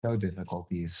No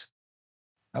difficulties.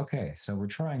 Okay, so we're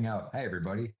trying out. Hey,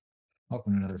 everybody.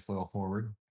 Welcome to another Flail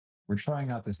Forward. We're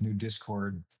trying out this new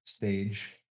Discord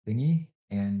stage thingy,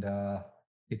 and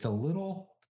it's a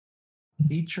little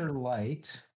feature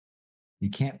light.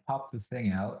 You can't pop the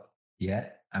thing out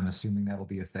yet. I'm assuming that'll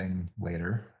be a thing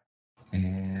later.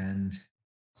 And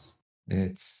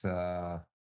it's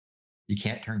you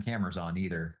can't turn cameras on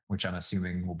either, which I'm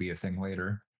assuming will be a thing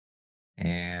later.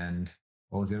 And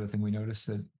what was the other thing we noticed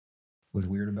that was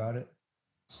weird about it?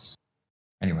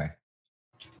 Anyway,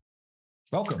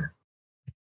 welcome.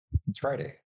 It's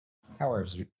Friday. How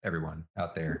is everyone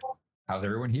out there? How's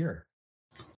everyone here?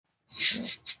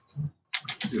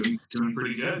 Doing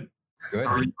pretty good. Good.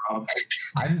 How are you, Rob?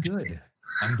 I'm good.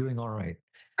 I'm doing all right.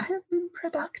 I have been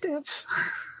productive.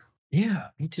 Yeah,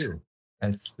 me too.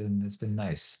 It's been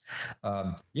nice.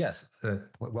 Yes.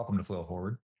 Welcome to Flail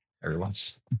Forward, everyone.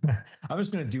 I'm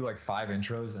just gonna do like 5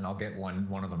 intros, and I'll get one.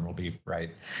 One of them will be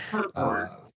right. Of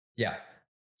course. Yeah.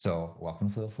 So welcome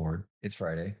to Flail Forward. It's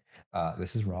Friday.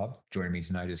 This is Rob. Joining me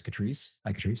tonight is Catrice.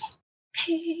 Hi, Catrice.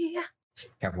 Hey.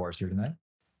 Cavwar's here tonight.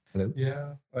 Hello.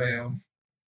 Yeah, I am.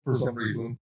 For some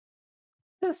reason.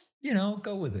 Just,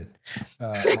 go with it.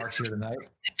 Mark's here tonight.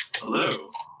 Hello.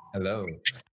 Hello.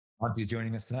 Monty's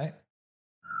joining us tonight.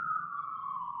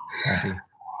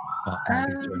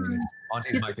 Monty's joining us.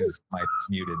 Monty's mic is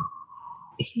muted.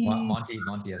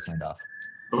 Monty has signed off.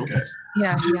 Okay.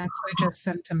 Yeah, he actually just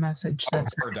sent a message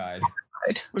that's or died.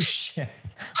 Oh shit.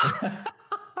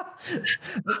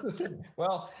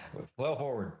 Well, flail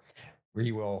forward.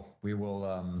 We will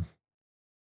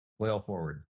flail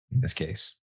forward in this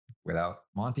case without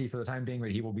Monty for the time being,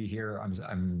 but he will be here.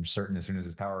 I'm certain as soon as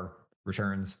his power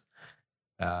returns.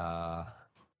 Yeah,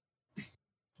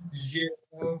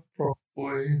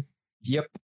 probably. Yep.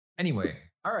 Anyway,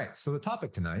 all right. So we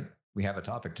have a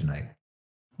topic tonight,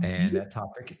 and that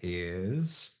topic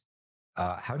is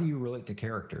how do you relate to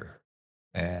character,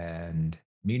 and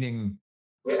meaning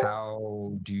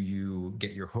how do you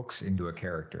get your hooks into a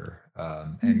character?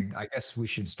 And I guess we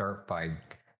should start by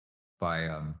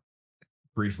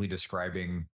briefly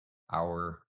describing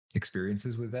our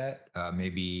experiences with that.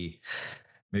 Maybe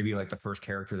like the first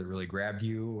character that really grabbed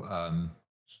you,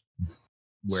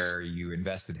 where you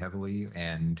invested heavily,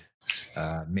 and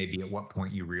maybe at what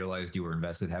point you realized you were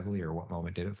invested heavily, or what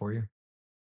moment did it for you.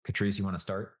 Catrice, you want to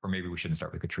start? Or maybe we shouldn't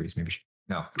start with Catrice.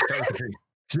 No, start with Catrice.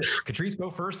 Catrice, go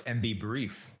first and be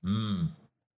brief.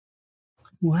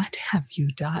 What have you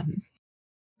done?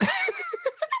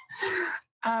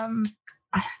 I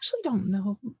actually don't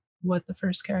know what the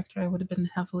first character I would have been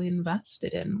heavily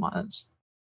invested in was.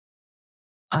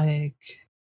 I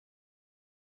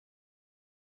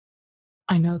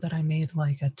know that I made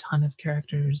like a ton of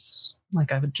characters.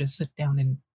 Like I would just sit down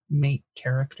and make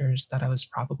characters that I was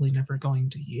probably never going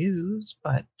to use,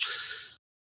 but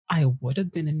I would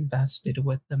have been invested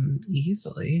with them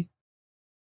easily.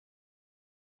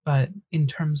 But in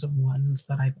terms of ones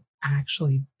that I've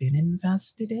actually been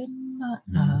invested in,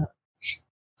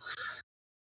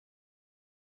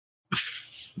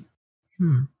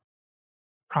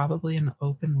 probably an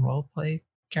open roleplay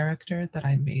character that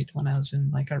I made when I was in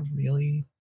like a really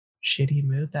shitty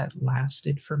mood that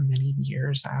lasted for many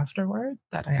years afterward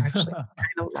that I actually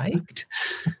kind of liked.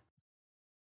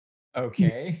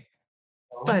 Okay.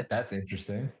 But that's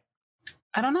interesting.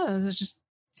 I don't know. It was just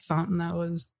something that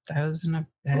was in a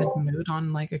bad mood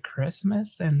on like a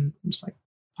Christmas, and I'm just like,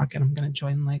 fuck it, I'm gonna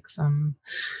join like some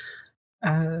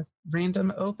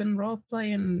random open role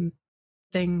playing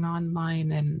thing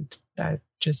online, and that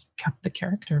just kept the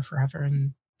character forever,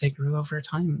 and they grew over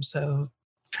time. So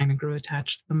kind of grew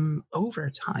attached to them over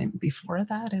time. Before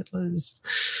that, it was,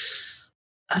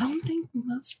 I don't think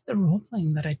most of the role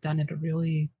playing that I'd done had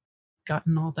really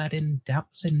gotten all that in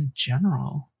depth in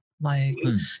general. Like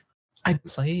I'd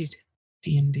played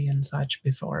D&D and such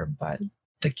before, but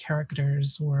the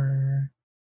characters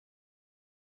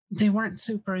they weren't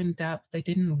super in depth. They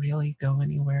didn't really go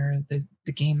anywhere. The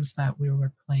games that we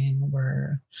were playing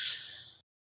were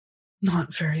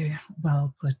not very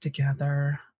well put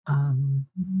together.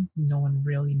 No one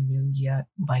really knew yet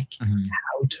like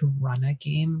how to run a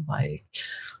game. Like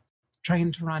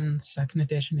trying to run 2nd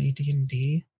edition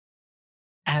AD&D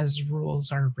as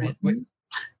rules are written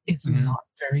is not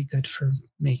very good for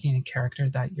making a character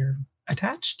that you're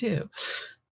attached to.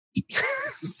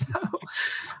 So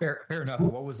fair enough.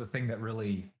 What was the thing that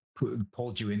really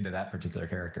pulled you into that particular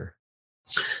character?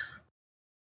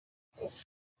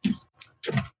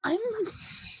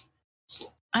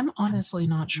 I'm honestly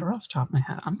not sure off the top of my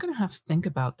head. I'm gonna have to think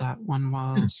about that one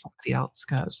while somebody else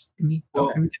goes. Give me a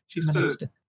few minutes to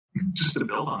just to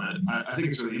build on it, I think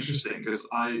it's really interesting because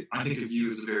I think of you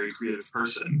as a very creative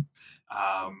person.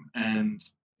 And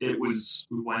it was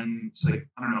when it's like,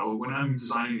 I don't know, when I'm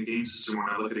designing a game system, when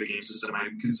I look at a game system,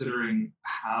 I'm considering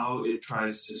how it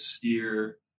tries to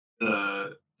steer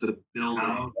the building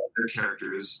of their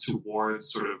characters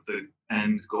towards sort of the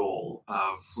end goal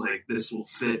of like, this will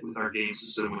fit with our game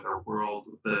system, with our world,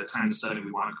 with the kind of setting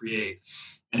we want to create.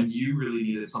 And you really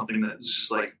needed something that was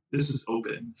just like, this is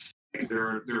open. Like,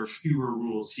 there are fewer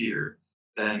rules here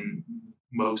than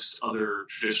most other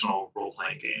traditional role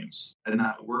playing games, and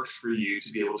that worked for you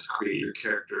to be able to create your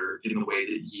character in the way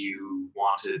that you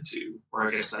wanted to, or I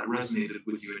guess that resonated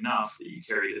with you enough that you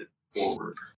carried it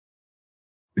forward.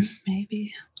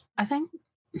 Maybe. I think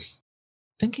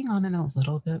thinking on it a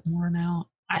little bit more now,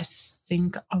 I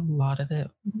think a lot of it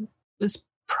was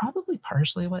probably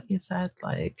partially what you said.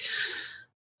 Like,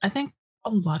 I think a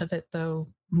lot of it, though,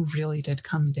 really did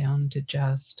come down to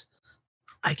just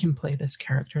I can play this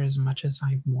character as much as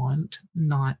I want,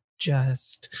 not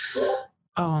just,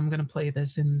 oh, I'm going to play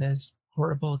this in this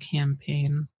horrible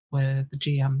campaign with the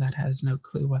GM that has no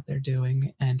clue what they're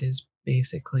doing and is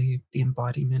basically the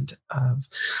embodiment of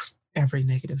every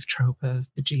negative trope of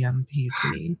the GM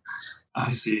PC.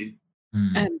 I see.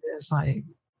 And it's like,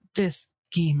 this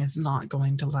game is not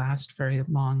going to last very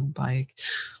long. Like,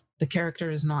 the character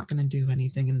is not going to do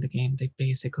anything in the game. They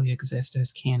basically exist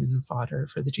as cannon fodder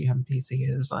for the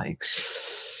GMPC. Is like,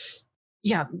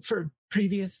 yeah, for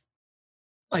previous,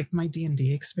 like my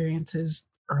D&D experiences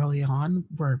early on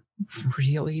were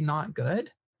really not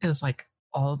good. It was like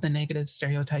all the negative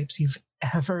stereotypes you've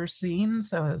ever seen.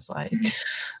 So it was like,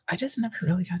 I just never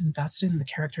really got invested in the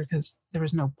character because there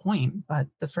was no point. But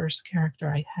the first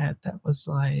character I had that was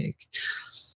like,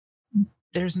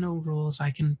 there's no rules. I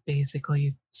can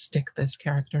basically stick this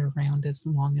character around as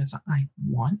long as I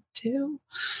want to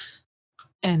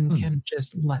and can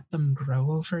just let them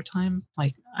grow over time.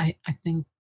 Like, I think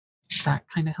that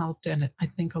kind of helped. And I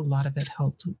think a lot of it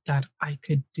helped that I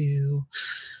could do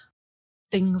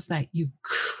things that you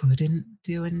couldn't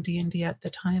do in D&D at the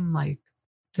time. Like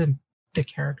the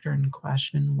character in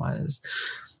question was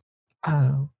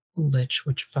a lich,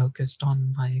 which focused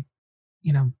on like,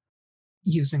 you know,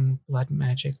 using blood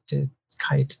magic to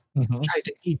try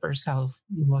to keep herself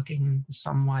looking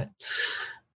somewhat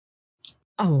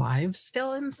alive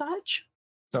still and such.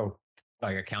 So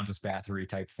like a Countess Bathory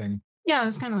type thing? Yeah, it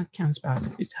was kind of like Countess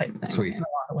Bathory type thing. Sweet. In a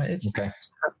lot of ways. Okay.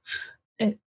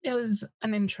 So it was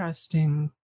an interesting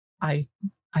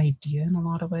idea in a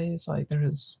lot of ways. Like there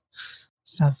was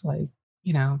stuff like,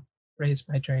 you know, Raised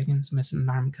by Dragons, Miss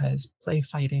Narmka's play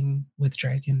fighting with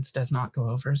dragons does not go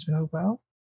over so well.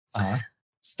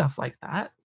 Stuff like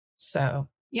that. So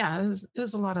yeah, it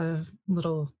was a lot of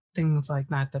little things like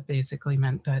that that basically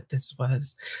meant that this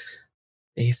was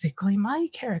basically my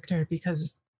character,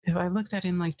 because if I looked at it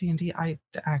in like D&D, I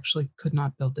actually could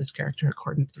not build this character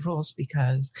according to the rules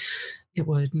because it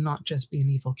would not just be an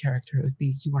evil character. It would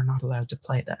be, you are not allowed to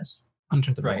play this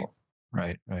under the rules.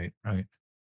 Right. And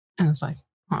it's like,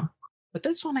 huh. But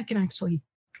this one I can actually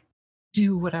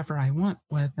do whatever I want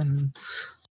with. And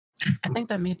I think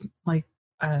that made like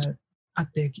a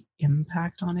big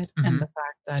impact on it. And the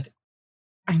fact that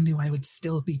I knew I would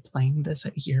still be playing this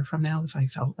a year from now if I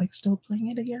felt like still playing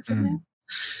it a year from now.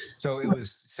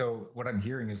 So what I'm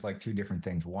hearing is like two different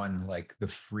things. One, like the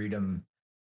freedom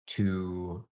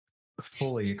to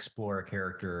fully explore a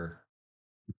character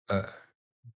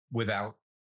without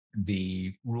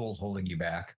the rules holding you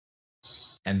back.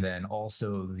 And then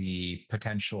also the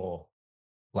potential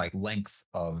like length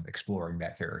of exploring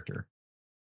that character.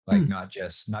 Like not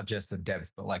just the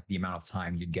depth, but like the amount of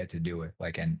time you'd get to do it.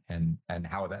 Like and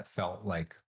how that felt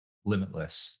like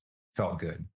limitless, felt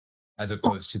good. As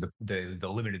opposed to the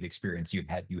limited experience you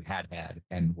had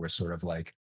and were sort of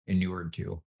like inured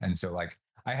to. And so like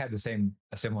I had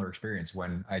a similar experience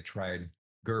when I tried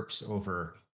GURPS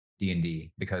over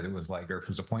D&D, because it was like GURPS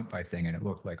was a point buy thing and it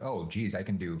looked like, oh geez, I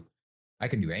can do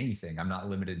anything. I'm not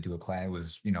limited to a class. It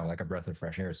was, you know, like a breath of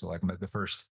fresh air. So like the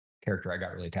first character I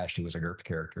got really attached to was a GURPS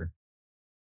character.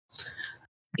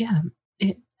 Yeah,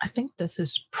 I think this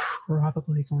is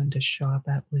probably going to show up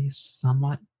at least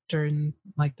somewhat during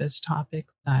like this topic,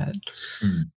 that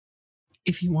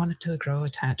if you wanted to grow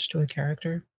attached to a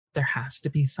character, there has to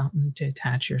be something to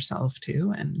attach yourself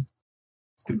to, and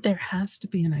there has to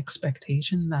be an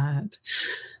expectation that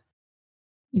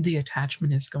the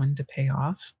attachment is going to pay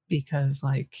off. Because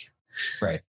like,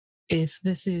 right, if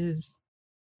this is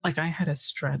like, I had a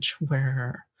stretch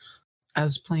where I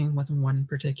was playing with one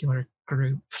particular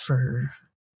group for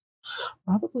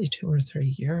probably 2 or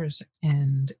 3 years,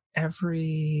 and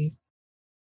every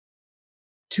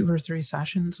 2 or 3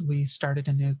 sessions, we started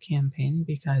a new campaign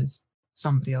because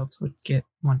somebody else would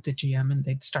want to GM and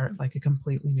they'd start like a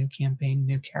completely new campaign,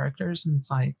 new characters. And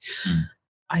it's like,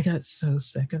 I got so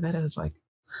sick of it. I was like,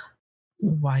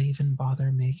 why even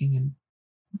bother making and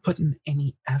putting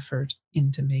any effort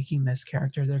into making this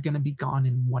character? They're going to be gone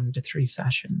in 1 to 3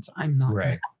 sessions. I'm not going to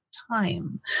have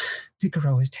time to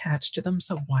grow attached to them.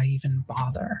 So why even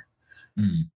bother?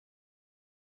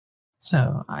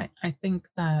 So I think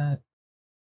that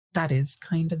is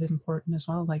kind of important as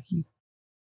well. Like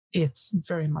it's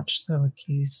very much so a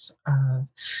case of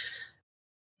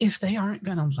if they aren't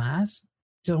going to last,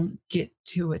 don't get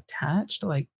too attached.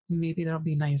 Like maybe there'll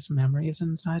be nice memories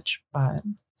and such, but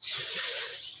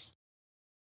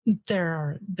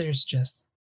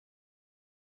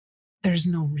there's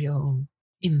no real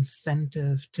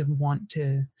incentive to want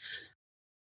to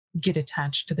get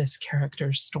attached to this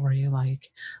character's story, like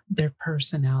their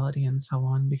personality and so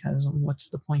on, because what's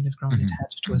the point of growing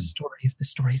attached to a story if the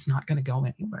story's not going to go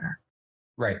anywhere?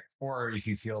 Right. Or if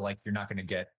you feel like you're not going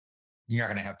to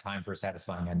have time for a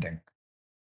satisfying ending.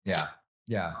 Yeah.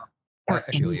 Yeah. Or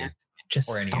I feel you. Just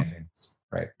or any ending.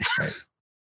 Right.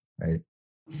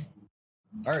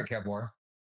 All right, Kevlar.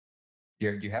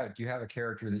 Do you have a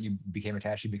character that you became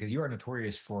attached to? Because you are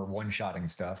notorious for one-shotting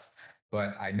stuff,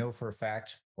 but I know for a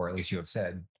fact, or at least you have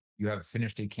said, you have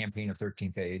finished a campaign of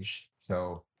 13th Age.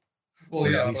 So, well,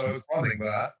 yeah, I was running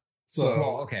that. So,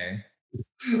 well, okay.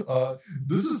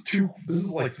 This is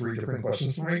like 3 different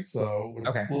questions for me. So,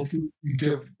 okay,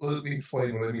 let me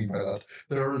explain what I mean by that.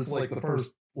 There is like the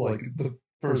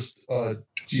first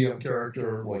GM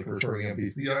character, like recurring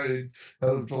NPC, I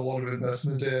had a lot of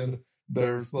investment in.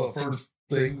 There's the first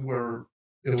thing where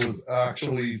it was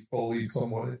actually fully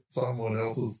someone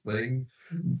else's thing,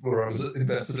 where I was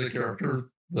invested in a character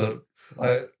that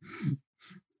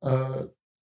and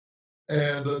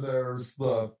then there's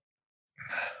the,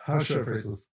 how should I phrase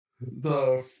this?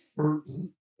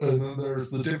 And then there's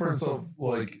the difference of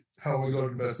like how I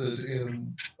got invested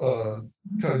in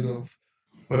kind of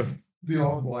the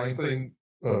online thing.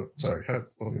 Sorry,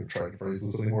 let me try to phrase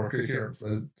this anymore here.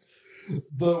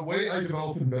 The way I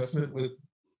develop investment with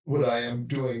what I am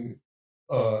doing,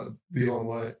 an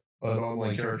online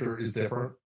character is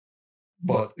different,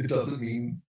 but it doesn't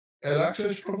mean. And actually,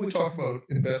 I should probably talk about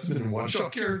investment in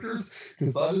one-shot characters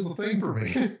because that is the thing for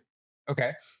me.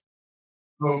 Okay.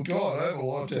 Oh God, I have a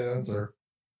lot to answer.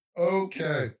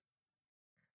 Okay.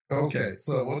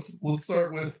 So let's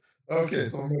start with. Okay,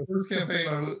 so in my first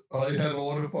campaign, I had a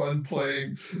lot of fun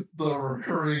playing the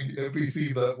recurring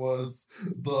NPC that was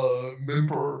the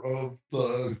member of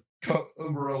the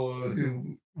umbrella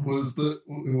who was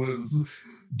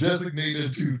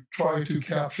designated to try to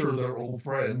capture their old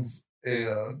friends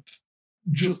and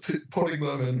just putting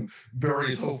them in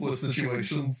various hopeless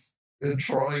situations and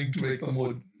trying to make them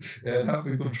and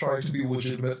having them try to be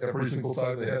legitimate every single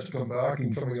time they had to come back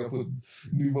and coming up with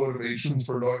new motivations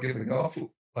for not giving up.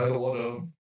 I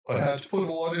had to put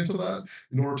a lot into that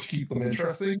in order to keep them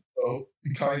interesting. So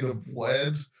it kind of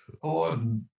led a lot.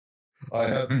 And I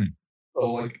had,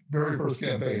 very first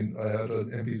campaign, I had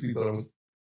an NPC that I was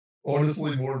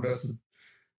honestly more invested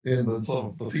in than some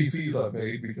of the PCs I've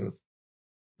made because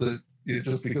of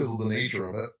the nature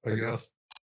of it, I guess.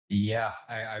 Yeah,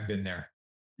 I've been there.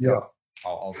 Yeah.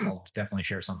 I'll definitely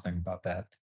share something about that.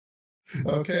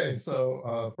 Okay,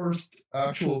 so first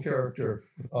actual character.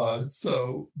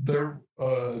 So there,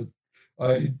 I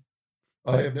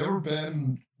have never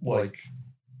been like.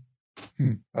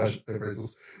 I should phrase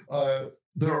this.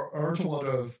 There aren't a lot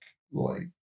of like.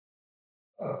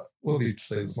 Let me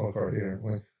say this one card here.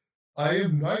 Like, I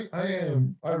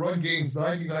run games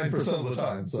 99% of the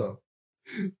time, so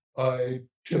I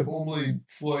have only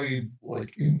played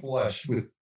like in flesh with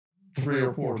 3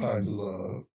 or 4 times as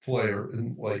a player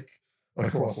in like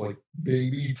across like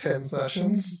maybe 10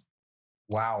 sessions.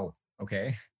 Wow.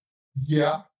 Okay.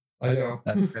 Yeah, I know.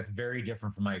 That's very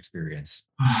different from my experience.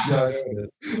 Yeah, I know it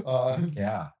is.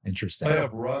 Yeah, interesting. I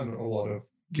have run a lot of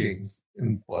games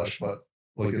in flesh, but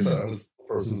like I said, I was the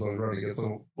person who was running it.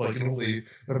 So like it only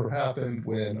ever happened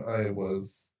when I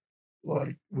was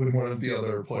like when one of the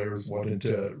other players wanted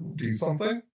to do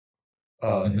something.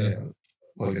 And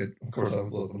like of course I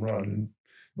would let them run.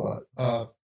 But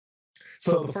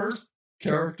so the first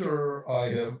character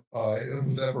I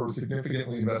was ever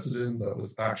significantly invested in that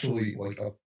was actually like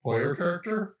a player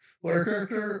character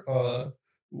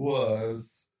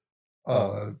was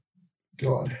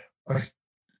God,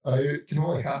 I can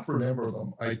only half remember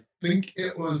them. I think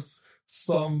it was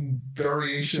some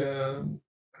variation.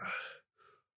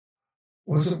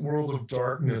 Wasn't World of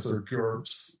Darkness or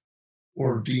GURPS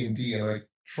or D&D, and I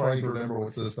trying to remember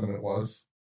what system it was.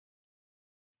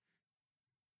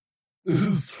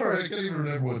 Sorry, I can't even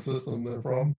remember what system they're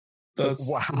from. That's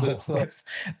Wow, that's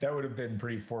that would have been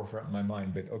pretty forefront in my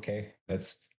mind, but okay,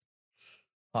 that's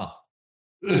huh.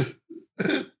 yeah.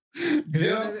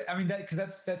 I mean that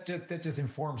because that just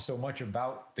informs so much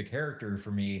about the character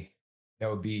for me. That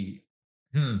would be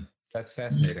that's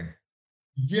fascinating.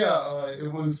 Yeah,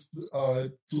 it was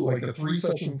like a 3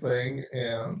 session thing,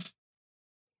 and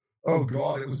oh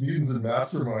god, it was Mutants and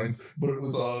Masterminds, but it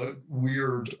was a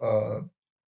weird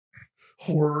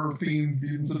horror themed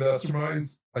Mutants and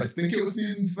Masterminds. I think it was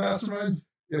Mutants Masterminds.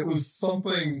 It was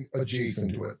something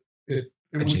adjacent to it. It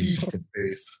was Adjacent D20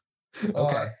 based.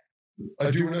 Okay. I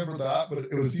do remember that, but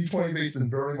it was D20 based and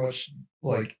very much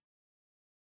like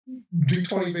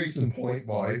D20 based in point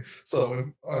wide. So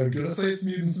I'm gonna say it's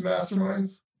Mutants and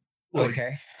Masterminds. Like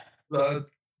Okay.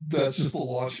 that's just the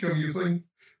logic I'm using.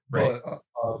 Right.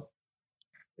 But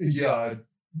yeah,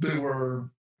 they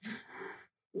were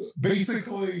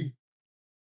basically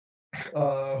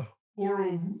or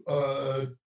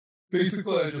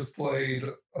basically I just played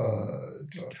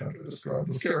god, how to describe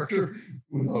this character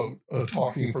without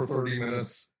talking for 30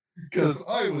 minutes because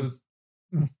I was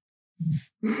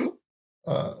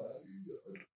uh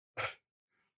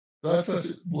that's such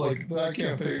like that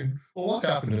campaign. A lot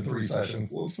happened in 3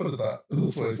 sessions. Let's put it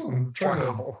this way. So I'm trying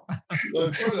to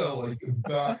like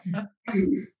back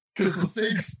because the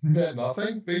stakes meant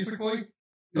nothing basically.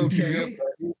 If you get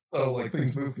ready, so like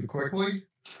things move quickly.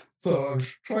 So I'm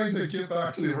trying to get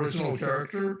back to the original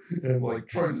character and like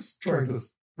trying to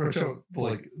stretch out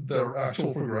like their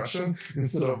actual progression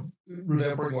instead of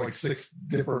remembering like 6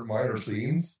 different minor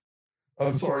scenes.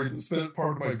 I'm sorry, the spin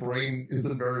part of my brain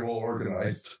isn't very well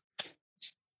organized,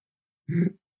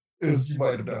 as you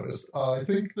might have noticed. I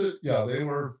think that yeah, they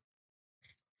were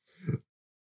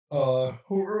a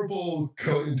horrible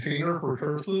container for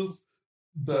curses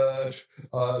that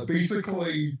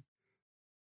basically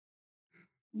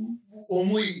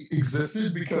only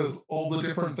existed because all the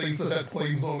different things that had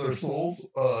claims on their souls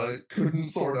couldn't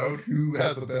sort out who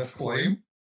had the best claim.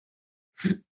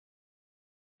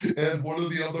 And one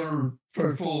of the other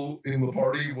people in the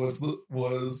party was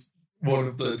one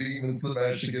of the demons that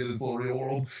managed to get into the real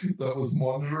world that was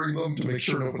monitoring them to make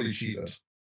sure nobody cheated.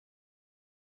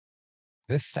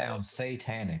 This sounds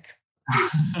satanic.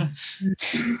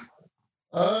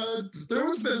 There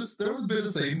was a bit of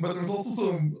Satan, but there was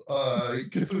also some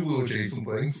Cthulhu adjacent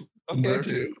things in there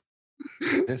too.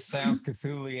 This sounds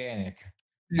Cthulhuianic.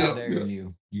 Yeah, How dare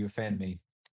you? You offend me.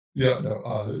 yeah,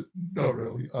 no,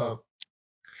 really.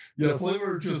 Yes,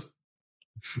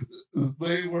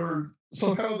 they were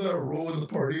somehow their role in the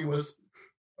party was,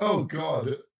 oh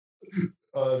god,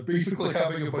 basically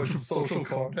having a bunch of social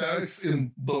contacts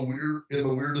in the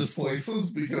weirdest places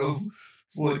because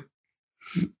it's like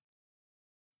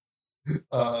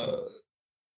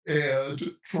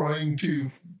and trying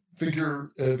to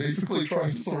basically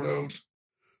trying to sort out,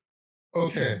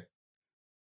 okay,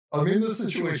 I'm in this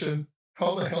situation.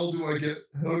 How the hell do I get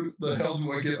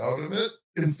out of it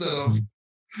instead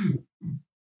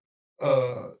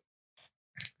of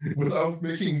without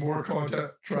making more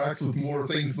contracts with more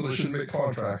things that I shouldn't make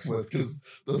contracts with, because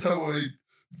that's how I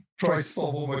tried to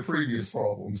solve all my previous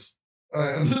problems.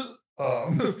 And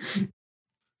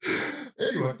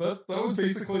anyway, that was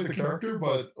basically the character,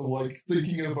 but like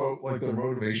thinking about like their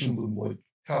motivations and like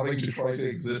having to try to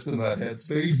exist in that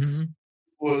headspace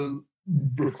was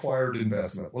required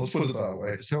investment. Let's put it that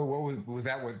way. So what was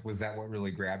that? What was that? What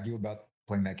really grabbed you about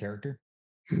playing that character?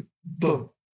 The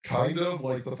kind of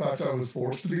like the fact I was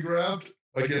forced to be grabbed,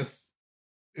 I guess.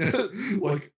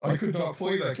 Like I could not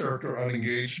play that character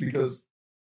unengaged because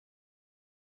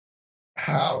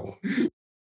how?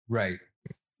 Right.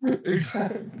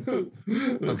 Exactly.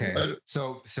 Okay.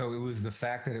 So it was the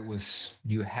fact that it was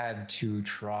you had to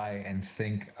try and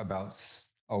think about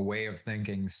a way of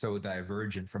thinking so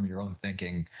divergent from your own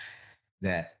thinking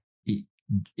that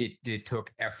it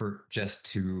took effort just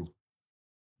to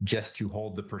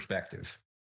hold the perspective.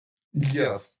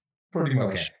 Yes, pretty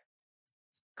much. Okay.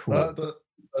 Cool.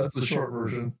 That's the short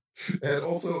version, and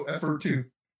also effort to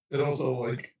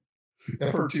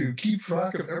keep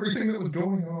track of everything that was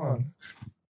going on.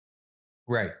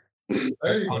 Right.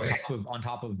 Anyway. On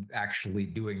top of actually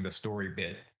doing the story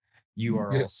bit, you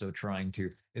are also trying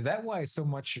to. Is that why so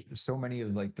many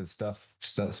of like the stuff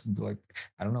like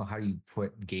I don't know how you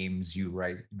put games you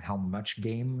write, how much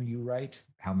game you write,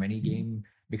 how many game,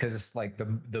 because it's like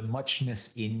the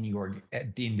muchness in your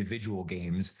individual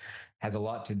games has a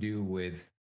lot to do with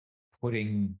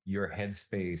putting your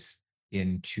headspace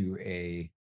into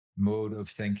a mode of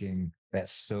thinking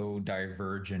that's so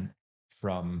divergent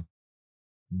from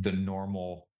the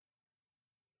normal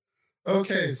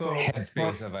Okay, so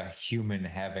Headspace of a human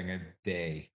having a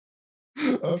day.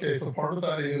 okay, so part of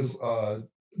that is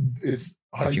it's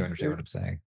If you understand what I'm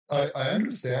saying. I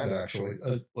understand actually.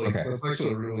 Like Okay. that's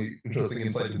actually a really interesting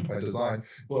insight into my design.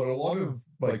 But a lot of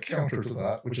like counter to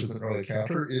that, which isn't really a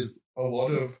counter, is a lot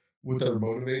of what they're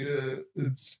motivated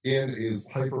in is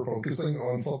hyper focusing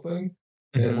on something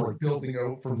and Mhm. like building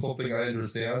out from something I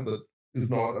understand that is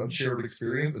not a shared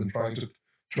experience and trying to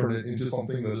turn it into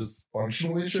something that is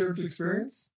functionally a shared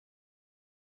experience.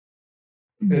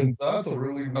 And that's a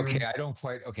really weird. Okay,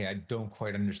 I don't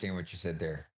quite understand what you said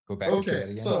there. Go back and say Okay,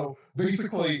 that again. so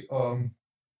basically, I'm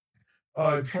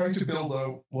trying to build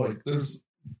out like there's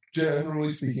generally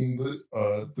speaking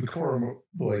the core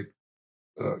like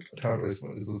how do I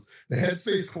explain this? The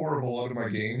headspace core of a lot of my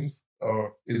games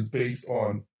is based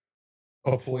on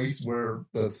a place where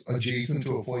that's adjacent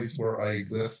to a place where I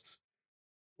exist,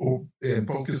 and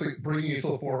focusing, bringing it to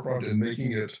the forefront and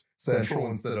making it central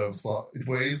instead of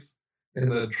sideways,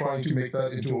 and then trying to convert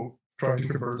that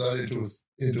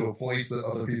into a place that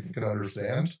other people can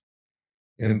understand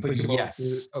and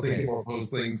Yes. think Okay. about those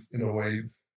things in a way,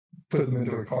 put them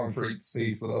into a concrete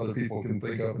space that other people can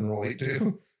think of and relate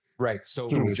to. Right. So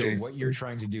To so what you're adjacency.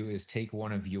 trying to do is take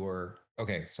one of your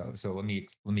okay, so let me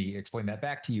explain that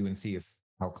back to you and see if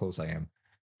how close I am.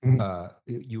 Mhm.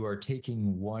 You are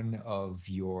taking one of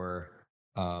your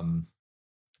um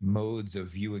modes of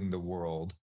viewing the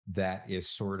world that is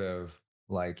sort of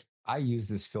like I use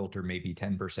this filter maybe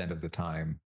 10% of the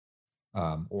time,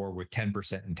 or with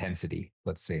 10% intensity,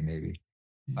 let's say maybe.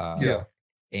 Uh, Yeah,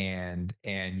 and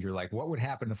you're like, what would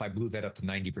happen if I blew that up to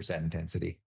 90%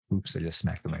 intensity? Oops, I just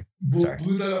smacked the mic. blew, Sorry.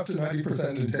 blew that up to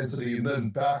 90% intensity and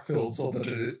then backfilled so that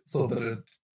it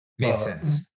Makes uh,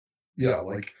 sense. yeah,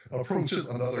 like approaches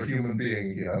another human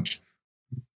being again.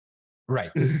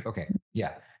 Right. Okay.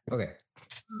 Yeah. Okay.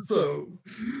 So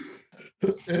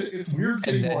it's weird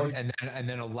seeing like And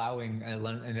then allowing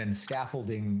and then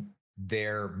scaffolding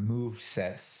their move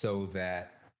sets so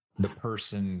that the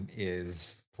person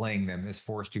is playing them is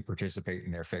forced to participate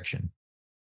in their fiction.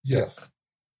 yes,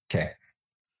 Okay.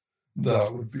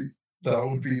 that would be that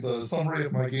would be the summary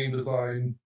of my game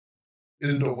design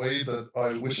in a way that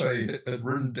I wish I had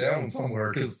written down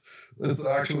somewhere because it's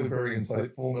actually very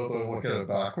insightful now that I look at it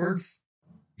backwards.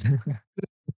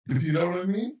 If you know what I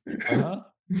mean? Uh-huh.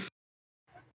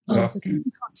 Well, Yeah. if it's any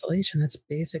consolation, that's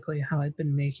basically how I've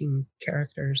been making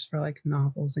characters for like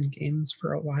novels and games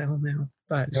for a while now.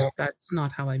 But Yeah. that's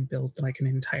not how I built like an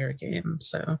entire game.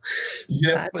 So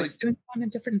Yeah, that's but doing it on a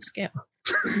different scale.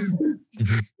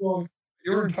 well,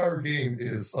 your entire game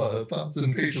is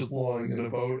 1,000 pages long and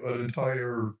about an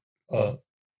entire. Uh,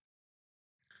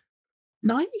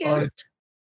 Not uh,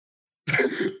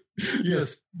 yet.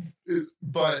 yes,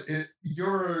 but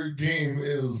your game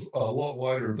is a lot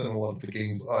wider than a lot of the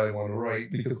games I want to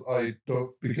write because I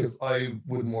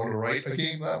wouldn't want to write a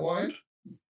game that wide.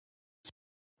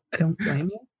 I don't blame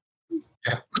you.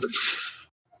 Yeah.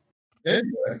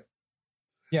 Anyway,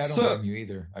 Yeah, I don't So- blame you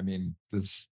either. I mean,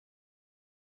 this.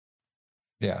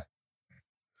 Yeah.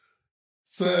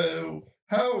 so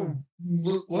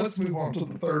let's move on to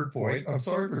the third point. I'm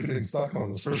sorry for getting stuck on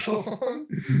this for so long.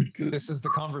 This is the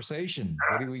conversation.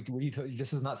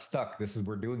 This is not stuck.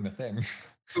 We're doing the thing.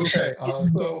 Okay,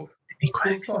 so Be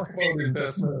quiet. let's talk about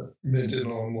investment in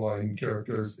online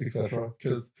characters, etc.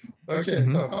 Because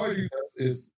Mhm. so how I do this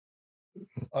is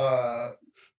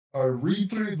I read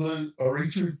through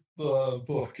the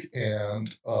book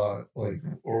and like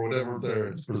or whatever there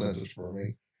is presented for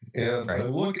me, and I Right.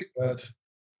 look at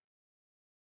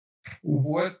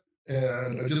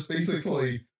and I just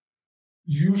basically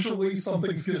usually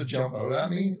something's gonna jump out at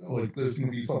me. Like there's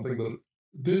gonna be something that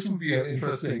this would be an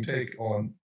interesting take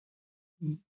on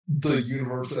the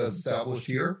universe as established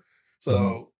here.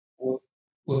 So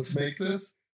let's make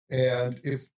this. And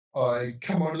if I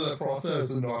come out of that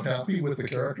process and not happy with the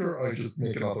character, I just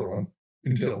make another one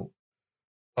until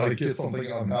I get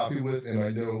something I'm happy with, and I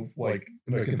know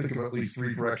and I can think of at least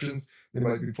 3 directions they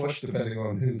might be pushed depending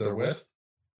on who they're with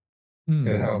and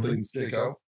how things shake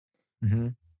out.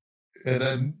 Mhm. And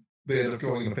then they end up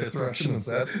going in a 5th direction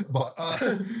instead. But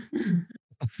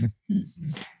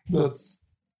that's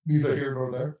neither here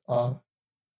nor there.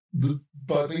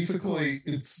 But basically,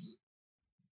 it's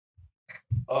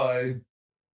I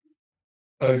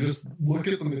just look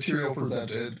at the material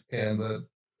presented and then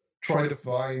try to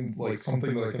find like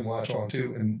something that I can latch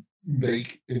onto and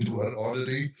make into an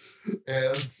oddity,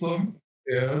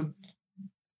 and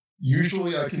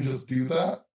usually I can just do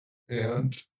that,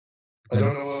 and I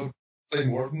don't know how to say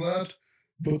more than that.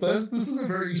 But this isn't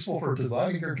very useful for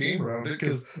designing your game around it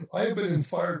because I have been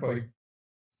inspired by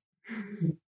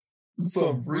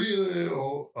some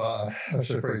real, how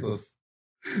should I phrase this?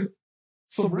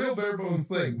 Some real bare bones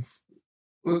things.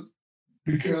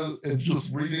 Because and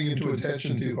just reading into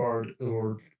attention too hard,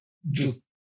 or just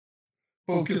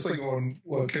focusing on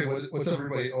what's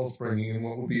everybody else bringing and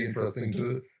what would be interesting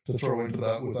to throw into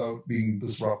that without being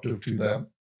disruptive to them.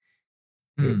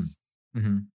 It's,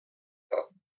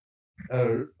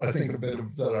 I think a bit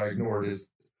of that I ignored is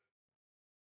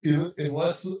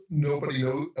unless nobody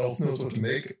else knows what to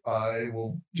make, I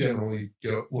will generally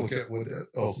go look at what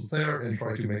else is there and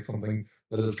try to make something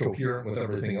that is coherent with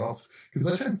everything else, because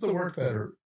that tends to work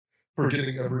better for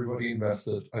getting everybody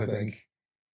invested, I think.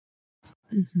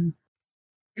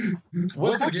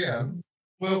 Once again,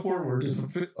 Well Forward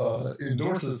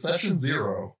endorses Session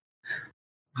Zero.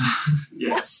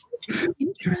 Yes.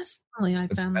 Interestingly,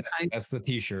 that's the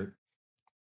T-shirt.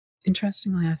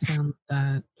 Interestingly, I found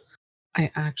that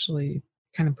I actually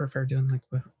kind of prefer doing like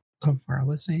what Kofara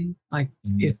was saying. Like,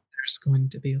 if there's going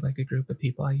to be like a group of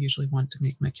people, I usually want to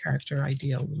make my character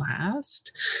idea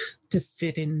last to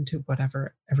fit into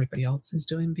whatever everybody else is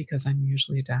doing, because I'm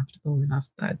usually adaptable enough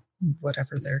that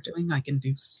whatever they're doing, I can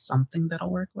do something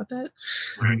that'll work with it.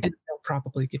 Right. And they'll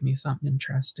probably give me something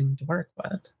interesting to work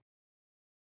with.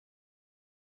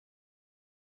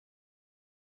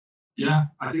 Yeah,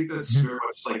 I think that's very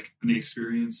much like an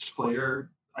experienced player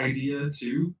idea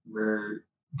too, where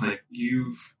like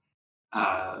you've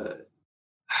I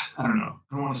don't know,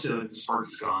 I don't want to say like the spark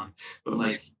is gone, but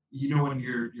like, you know, when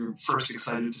you're first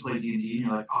excited to play D&D and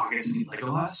you're like, oh, I get to meet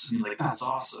Legolas, and you're like, that's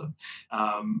awesome.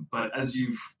 But as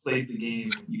you've played the game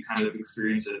and you kind of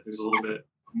experience it, there's a little bit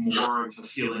more of a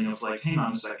feeling of like, hang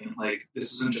on a second, like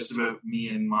this isn't just about me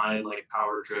and my like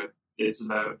power trip. It's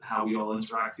about how we all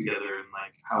interact together and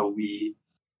like how we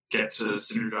get to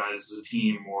synergize as a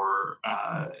team, or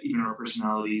even our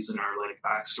personalities and our like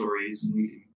backstories, and we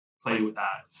can play with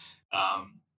that.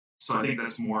 So I think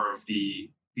that's more of the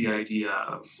idea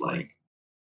of like,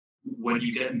 when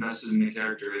you get invested in a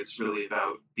character, it's really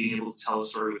about being able to tell a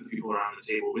story with the people around the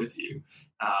table with you,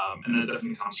 and that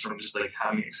definitely comes from just like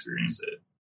having experienced it.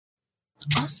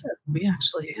 Also, we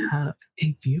actually have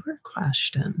a viewer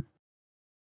question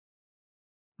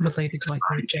related to what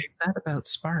Jay said about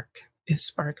Spark. Is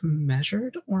Spark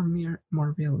measured or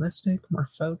more realistic, more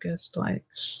focused? Like,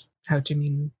 how do you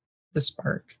mean the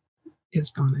spark is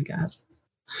gone, I guess?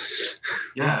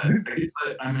 Yeah, I guess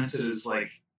I meant it as like,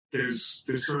 there's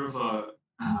sort of a,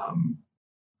 I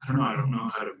don't know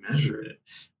how to measure it,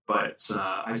 but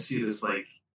I see it as like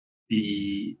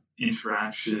the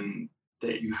interaction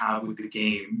that you have with the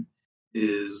game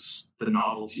is the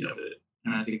novelty of it.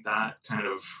 And I think that kind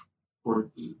of,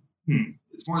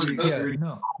 it's more the experience.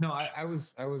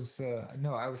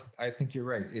 I think you're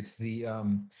right. It's the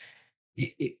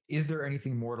is there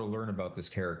anything more to learn about this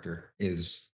character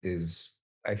is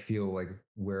I feel like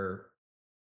where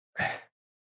I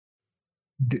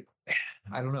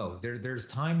don't know, there's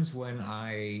times when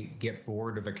I get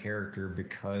bored of a character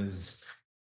because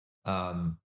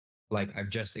like I've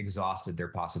just exhausted their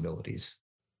possibilities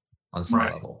on some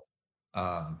level,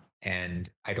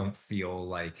 and I don't feel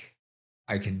like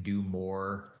I can do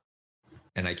more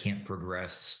and I can't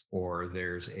progress, or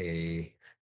there's a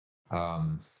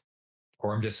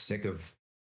or I'm just sick of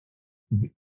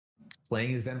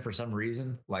playing as them for some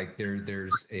reason. Like there's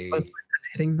a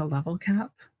hitting the level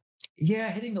cap.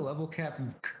 Yeah, hitting the level cap.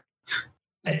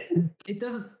 It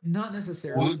doesn't, not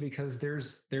necessarily, because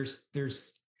there's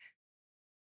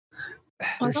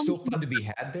still fun to be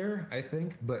had there, I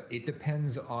think, but it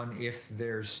depends on if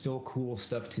there's still cool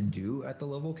stuff to do at the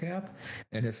level cap,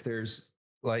 and if there's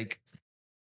like,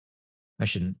 I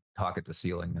shouldn't talk at the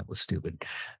ceiling. That was stupid.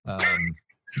 I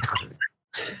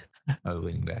was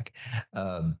leaning back.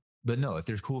 But no, if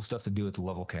there's cool stuff to do at the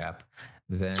level cap,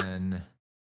 then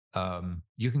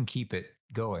you can keep it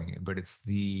going. But it's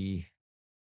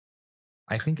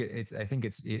I think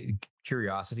it's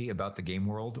curiosity about the game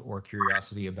world, or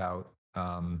curiosity about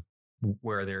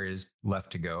where there is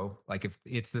left to go. Like if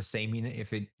it's the sameness,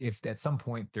 if at some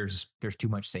point there's too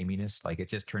much sameness, like it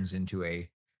just turns into a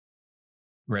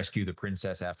rescue the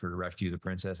princess after rescue the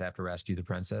princess after rescue the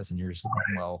princess, and you're just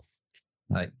like, well,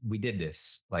 we did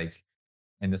this, like,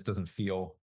 and this doesn't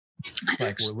feel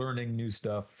like we're learning new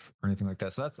stuff or anything like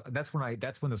that. So that's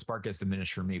when the spark gets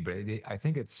diminished for me. But I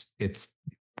think it's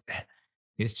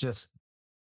just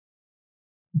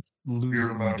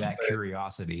losing that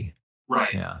curiosity.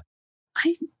 Right. Yeah.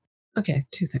 Okay,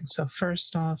 two things. So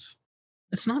first off,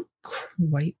 it's not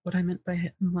quite what I meant by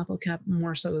hitting the level cap.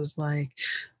 More so is like,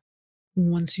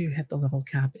 once you hit the level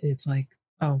cap, it's like,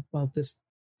 oh, well, this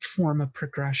form of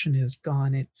progression is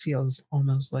gone. It feels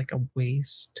almost like a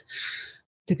waste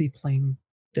to be playing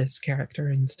this character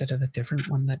instead of a different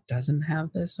one that doesn't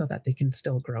have this, so that they can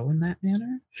still grow in that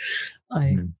manner.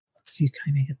 Like, once you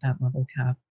kind of hit that level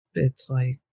cap, it's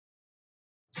like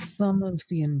some of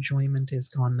the enjoyment is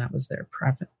gone that was there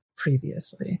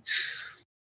previously.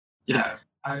 Yeah,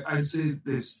 I'd say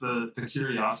it's the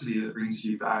curiosity that brings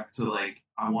you back to, like,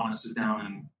 I want to sit down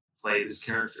and play this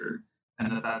character,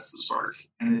 and that's the spark.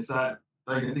 And if that,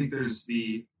 like, I think there's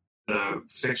the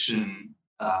fiction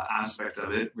aspect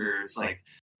of it where it's like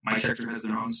my character has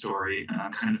their own story and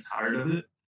I'm kind of tired of it,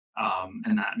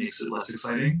 and that makes it less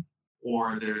exciting.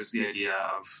 Or there's the idea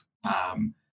of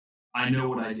I know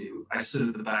what I do. I sit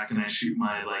at the back and I shoot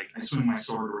I swing my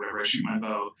sword or whatever. I shoot my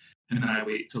bow, and then I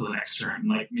wait till the next turn.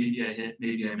 Like, maybe I hit,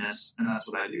 maybe I miss, and that's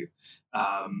what I do.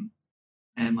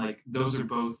 And like, those are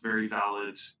both very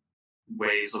valid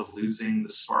ways of losing the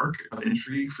spark of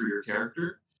intrigue for your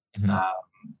character,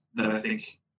 that I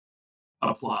think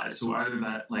applies. So either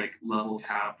that, like, level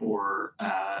cap, or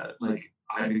like,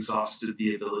 I've exhausted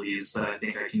the abilities that I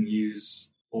think I can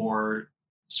use, or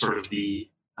sort of the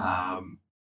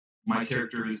my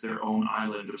character is their own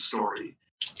island of story,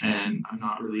 and I'm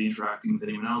not really interacting with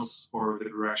anyone else or the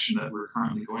direction that we're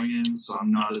currently going in, so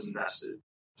I'm not as invested.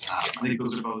 I think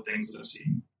those are both things that I've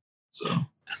seen. So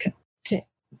okay,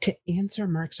 to answer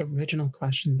Mark's original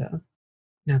question, though,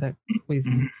 now that we've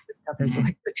covered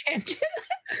like the tangent,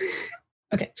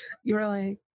 okay, you were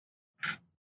like,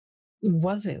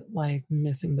 was it like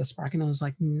missing the spark? And I was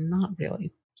like, not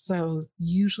really. So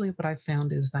usually what I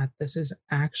found is that this is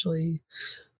actually,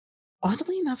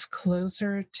 oddly enough,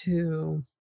 closer to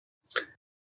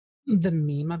the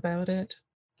meme about it,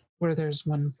 where there's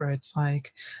one where it's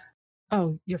like,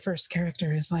 oh, your first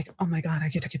character is like, oh my god, I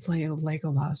get to keep playing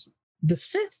Legolas. The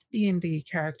fifth D&D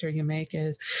character you make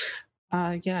is,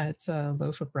 yeah, it's a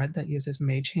loaf of bread that uses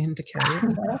mage hand to carry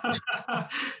itself.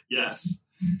 Yes.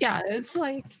 Yeah, it's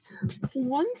like,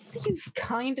 once you've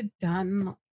kind of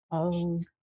done all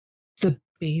the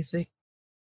basic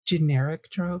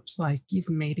generic tropes, like, you've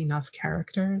made enough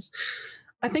characters,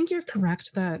 I think you're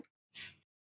correct that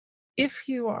if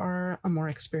you are a more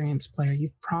experienced player,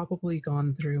 you've probably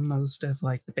gone through most of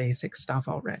like the basic stuff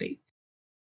already.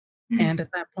 And at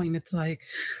that point, it's like,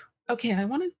 okay, I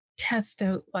want to test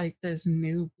out like this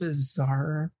new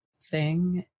bizarre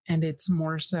thing. And it's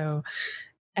more so,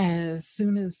 as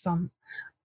soon as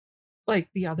like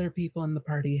the other people in the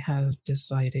party have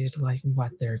decided like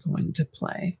what they're going to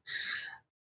play,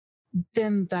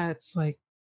 then that's like,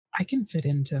 I can fit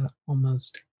into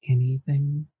almost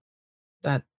anything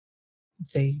that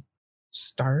they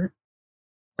start.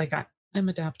 Like, I'm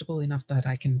adaptable enough that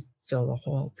I can fill the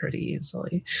hole pretty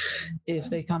easily. If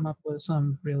they come up with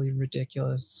some really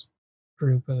ridiculous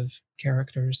group of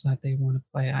characters that they want to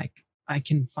play, I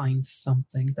can find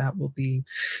something that will be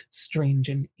strange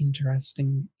and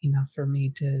interesting enough for me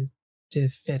to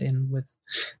fit in with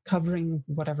covering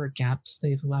whatever gaps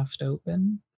they've left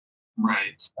open.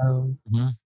 Right. So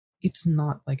it's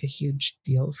not like a huge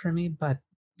deal for me, but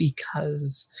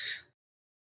because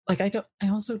like, I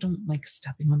also don't like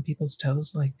stepping on people's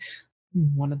toes. Like,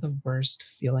 one of the worst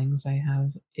feelings I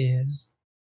have is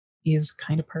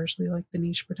kind of partially like the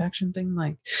niche protection thing.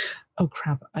 Like, oh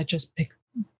crap, I just picked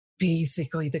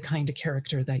basically the kind of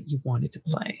character that you wanted to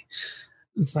play.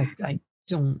 It's like, I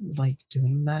don't like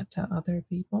doing that to other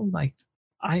people. Like,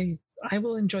 I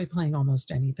will enjoy playing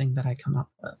almost anything that I come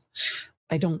up with.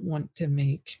 I don't want to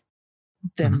make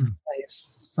them play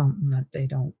something that they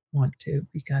don't want to,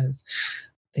 because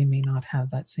they may not have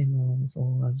that same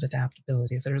level of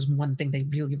adaptability. If there's one thing they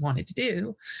really wanted to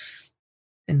do,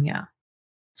 then yeah.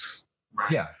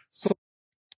 Yeah. So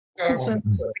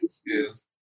is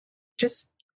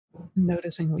just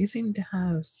noticing we seem to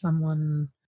have someone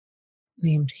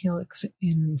named Helix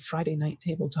in Friday Night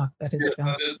Table Talk that is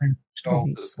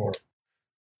Discord.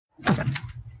 Okay.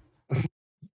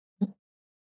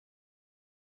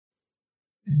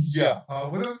 Yeah,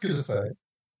 what I was going to say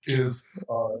is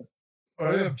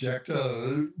I object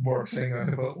to Mark saying I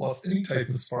haven't lost any type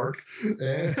of spark,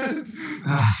 and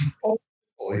I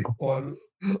find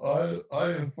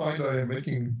I am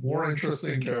making more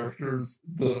interesting characters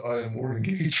that I am more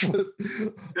engaged with.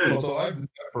 Although I've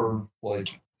never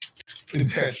like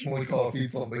intentionally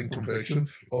copied something from fiction.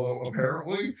 Although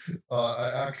apparently I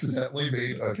accidentally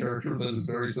made a character that is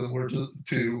very similar to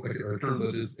a character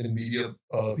that is in piece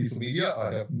of media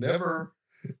I have never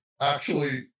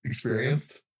actually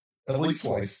experienced, at least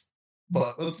twice.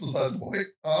 But that's beside the point.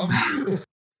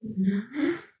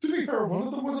 To be fair, one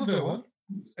of them was a villain,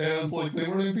 and like they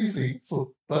were an NPC,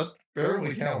 so that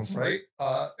barely counts, right?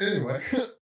 Anyway,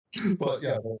 but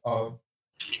yeah,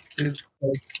 it's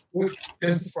like what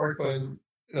gets sparked by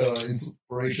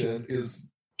inspiration is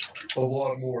a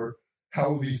lot more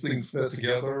how these things fit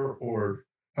together or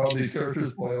how these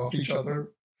characters play off each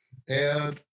other.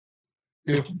 And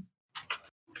if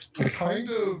I kind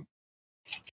of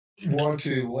want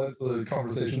to let the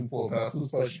conversation flow past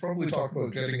this, but I should probably talk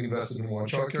about getting invested in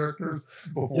one-shot characters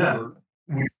before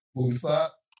we lose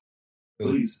that.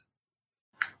 Please.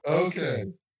 Okay.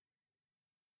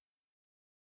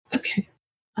 Okay.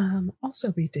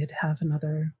 Also, we did have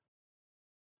another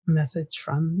message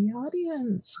from the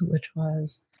audience, which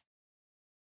was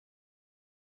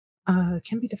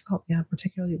can be difficult, yeah,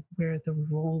 particularly where the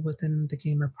role within the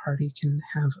gamer party can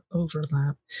have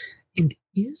overlap. And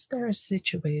is there a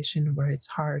situation where it's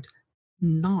hard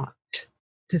not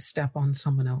to step on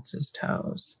someone else's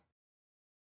toes?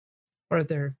 Or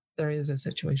there is a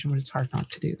situation where it's hard not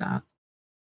to do that?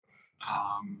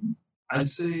 I'd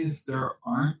say if there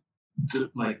aren't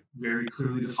like very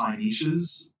clearly defined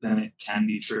niches, then it can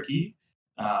be tricky.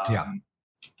 Like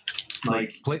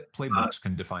playbooks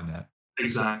can define that.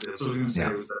 Exactly. That's what I was going to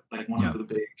say. Was that like one of the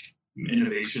big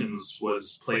innovations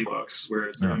was playbooks, where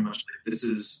it's very much like this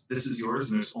is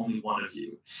yours, and there's only one of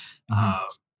you.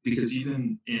 Because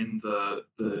even in the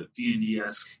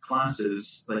D&D-esque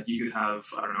classes, like you could have,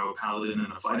 I don't know, a paladin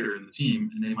and a fighter in the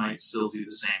team, and they might still do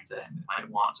the same thing. They might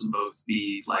want to both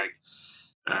be like,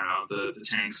 I don't know, the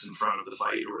tanks in front of the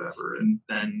fight or whatever, and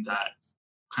then that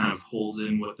kind of holds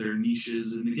in what their niche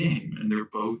is in the game, and they're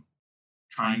both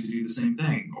trying to do the same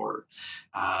thing, or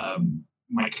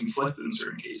might conflict in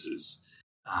certain cases.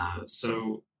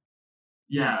 So,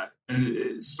 yeah, and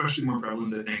it's especially more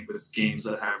prevalent, I think, with games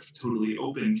that have totally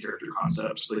open character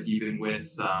concepts. Like even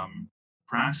with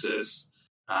Praxis,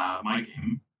 my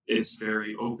game, it's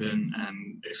very open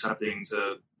and accepting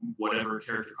to whatever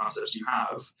character concepts you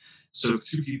have. So if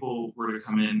two people were to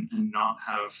come in and not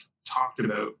have talked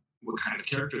about what kind of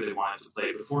character they wanted to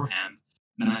play beforehand,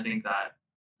 then I think that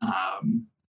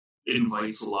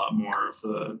invites a lot more of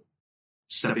the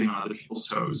stepping on other people's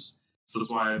toes. So that's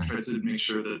why I've tried to make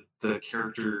sure that the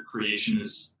character creation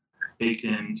is baked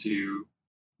into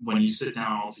when you sit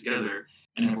down all together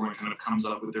and everyone kind of comes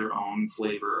up with their own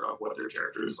flavor of what their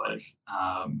character is like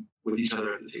with each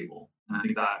other at the table. And I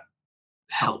think that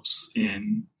helps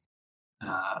in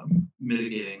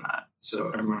mitigating that. So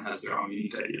everyone has their own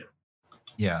unique idea.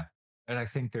 Yeah. And I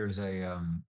think there's a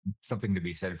something to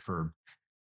be said for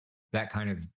that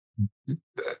kind of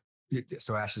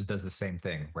so Ashes does the same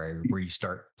thing where you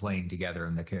start playing together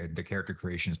and the character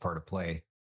creation is part of play,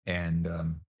 and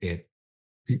it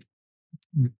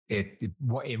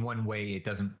in one way it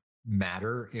doesn't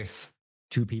matter if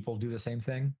two people do the same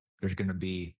thing. There's going to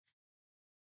be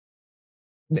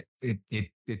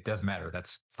it does matter.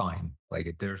 That's fine.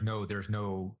 Like there's no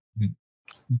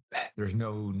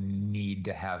need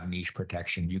to have niche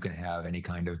protection. You can have any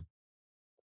kind of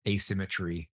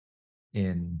asymmetry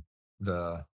in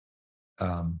the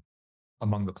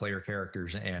among the player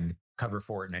characters and cover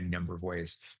for it in any number of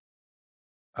ways.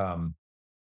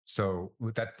 So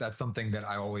that's something that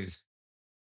I always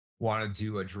wanted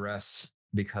to address,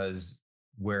 because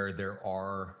where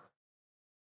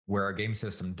a game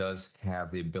system does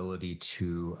have the ability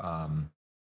to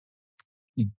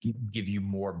give you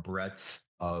more breadth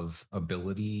of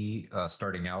ability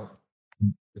starting out.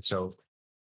 So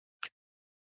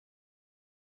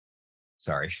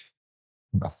sorry.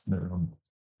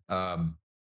 When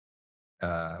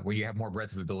you have more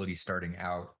breadth of ability starting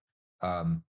out,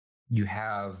 you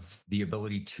have the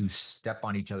ability to step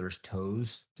on each other's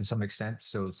toes to some extent.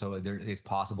 So it's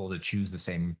possible to choose the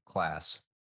same class,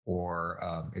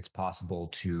 or it's possible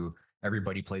to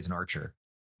everybody plays an archer,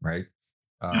 right?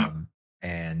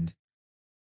 And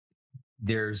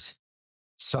there's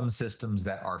some systems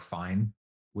that are fine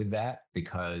with that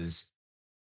because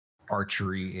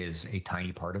archery is a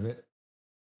tiny part of it.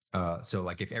 So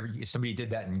like if somebody did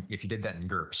that, and if you did that in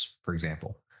GURPS, for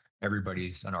example,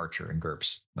 everybody's an archer in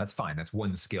GURPS. That's fine. That's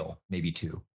one skill, maybe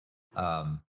two.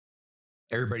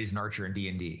 Everybody's an archer in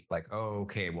D&D. Like, oh,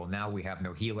 okay, well now we have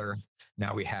no healer.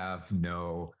 Now we have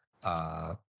no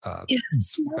spellcaster.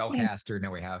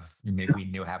 Now we have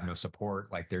no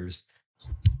support. Like there's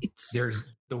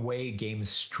the way games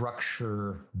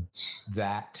structure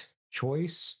that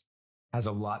choice has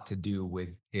a lot to do with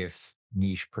if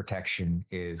niche protection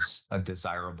is a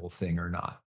desirable thing or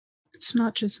not. It's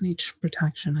not just niche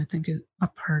protection. I think a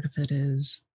part of it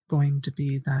is going to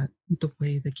be that the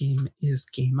way the game is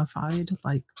gamified,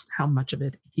 like how much of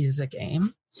it is a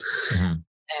game,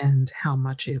 and how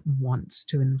much it wants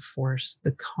to enforce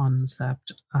the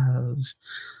concept of.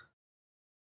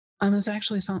 It's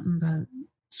actually something that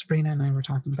Sabrina and I were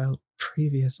talking about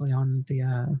previously on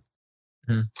the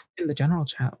Mhm. in the general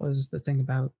chat was the thing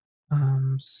about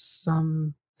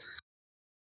some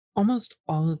almost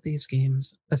all of these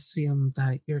games assume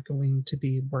that you're going to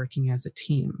be working as a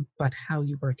team, but how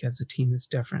you work as a team is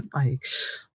different. Like,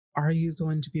 are you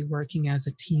going to be working as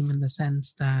a team in the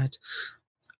sense that,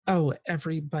 oh,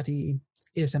 everybody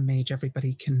is a mage,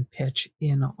 everybody can pitch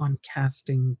in on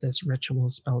casting this ritual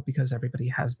spell because everybody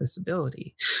has this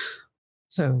ability.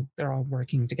 So they're all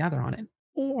working together on it.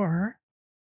 Or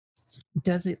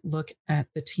does it look at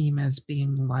the team as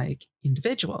being like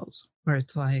individuals, where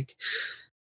it's like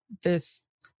this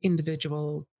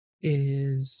individual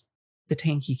is the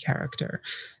tanky character,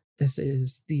 this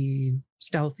is the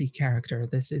stealthy character,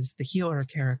 this is the healer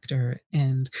character,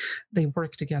 and they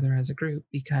work together as a group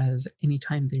because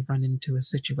anytime they run into a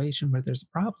situation where there's a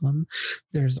problem,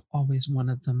 there's always one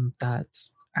of them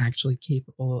that's actually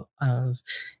capable of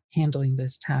handling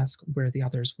this task where the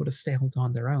others would have failed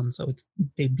on their own. So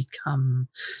they become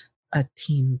a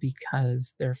team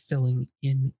because they're filling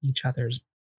in each other's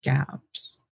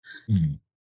gaps. Mm.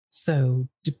 So,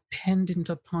 dependent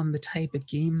upon the type of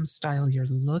game style you're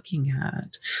looking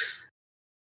at,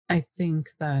 I think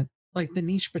that like the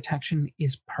niche protection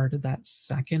is part of that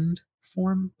second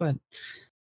form, but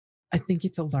I think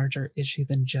it's a larger issue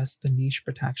than just the niche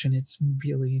protection. It's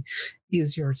really,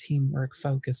 is your teamwork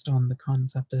focused on the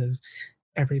concept of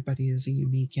everybody is a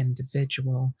unique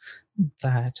individual,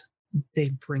 that they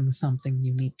bring something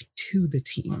unique to the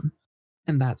team.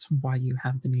 And that's why you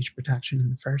have the niche protection in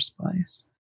the first place.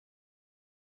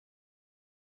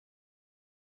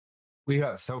 We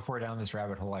got so far down this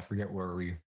rabbit hole, I forget where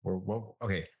we were. Well,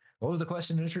 okay. What was the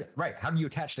question initially? Right. How do you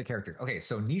attach the character? Okay.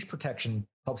 So niche protection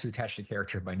helps you attach the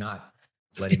character by not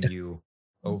letting you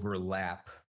overlap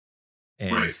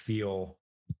and Right. feel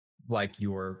like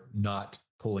you're not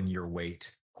pulling your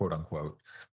weight, quote unquote.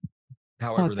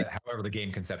 However, however the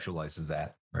game conceptualizes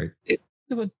that, right? It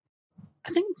would,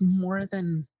 I think, more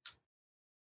than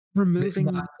removing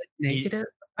the negative,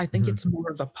 I think it's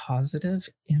more of a positive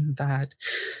in that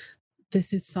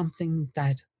this is something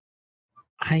that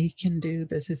I can do.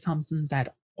 This is something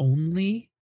that only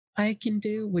I can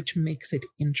do, which makes it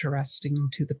interesting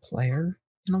to the player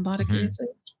in a lot of cases.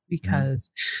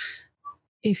 Because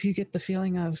if you get the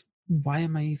feeling of, why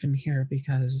am I even here?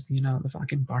 Because, the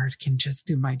fucking bard can just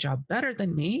do my job better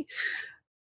than me.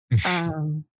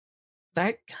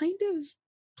 That kind of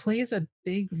plays a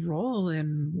big role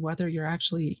in whether you're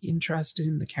actually interested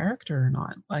in the character or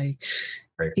not. Like,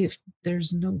 Right. if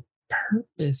there's no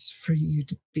purpose for you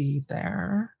to be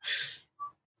there,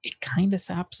 it kind of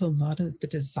saps a lot of the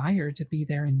desire to be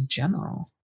there in general.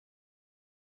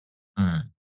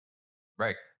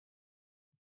 Right.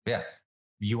 Yeah.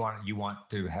 You want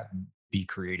to be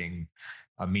creating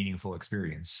a meaningful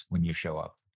experience when you show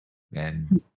up,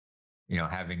 and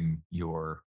having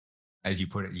your, as you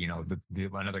put it, the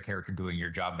another character doing your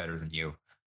job better than you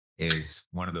is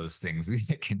one of those things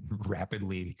that can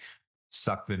rapidly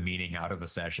suck the meaning out of a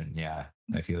session. Yeah,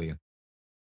 I feel you.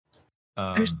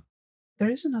 There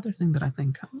is another thing that I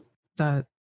think that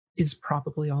is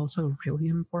probably also really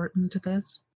important to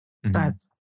this, that's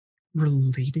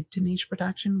related to niche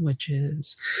protection, which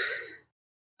is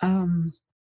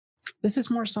this is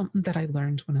more something that I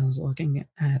learned when I was looking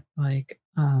at like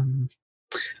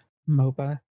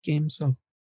MOBA games. So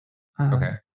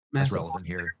okay, that's Mass relevant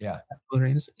here. Yeah,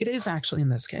 it is actually in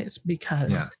this case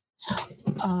because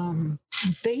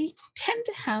they tend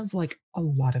to have like a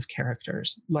lot of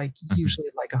characters, like usually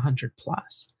like 100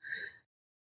 plus.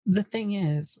 The thing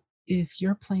is, if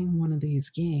you're playing one of these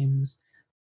games,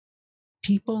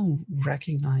 people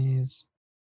recognize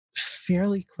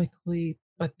fairly quickly,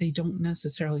 but they don't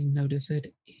necessarily notice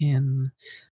it in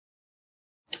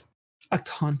a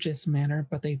conscious manner,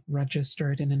 but they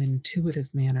register it in an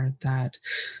intuitive manner that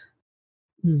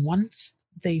once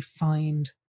they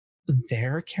find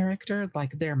their character,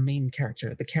 like their main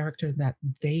character, the character that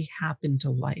they happen to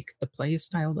like, the play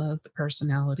style of, the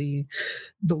personality,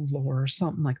 the lore,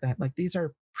 something like that. Like these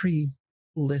are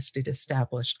pre-listed,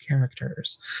 established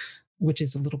characters, which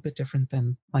is a little bit different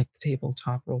than like the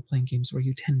tabletop role-playing games where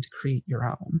you tend to create your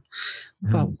own.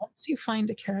 But once you find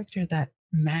a character that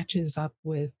matches up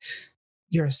with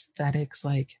your aesthetics,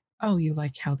 like, oh, you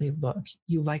like how they look,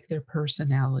 you like their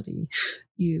personality,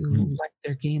 you like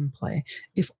their gameplay.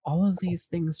 If all of these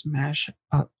things mash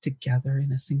up together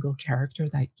in a single character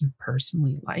that you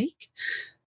personally like,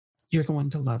 you're going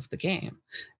to love the game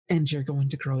and you're going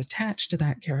to grow attached to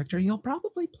that character. You'll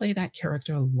probably play that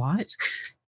character a lot,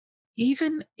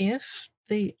 even if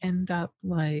they end up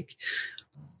like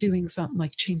doing something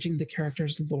like changing the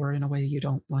character's lore in a way you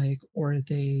don't like, or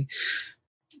they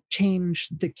change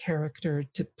the character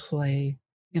to play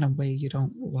in a way you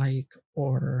don't like,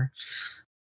 or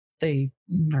they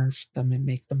nerf them and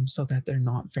make them so that they're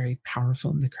not very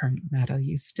powerful in the current meta.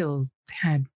 You still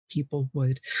had people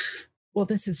would, well,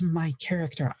 this is my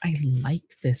character. I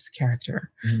like this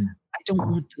character. Mhm. I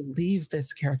don't want to leave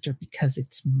this character because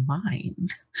it's mine.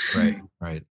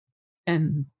 Right.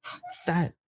 And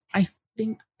that, I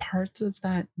think parts of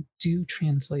that do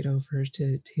translate over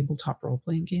to tabletop role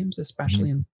playing games, especially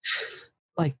in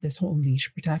like this whole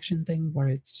niche protection thing where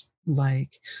it's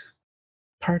like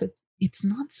part of it's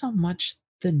not so much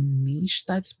the niche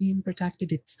that's being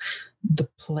protected, it's the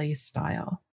play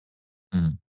style.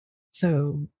 Mm.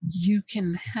 So you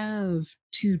can have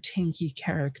two tanky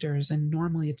characters, and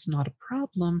normally it's not a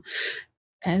problem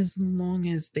as long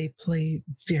as they play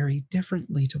very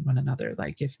differently to one another.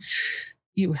 Like if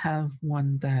you have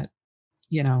one that,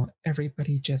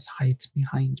 everybody just hides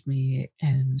behind me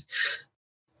and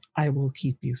I will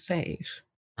keep you safe.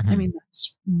 I Mhm. mean,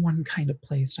 that's one kind of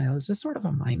play style. It's a sort of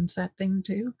a mindset thing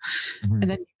too. Mhm.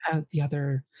 And then you have the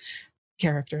other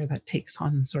character that takes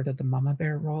on sort of the mama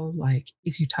bear role. Like,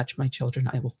 if you touch my children,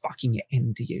 I will fucking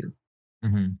end you.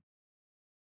 Mhm.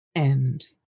 And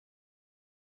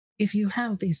if you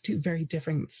have these two very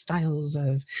different styles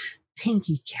of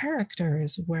tanky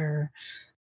characters where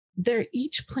they're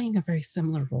each playing a very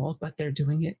similar role, but they're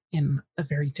doing it in a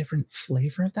very different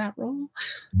flavor of that role,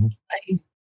 Mhm. I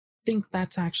think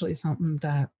that's actually something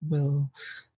that will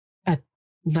uh,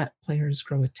 let players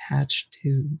grow attached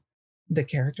to the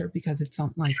character, because it's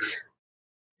something like,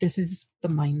 this is the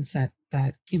mindset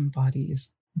that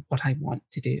embodies what I want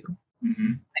to do.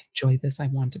 Hmm. I enjoy this. I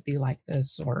want to be like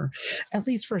this, or at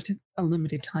least for a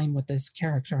limited time with this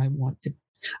character, I want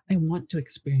to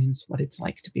experience what it's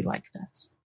like to be like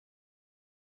this.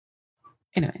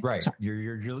 Anyway, Right. sorry.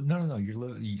 You're no.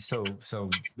 So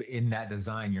in that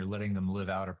design, you're letting them live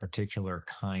out a particular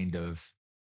kind of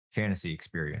fantasy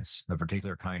experience, a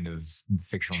particular kind of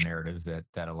fictional narrative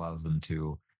that allows them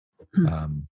to Hmm.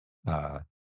 um, uh,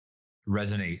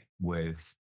 resonate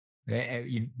with,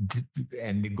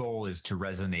 and the goal is to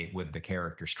resonate with the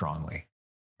character strongly,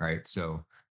 right? So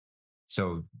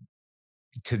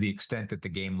to the extent that the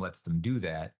game lets them do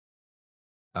that,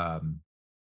 um,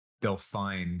 they'll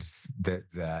find that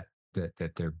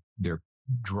they're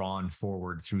drawn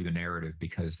forward through the narrative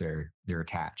because they're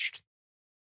attached.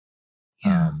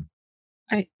 Yeah. Um,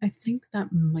 I think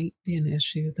that might be an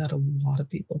issue that a lot of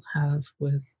people have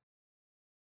with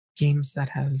games that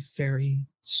have very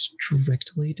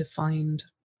strictly defined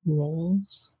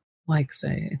roles. Like,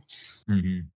 say,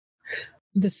 mhm,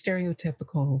 the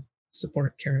stereotypical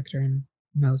support character in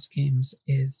most games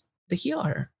is the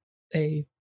healer. They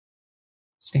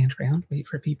stand around, wait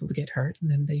for people to get hurt,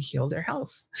 and then they heal their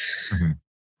health. mhm.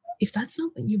 If that's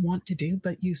not what you want to do,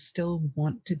 but you still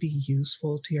want to be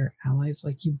useful to your allies,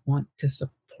 like you want to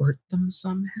support them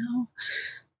somehow,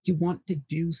 you want to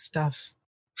do stuff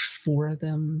for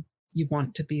them, you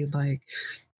want to be like,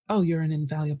 oh, you're an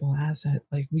invaluable asset.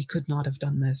 Like, we could not have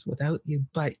done this without you,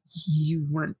 but you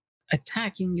weren't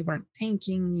attacking, you weren't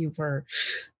tanking, you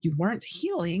weren't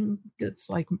healing. It's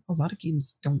like a lot of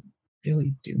games don't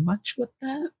really do much with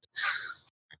that.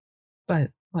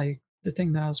 But like the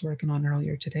thing that I was working on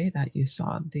earlier today that you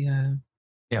saw,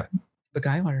 Yeah.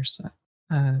 Beguilers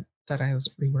that I was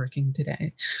reworking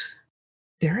today,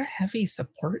 they're a heavy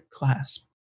support class,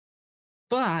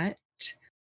 but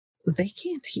they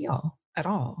can't heal at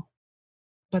all.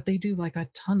 But they do like a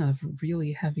ton of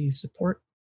really heavy support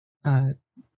uh,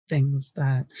 things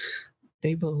that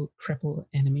they will cripple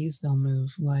enemies. They'll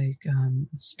move like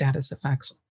status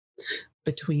effects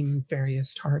between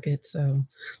various targets. So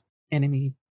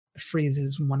enemy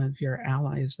freezes one of your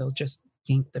allies, they'll just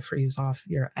yank the freeze off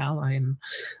your ally and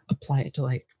apply it to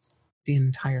like the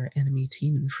entire enemy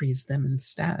team and freeze them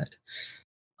instead.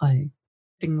 Like,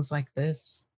 things like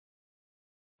this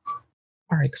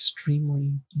are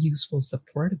extremely useful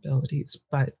support abilities,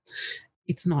 but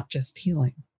it's not just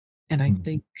healing. And I Mhm.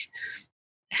 think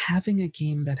having a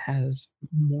game that has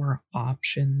more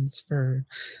options for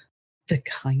the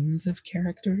kinds of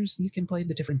characters you can play,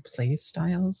 the different play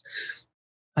styles,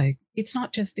 like it's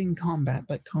not just in combat,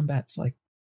 but combat's like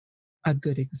a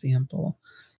good example,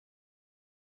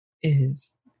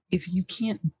 is if you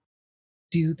can't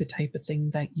do the type of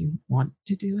thing that you want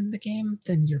to do in the game,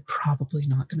 then you're probably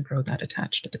not going to grow that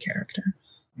attached to the character.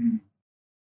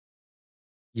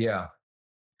 Yeah.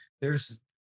 There's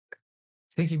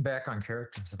thinking back on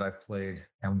characters that I've played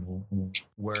and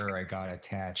where I got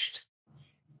attached.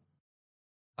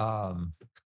 Um,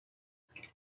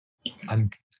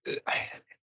 I'm I,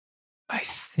 I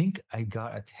think I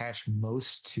got attached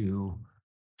most to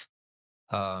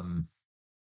Um,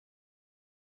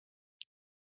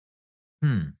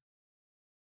 hmm,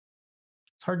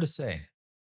 it's hard to say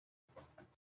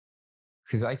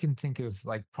because I can think of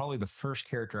like probably the first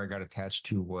character I got attached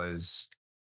to was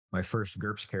my first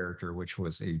GURPS character, which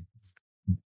was a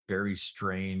very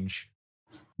strange.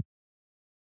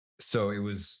 So it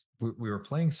was we were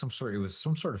playing some sort. It was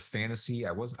some sort of fantasy.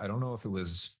 I don't know if it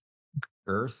was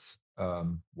Earth,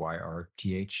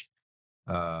 YRTH,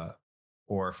 uh,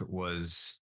 or if it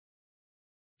was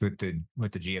what the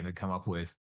GM had come up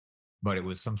with, but it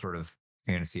was some sort of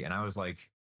fantasy. And I was like,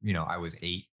 I was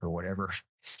 8 or whatever,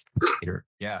 8 or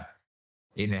yeah,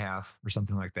 8.5 or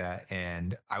something like that.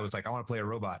 And I was like, I want to play a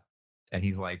robot. And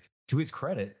he's like, to his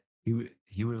credit,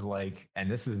 he was like,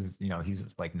 and this is, he's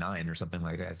like 9 or something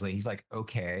like that. So he's like,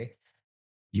 okay,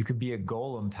 you could be a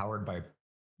golem powered by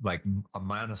like a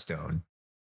mana stone.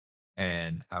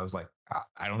 And I was like,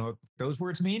 I don't know what those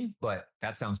words mean, but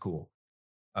that sounds cool.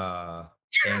 And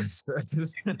so,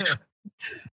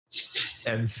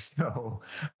 and so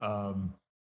um,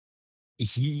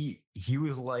 he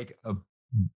was like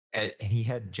he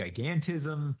had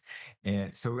gigantism,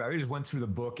 and so I just went through the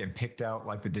book and picked out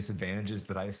like the disadvantages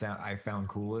that I found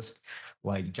coolest.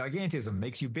 Like gigantism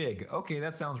makes you big. Okay,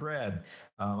 that sounds rad.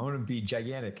 I'm gonna be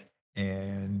gigantic,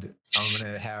 and I'm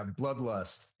gonna have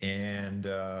bloodlust. And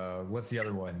what's the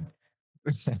other one?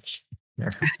 You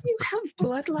have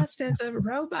bloodlust as a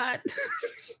robot.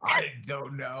 I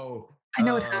don't know. I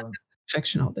know it happens in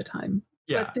fiction all the time.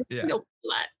 Yeah, but there's yeah. no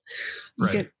blood.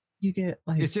 Right. You get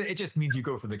like it just means you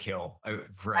go for the kill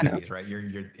for enemies, right?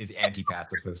 You're it's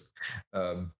anti-pacifist.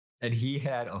 And he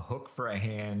had a hook for a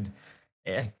hand,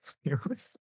 and it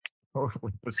was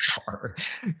totally bizarre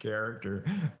character.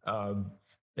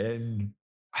 And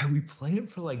we played him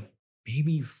for like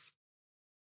maybe,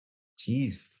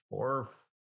 geez, 2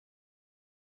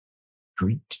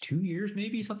 years,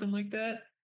 maybe something like that.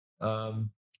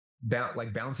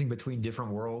 Like bouncing between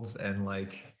different worlds and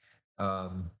like,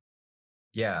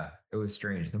 yeah, it was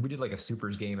strange. Then we did like a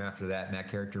supers game after that, and that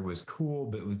character was cool,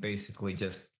 but it was basically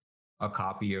just a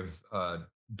copy of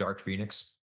Dark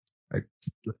Phoenix. Like,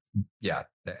 yeah,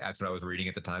 that's what I was reading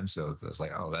at the time. So I was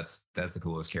like, oh, that's the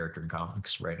coolest character in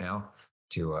comics right now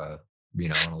to an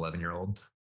 11-year-old.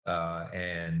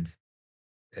 And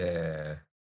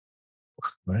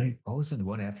what was the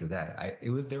one after that?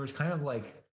 There was kind of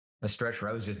like a stretch where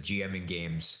I was just GMing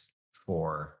games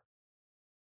for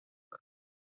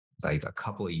like a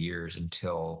couple of years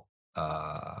until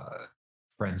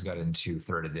friends got into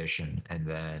third edition. And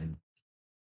then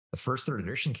the first third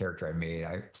edition character I made,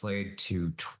 I played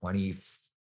to 21st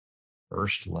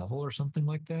level or something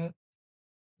like that.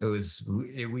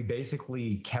 We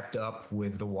basically kept up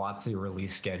with the WotC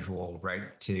release schedule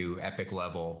right to epic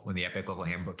level. When the epic level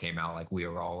handbook came out, like we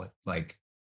were all at like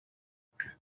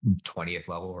 20th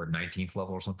level or 19th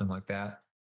level or something like that.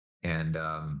 And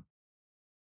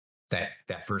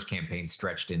that first campaign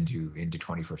stretched into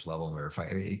 21st level, and we were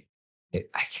fighting.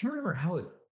 I can't remember how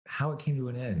it came to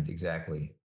an end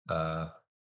exactly, but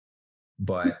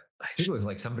I think it was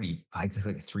like I think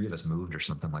like 3 of us moved or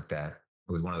something like that.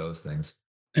 It was one of those things.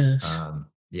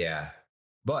 Yeah,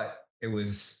 but it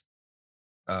was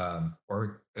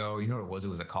or oh, you know what it was? It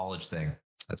was a college thing.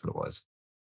 That's what it was.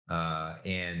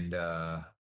 And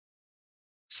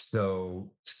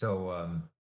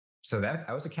so that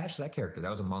I was attached to that character.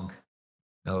 That was a monk.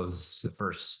 That was the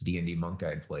first D&D monk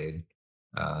I'd played.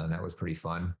 And that was pretty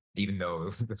fun. Even though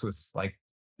this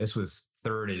was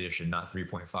third edition, not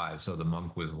 3.5. So the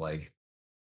monk was like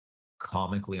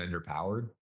comically underpowered.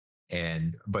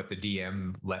 But the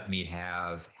DM let me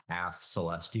have half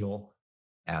celestial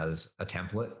as a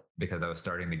template because I was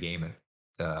starting the game at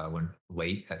when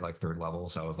late at like third level.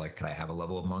 So I was like, can I have a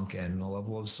level of monk and a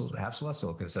level of half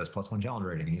celestial? Because it says +1 challenge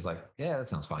rating. And he's like, yeah, that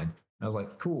sounds fine. And I was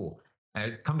like, cool.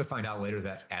 And I come to find out later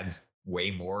that adds way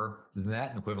more than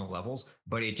that in equivalent levels,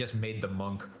 but it just made the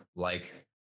monk like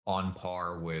on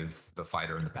par with the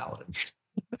fighter and the paladin.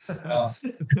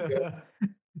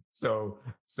 So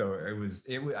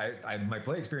my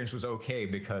play experience was okay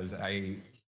because the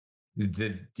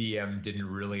DM didn't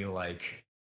really like.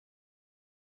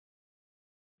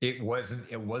 It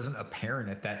wasn't apparent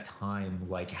at that time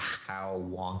like how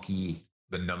wonky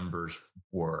the numbers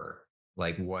were,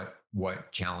 like what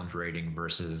challenge rating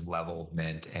versus level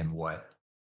meant, and what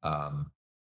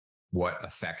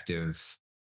effective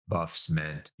buffs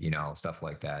meant, stuff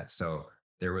like that. So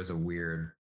there was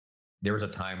a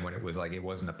time when it was like it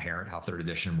wasn't apparent how third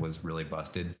edition was really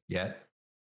busted yet.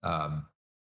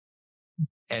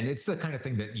 And it's the kind of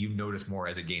thing that you notice more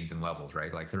as it gains in levels,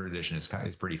 right? Like third edition is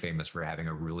pretty famous for having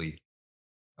a really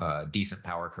decent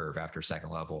power curve after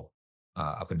second level.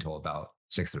 up until about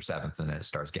 6th or 7th, and then it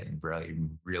starts getting really,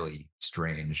 really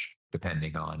strange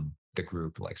depending on the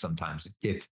group. Like sometimes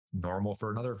it's normal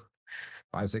for another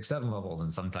 5, 6, 7 levels,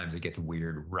 and sometimes it gets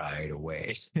weird right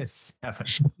away. It's 7.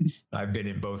 I've been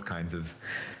in both kinds of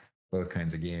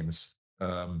games.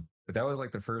 But that was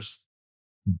like the first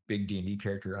big D&D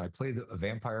character. I played a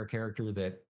vampire character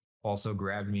that also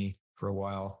grabbed me for a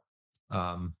while.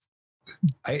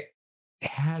 I've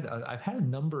had a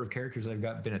number of characters I've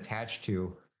been attached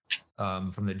to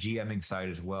from the GMing side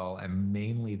as well, and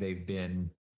mainly they've been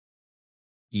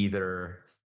either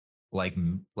like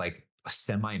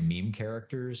semi meme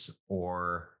characters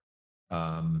or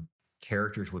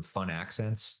characters with fun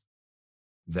accents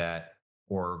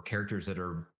or characters that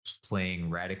are playing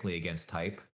radically against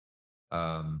type.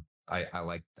 I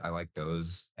like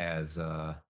those as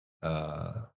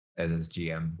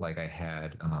GM. Like I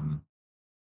had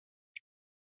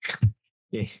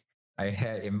I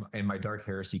had in my Dark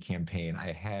Heresy campaign,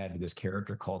 I had this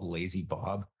character called Lazy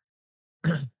Bob,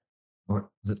 or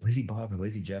was it Lazy Bob or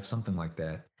Lazy Jeff, something like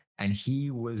that. And he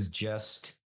was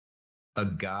just a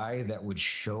guy that would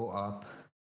show up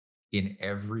in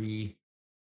every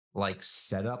like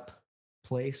setup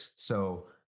place. So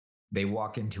they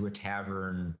walk into a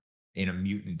tavern in a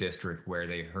mutant district where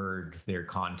they heard their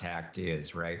contact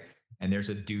is, right? And there's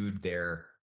a dude there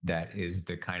that is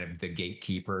the kind of the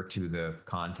gatekeeper to the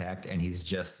contact, and he's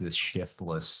just this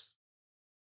shiftless,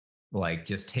 like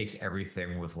just takes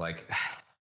everything with like,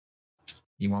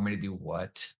 you want me to do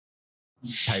what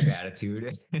type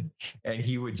attitude. And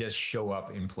he would just show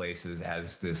up in places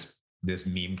as this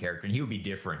meme character, and he would be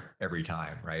different every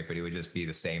time, right? But he would just be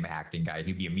the same acting guy.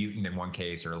 He'd be a mutant in one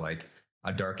case, or like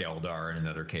a Dark Eldar in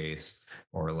another case,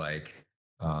 or like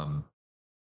and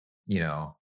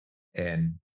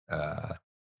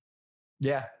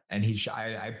yeah. And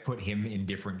I put him in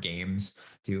different games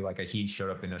too. Like he showed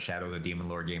up in a Shadow of the Demon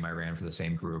Lord game I ran for the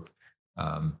same group,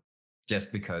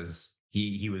 just because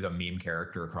he was a meme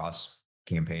character across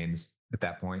campaigns at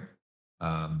that point.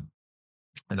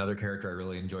 Another character I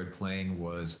really enjoyed playing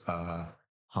was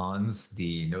Hans,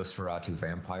 the Nosferatu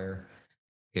vampire,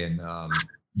 in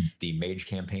the mage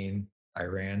campaign I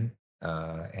ran,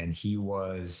 and he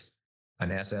was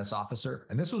an SS officer.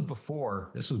 And this was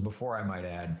before, I might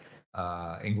add,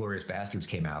 Inglourious Bastards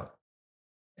came out.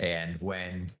 And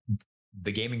when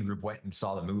the gaming group went and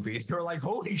saw the movie, they were like,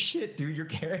 "Holy shit, dude, you're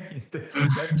carrying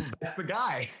that's the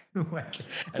guy." Like,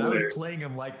 and I was playing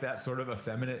him like that sort of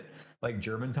effeminate, like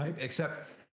German type, except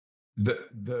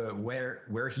the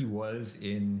where he was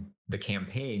in the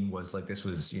campaign was like, this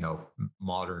was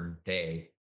modern day.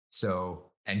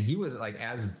 So, and he was like,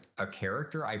 as a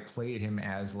character, I played him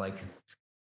as like,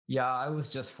 yeah, I was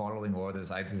just following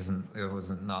orders. It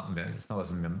wasn't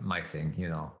my thing,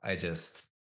 I just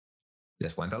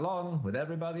went along with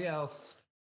everybody else.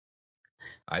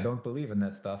 I don't believe in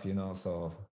that stuff,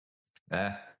 so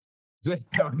that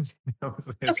was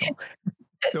Okay.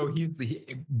 so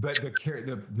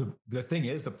the thing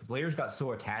is, the players got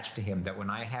so attached to him that when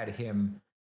I had him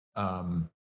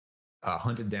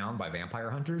hunted down by vampire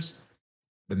hunters,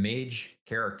 the mage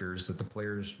characters that the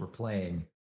players were playing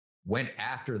went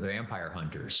after the vampire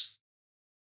hunters,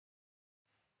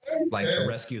 like to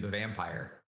rescue the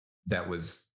vampire that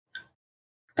was.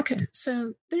 Okay,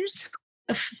 so there's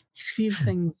a few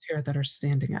things here that are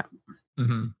standing out.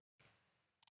 Mm-hmm.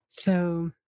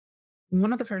 So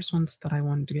one of the first ones that I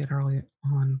wanted to get early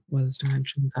on was to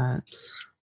mention that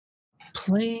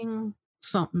playing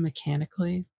something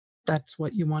mechanically, that's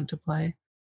what you want to play.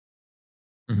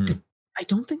 Mm-hmm. I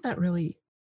don't think that really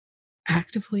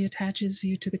actively attaches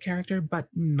you to the character, but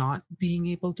not being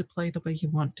able to play the way you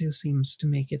want to seems to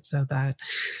make it so that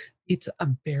it's a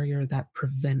barrier that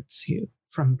prevents you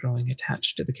from growing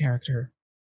attached to the character.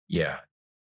 Yeah.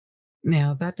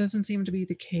 Now, that doesn't seem to be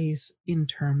the case in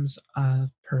terms of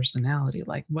personality.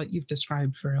 Like what you've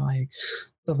described for like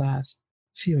the last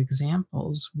few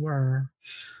examples were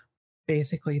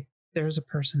basically there's a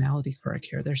personality quirk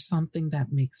here. There's something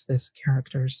that makes this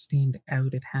character stand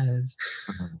out. It has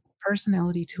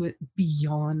personality to it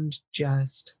beyond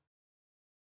just,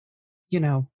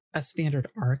 a standard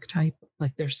archetype.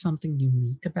 Like there's something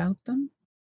unique about them.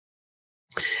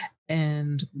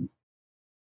 And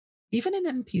even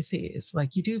in NPCs,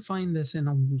 like you do find this in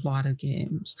a lot of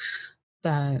games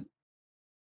that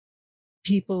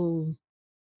people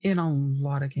in a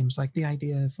lot of games, like the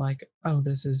idea of like, oh,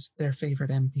 this is their favorite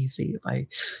NPC.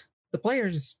 Like the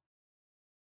players,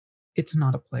 it's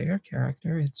not a player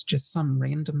character. It's just some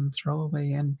random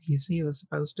throwaway NPC. It was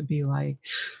supposed to be like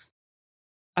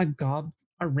a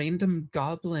random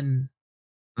goblin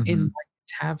in like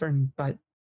a tavern, but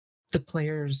the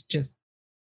players just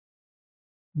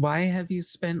why have you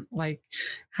spent like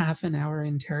half an hour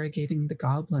interrogating the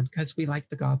goblin? Because we like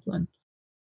the goblin.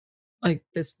 Like,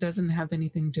 this doesn't have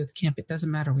anything to do with camp. It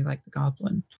doesn't matter. We like the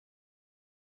goblin.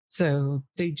 So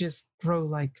they just grow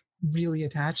like really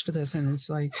attached to this. And it's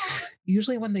like,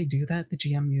 usually when they do that, the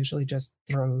GM usually just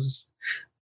throws,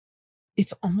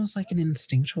 it's almost like an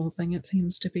instinctual thing, it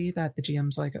seems to be, that the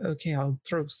GM's like, okay, I'll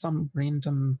throw some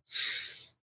random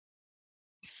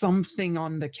something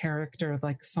on the character,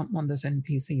 like something on this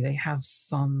NPC. They have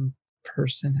some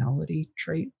personality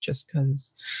trait just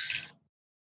because,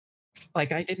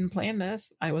 like, I didn't plan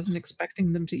this. I wasn't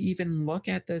expecting them to even look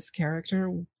at this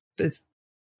character.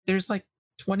 There's like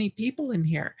 20 people in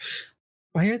here.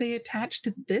 Why are they attached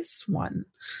to this one?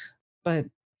 But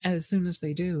as soon as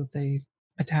they do, they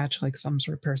attach like some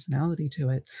sort of personality to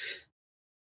it.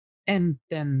 And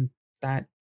then that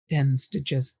tends to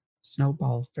just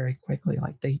snowball very quickly.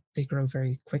 Like they grow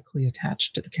very quickly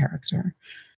attached to the character.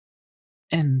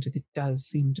 And it does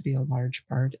seem to be a large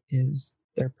part is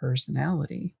their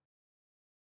personality.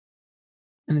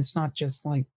 And it's not just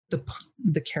like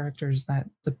the characters that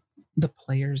the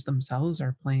players themselves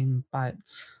are playing, but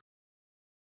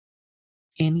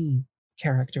any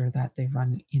character that they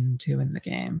run into in the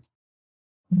game.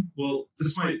 Well,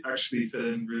 this might actually fit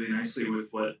in really nicely with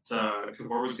what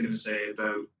Kavor was going to say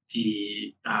about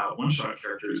the one-shot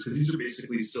characters, because these are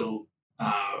basically still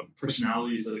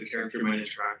personalities that a character might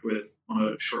interact with on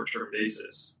a short-term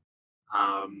basis.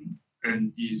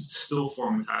 And you still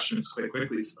form attachments quite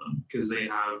quickly to them because they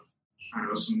have, I don't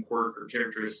know, some quirk or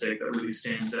characteristic that really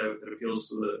stands out that appeals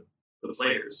to the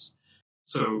players.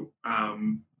 So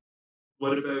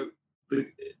what about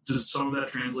does some of that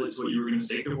translate to what you were going to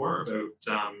say, Kavor,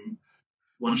 about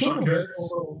one-shot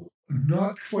characters?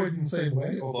 Not quite in the same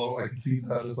way, although I can see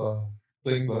that as a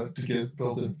thing that to get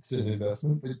built into an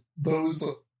investment. But those,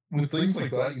 with things like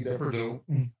that, you never know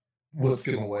what's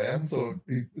going to land, so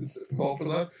it's difficult for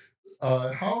that.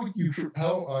 How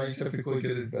I typically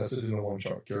get invested in a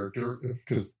one-shot character,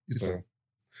 because, if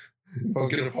I'll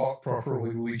get it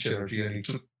properly leech energy, I need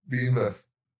to be invested.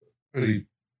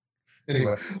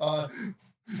 Anyway,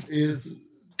 is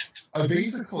I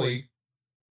basically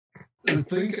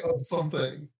think of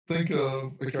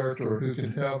a character who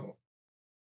can have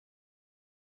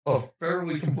a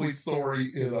fairly complete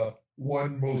story in a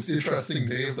one most interesting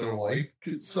day of their life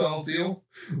style deal.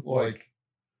 Like,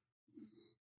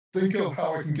 think of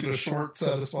how I can get a short,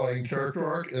 satisfying character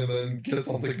arc and then get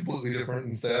something completely different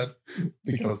instead,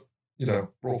 because,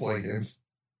 role-playing games.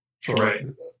 Sure. Right.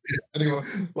 Anyway,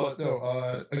 but no,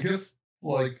 I guess,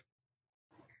 like,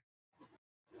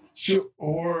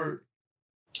 or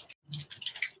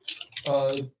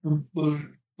the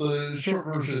short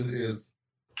version is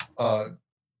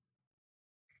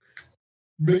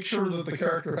make sure that the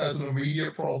character has an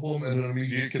immediate problem and an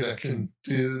immediate connection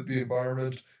to the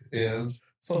environment, and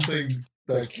something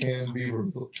that can be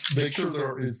make sure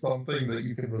there is something that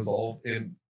you can resolve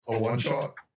in a one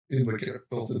shot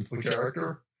built into the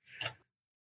character,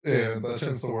 and that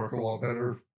tends to work a lot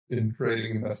better in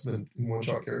creating investment in one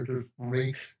shot characters for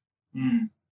me.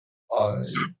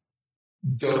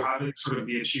 So having sort of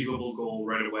the achievable goal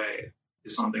right away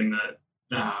is something that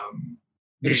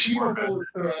achievable is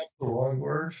the wrong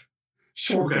word.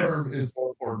 Short term is more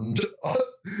important,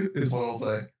 is what I'll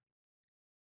say.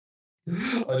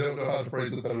 I don't know how to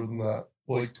phrase it better than that.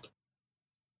 Like,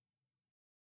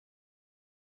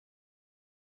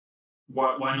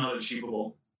 why not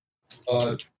achievable?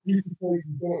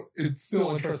 It's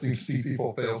still interesting to see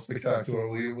people fail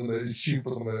spectacularly when they shoot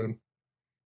for the moon.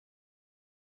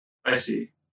 I see.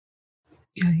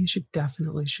 Yeah, you should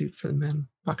definitely shoot for the moon.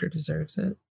 Fucker deserves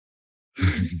it.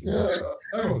 Yeah,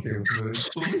 I'm okay with the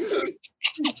moon.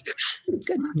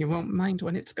 Good. You won't mind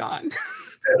when it's gone.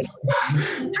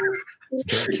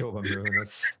 Don't kill the moon.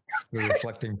 That's the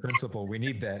reflecting principle. We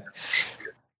need that.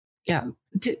 Yeah.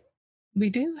 We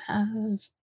do have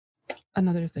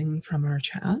another thing from our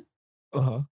chat.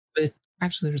 Uh-huh. But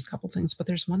actually, there's a couple things, but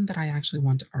there's one that I actually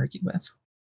want to argue with.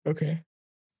 Okay.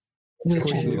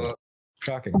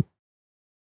 Shocking.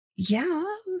 Yeah.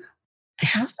 I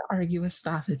have to argue with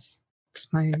stuff. It's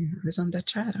my raison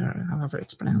d'etre, or however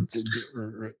it's pronounced.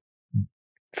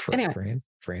 Anyway.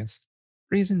 France.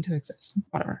 Reason to exist.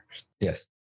 Whatever. Yes.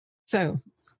 So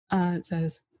it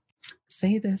says,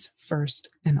 say this first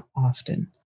and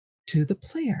often. To the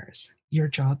players, your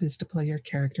job is to play your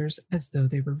characters as though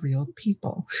they were real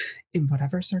people, in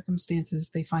whatever circumstances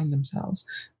they find themselves.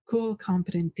 Cool,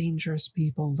 competent, dangerous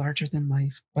people, larger than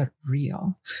life, but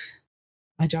real.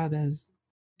 My job as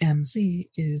MC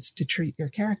is to treat your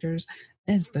characters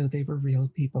as though they were real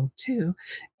people too,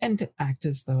 and to act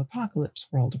as though Apocalypse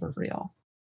World were real.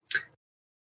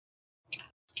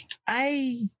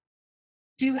 I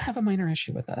do have a minor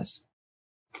issue with this.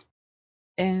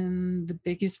 And the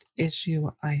biggest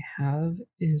issue I have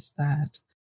is that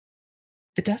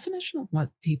the definition of what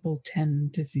people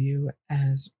tend to view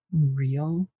as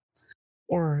real,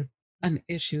 or an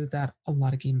issue that a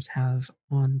lot of games have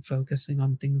on focusing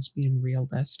on things being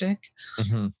realistic.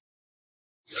 Mm-hmm.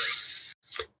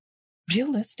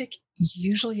 Realistic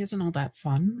usually isn't all that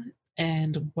fun.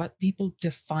 And what people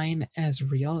define as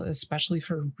real, especially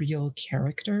for real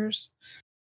characters,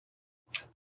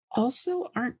 also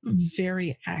aren't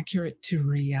very accurate to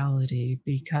reality,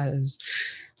 because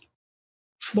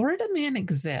Florida Man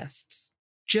exists.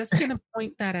 Just going to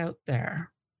point that out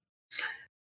there.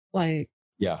 Like,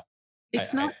 Yeah.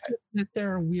 it's not just that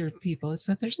there are weird people, it's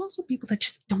that there's also people that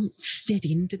just don't fit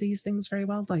into these things very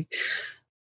well. Like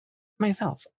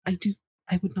myself, I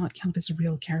would not count as a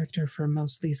real character for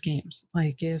most of these games.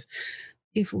 Like if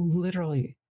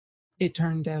literally it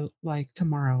turned out like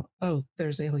tomorrow, oh,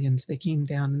 there's aliens, they came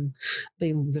down and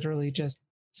they literally just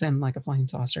send like a flying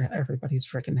saucer at everybody's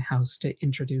freaking house to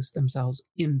introduce themselves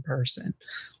in person.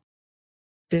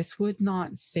 This would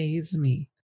not faze me.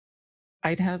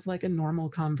 I'd have like a normal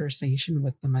conversation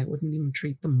with them. I wouldn't even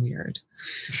treat them weird.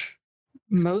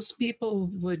 Most people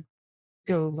would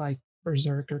go like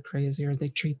berserk or crazy, or they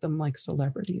treat them like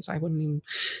celebrities. I wouldn't even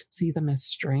see them as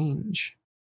strange.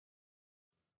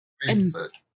 And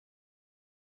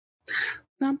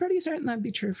I'm pretty certain that'd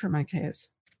be true for my case.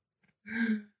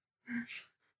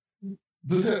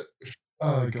 God, what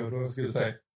I was going to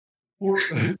say.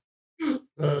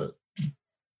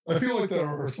 I feel like there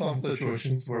are some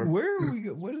situations where... Where are we?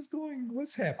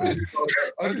 What's happening?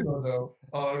 I do not know.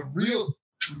 Real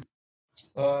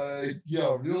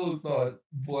is not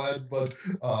blood, but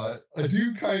I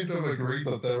do kind of agree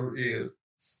that there is...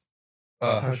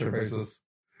 how should I phrase this?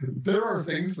 There are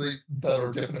things that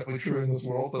are definitely true in this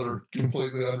world that are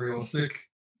completely unrealistic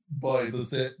by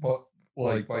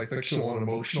by fictional and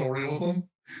emotional realism.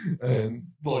 And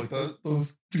like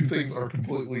those two things are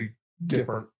completely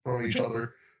different from each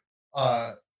other.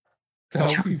 How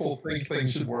people think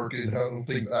things should work and how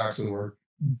things actually work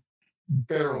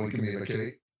barely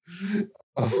communicate.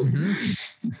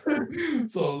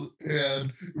 So,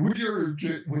 and when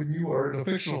you are in a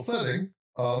fictional setting,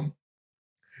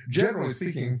 generally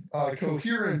speaking,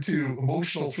 coherent to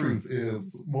emotional truth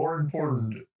is more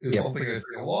important. Is something I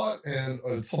say a lot, and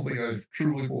it's something I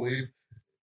truly believe.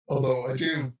 Although I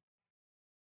do,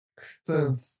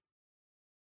 since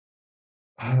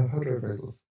how do I phrase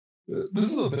this?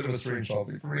 This is a bit of a strange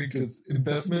topic for me, because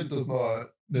investment does not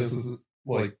necessarily,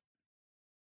 like,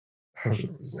 how should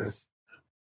I phrase this?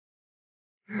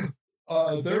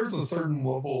 There's a certain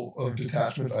level of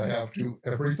detachment I have to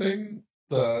everything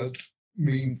that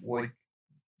means, like,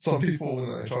 some people,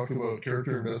 when I talk about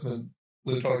character investment,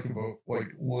 they're talking about, like,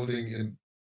 living in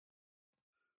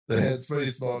the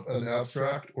headspace, not an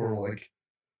abstract, or, like,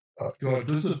 God,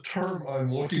 there's a term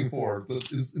I'm looking for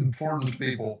that is important to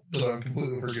people that I'm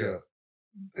completely forget.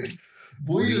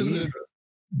 Bleed isn't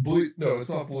bleed. No, it's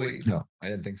not bleed. No, I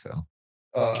didn't think so.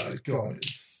 God,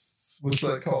 what's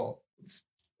that called? It's,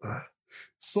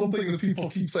 something that people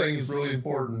keep saying is really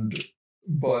important,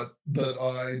 but that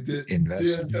I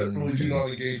definitely do not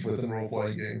engage with in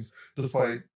role-playing games,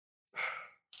 despite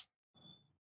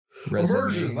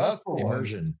immersion. That's the one.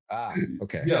 Immersion. Ah,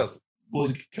 okay. Yes,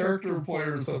 like character and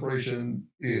player separation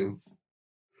is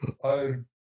a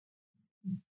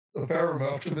fair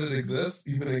amount of it exists,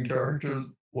 even in characters.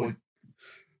 Like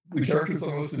the characters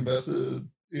I'm most invested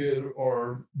in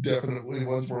are definitely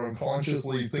ones where I'm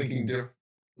consciously thinking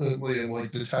differently and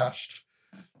like detached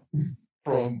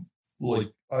from,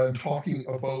 like, I'm talking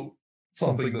about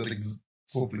something that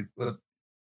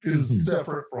is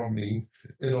separate from me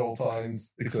at all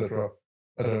times, etc.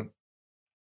 I don't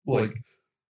like.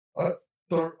 I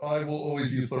will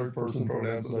always use third-person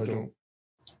pronouns, and I don't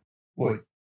like,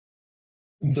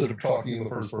 instead of talking in the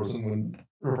first person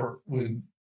when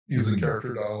using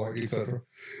character dialogue, etc.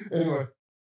 Anyway,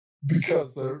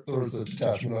 because there's a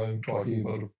detachment, I'm talking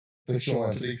about a fictional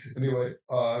entity. Anyway,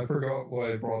 I forgot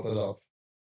why I brought that up.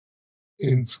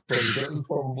 But that is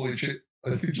probably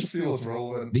I think just feels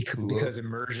relevant because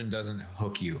immersion doesn't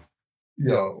hook you.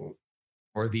 Yeah.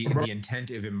 Or the intent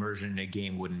of immersion in a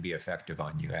game wouldn't be effective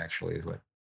on you, actually, is what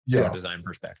from a design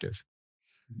perspective.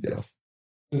 Yes.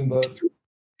 And that's...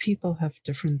 People have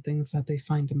different things that they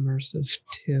find immersive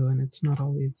too, and it's not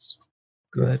always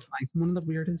good. Like one of the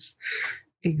weirdest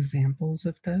examples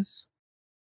of this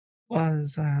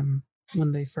was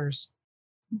when they first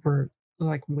were,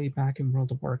 like, way back in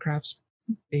World of Warcraft's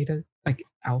beta, like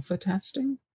alpha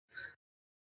testing.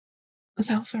 It's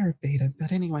alpha or beta,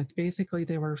 but anyway, basically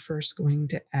they were first going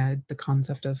to add the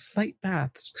concept of flight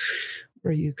paths,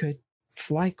 where you could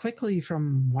fly quickly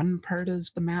from one part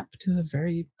of the map to a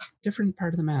very different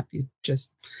part of the map. You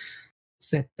just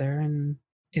sit there and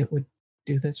it would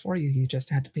do this for you. You just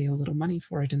had to pay a little money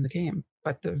for it in the game.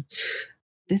 But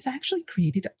this actually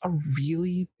created a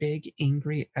really big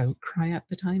angry outcry at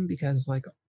the time because, like,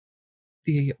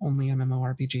 the only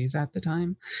MMORPGs at the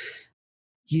time,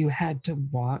 you had to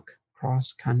walk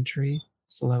cross country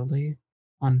slowly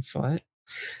on foot.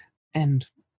 And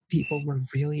people were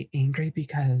really angry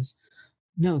because,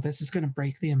 no, this is going to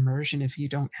break the immersion if you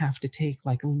don't have to take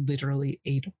like literally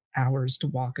 8 hours to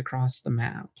walk across the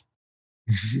map.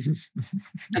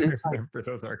 I remember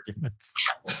those arguments.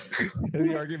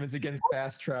 The arguments against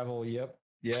fast travel. Yep.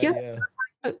 Yeah.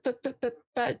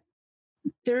 But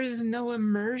there is no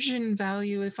immersion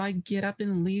value if I get up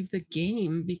and leave the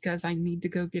game because I need to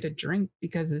go get a drink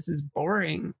because this is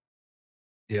boring.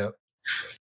 Yep.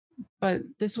 But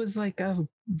this was like a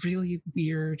really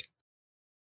weird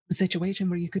situation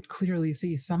where you could clearly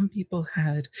see some people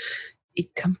had a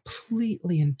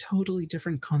completely and totally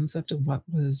different concept of what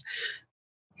was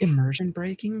immersion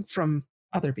breaking from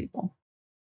other people.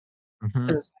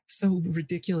 Mhm. It was so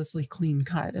ridiculously clean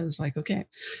cut. It was like, okay,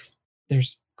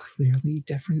 there's clearly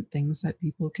different things that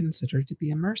people consider to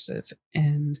be immersive.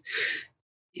 And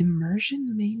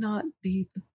immersion may not be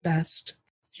the best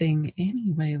thing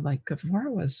anyway, like Kavara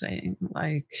was saying.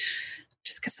 Like,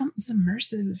 just because something's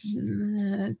immersive,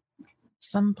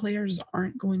 some players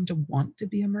aren't going to want to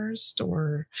be immersed,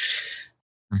 or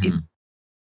Mhm.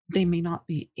 they may not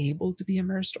be able to be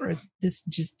immersed, or this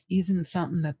just isn't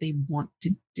something that they want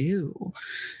to do.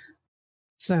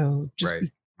 So just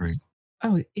Right. because,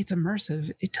 oh, it's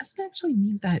immersive, it doesn't actually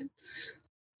mean that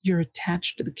you're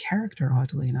attached to the character,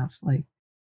 oddly enough. Like,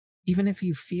 even if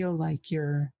you feel like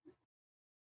you're,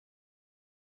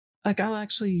 like, I'll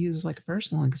actually use like a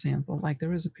personal example. Like, there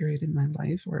was a period in my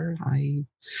life where I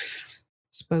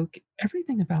spoke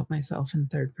everything about myself in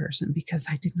third person because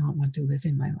I did not want to live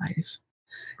in my life.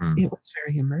 Mm. It was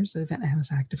very immersive, and I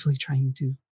was actively trying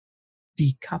to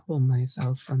decouple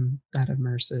myself from that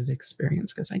immersive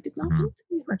experience because I did not want to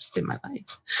be immersed in my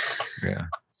life. Yeah.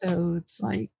 So it's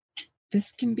like,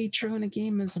 this can be true in a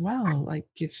game as well. Like,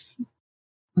 if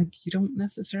like you don't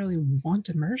necessarily want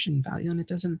immersion value, and it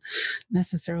doesn't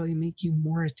necessarily make you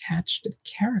more attached to the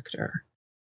character.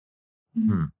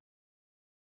 It's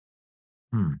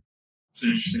an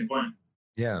interesting point.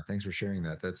 Yeah, thanks for sharing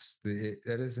that. That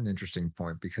is an interesting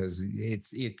point because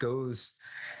it goes.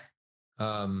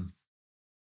 I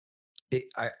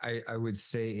would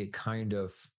say it kind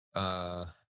of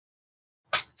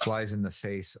flies in the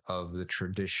face of the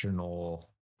traditional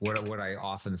what I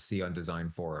often see on design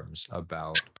forums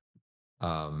about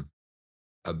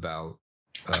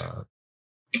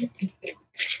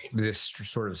this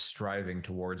sort of striving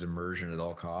towards immersion at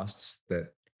all costs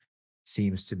that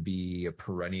seems to be a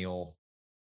perennial.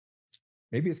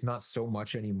 Maybe it's not so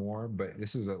much anymore, but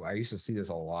I used to see this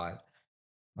a lot.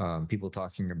 People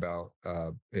talking about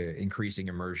increasing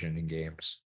immersion in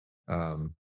games.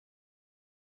 And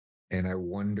I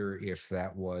wonder if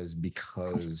that was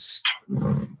because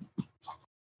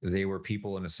they were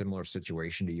people in a similar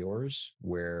situation to yours,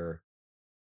 where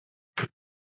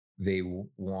they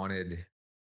wanted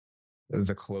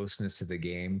the closeness to the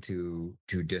game to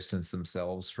distance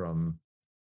themselves from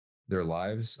their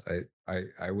lives.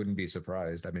 I wouldn't be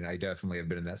surprised. I mean, I definitely have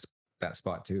been in that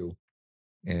spot too,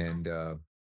 and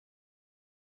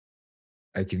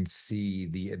I can see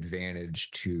the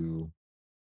advantage to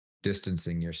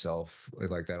distancing yourself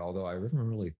like that. Although I haven't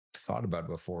really thought about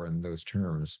it before in those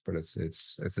terms, but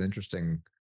it's an interesting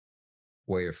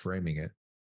way of framing it.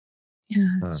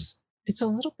 Yeah, it's a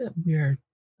little bit weird,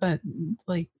 but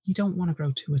like, you don't want to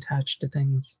grow too attached to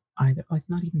things either. Like,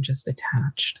 not even just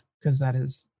attached, because that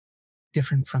is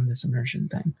different from this immersion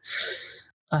thing.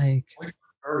 Like,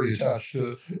 Very attached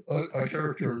to a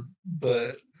character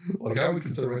that, like, I would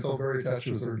consider myself very attached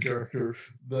to a certain character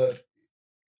that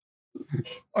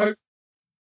I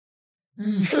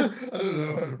don't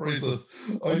know how to phrase this.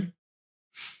 I'm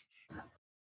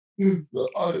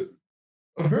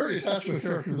very attached to a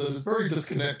character that is very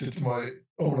disconnected to my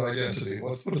own identity.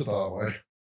 Let's put it that way.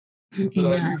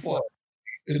 That I do fly,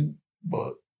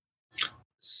 but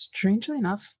strangely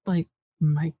enough, like,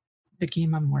 the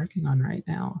game I'm working on right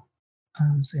now,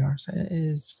 Sayarsa,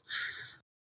 is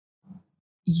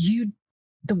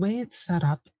the way it's set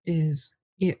up is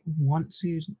it wants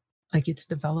you, like, it's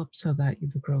developed so that you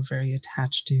will grow very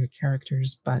attached to your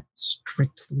characters, but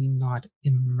strictly not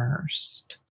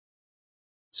immersed.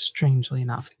 Strangely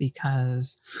enough,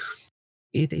 because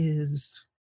it is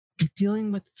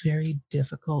dealing with very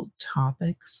difficult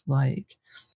topics, like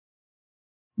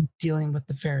dealing with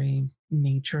the very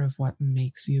nature of what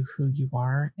makes you who you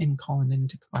are and calling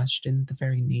into question the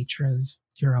very nature of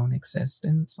your own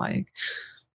existence. Like,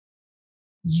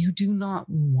 you do not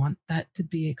want that to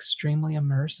be extremely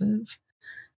immersive.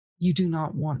 You do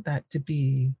not want that to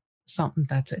be something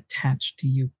that's attached to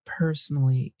you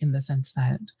personally, in the sense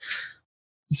that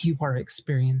you are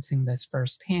experiencing this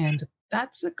firsthand.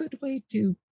 That's a good way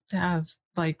to have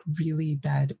like really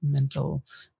bad mental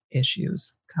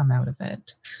issues come out of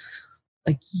it.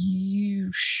 Like,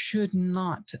 you should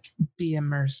not be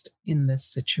immersed in this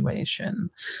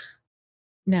situation.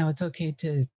 Now, it's okay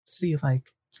to see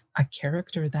like a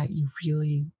character that you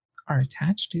really are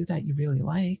attached to, that you really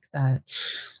like, that,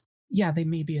 yeah, they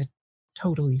may be a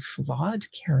totally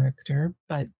flawed character,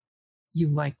 but you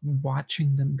like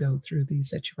watching them go through these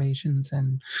situations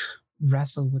and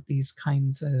wrestle with these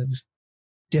kinds of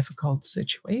difficult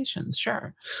situations,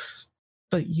 sure.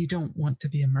 But you don't want to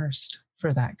be immersed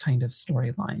for that kind of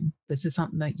storyline. This is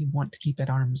something that you want to keep at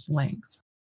arm's length.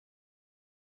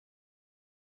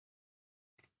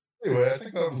 Anyway, I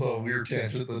think that was a weird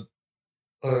tangent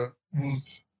that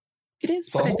was It is,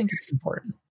 but I think it's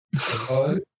important.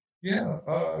 yeah,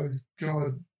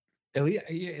 God. At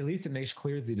least it makes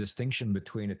clear the distinction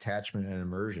between attachment and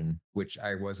immersion, which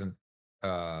I wasn't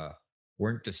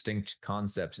weren't distinct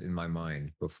concepts in my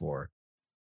mind before.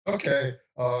 Okay,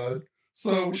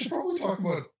 so we should probably talk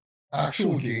about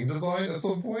actual game design at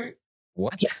some point.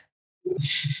 What? So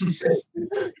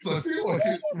I feel like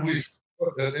we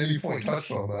at any point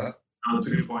touched on that.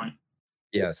 That's a good point.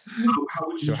 Yes. How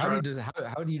would you So try?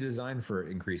 how do you design for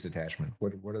increased attachment?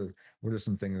 What are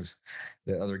some things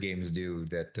that other games do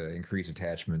that increase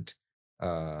attachment?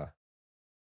 Thank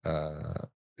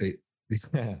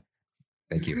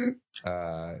you.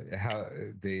 How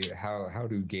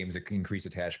do games increase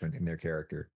attachment in their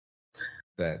character?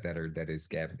 That is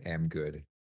am good.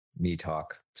 Me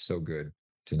talk so good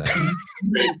tonight.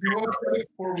 Hey, do you want credit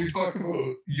before we talk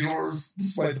about yours,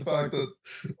 despite the fact that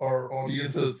our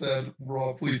audience has said,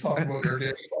 Rob, please talk about your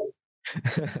game?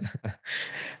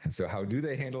 So how do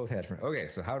they handle attachment? Okay,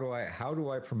 so how do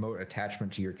I promote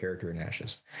attachment to your character in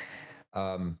Ashes?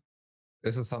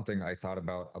 This is something I thought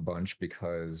about a bunch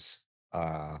because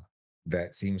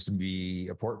that seems to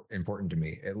be important to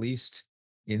me, at least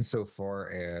insofar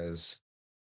as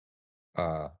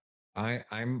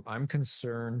I'm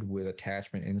concerned with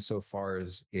attachment insofar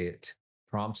as it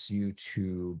prompts you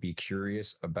to be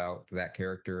curious about that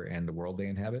character and the world they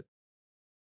inhabit.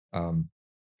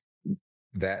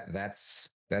 That's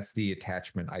the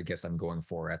attachment I guess I'm going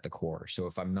for at the core. So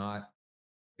if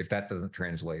that doesn't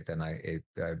translate, then I've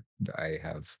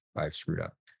screwed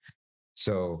up.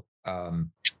 So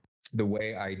the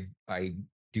way I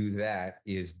do that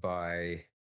is by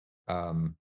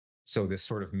so this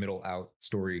sort of middle out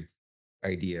story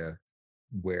idea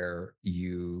where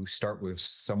you start with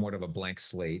somewhat of a blank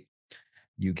slate.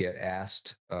 You get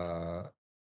asked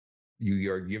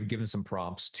you're given some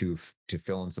prompts to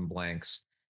fill in some blanks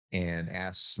and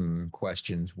ask some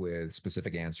questions with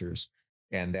specific answers,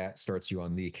 and that starts you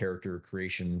on the character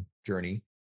creation journey.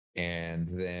 And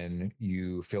then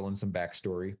you fill in some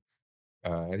backstory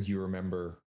as you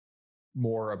remember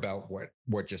more about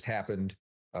what just happened,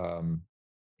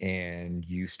 and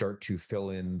you start to fill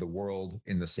in the world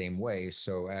in the same way.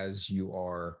 So as you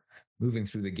are moving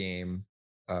through the game,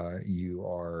 you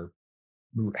are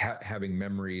having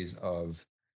memories of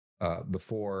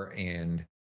before and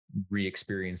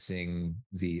re-experiencing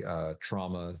the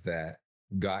trauma that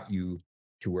got you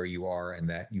to where you are and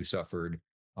that you suffered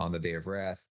on the Day of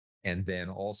Wrath, and then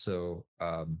also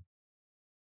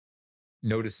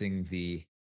noticing the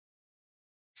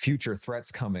future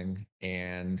threats coming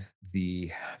and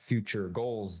the future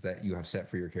goals that you have set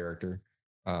for your character,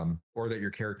 or that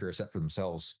your character has set for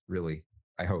themselves, really,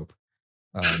 I hope.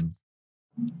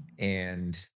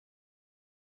 And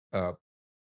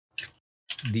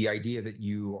the idea that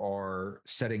you are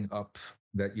setting up,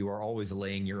 that you are always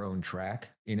laying your own track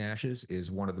in Ashes,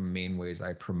 is one of the main ways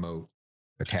I promote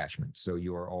attachment. So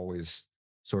you are always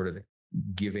sort of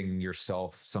giving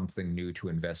yourself something new to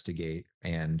investigate.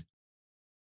 And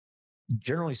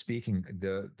generally speaking,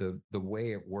 the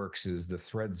way it works is the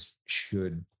threads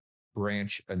should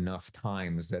branch enough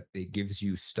times that it gives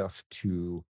you stuff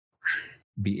to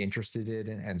be interested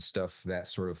in and stuff that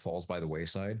sort of falls by the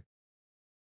wayside.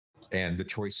 And the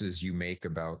choices you make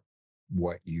about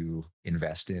what you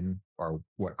invest in are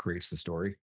what creates the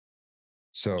story.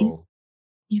 So,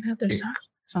 There's actually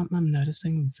something I'm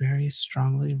noticing very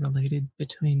strongly related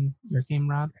between your game,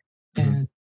 Rob, Mhm. and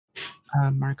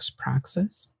Mark's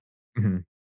Praxis, Mhm.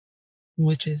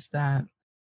 which is that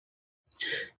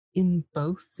in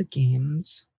both the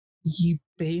games, you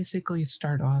basically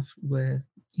start off with,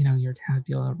 your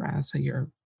tabula rasa, your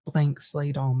blank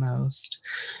slate almost.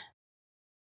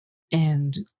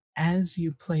 And as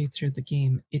you play through the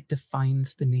game, it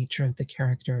defines the nature of the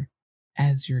character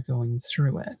as you're going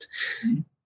through it. Mhm.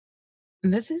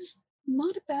 And this is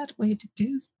not a bad way to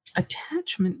do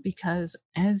attachment because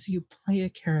as you play a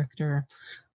character,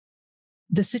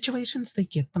 the situations they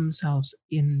get themselves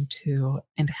into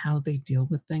and how they deal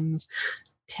with things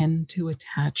tend to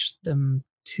attach them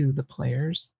to the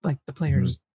players. Like the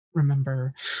players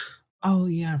remember, oh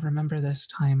yeah, remember this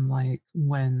time like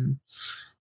when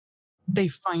they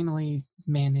finally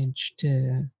managed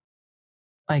to,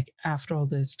 like, after all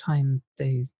this time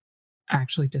they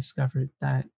actually discovered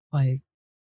that like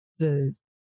the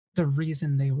the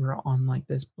reason they were on like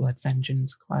this blood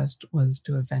vengeance quest was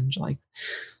to avenge like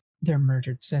their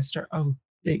murdered sister. Oh,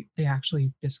 they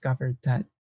actually discovered that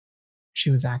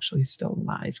she was actually still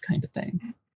alive, kind of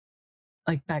thing.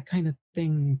 Like that kind of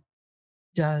thing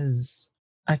does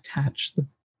attach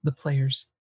the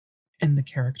players and the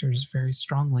characters very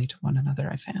strongly to one another,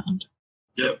 I found.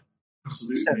 Yep,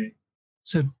 So absolutely.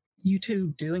 so you two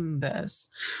doing this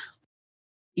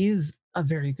is a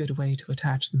very good way to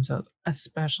attach themselves,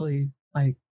 especially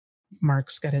like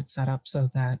Mark's got it set up so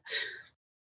that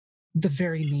the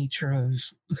very nature of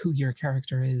who your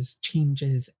character is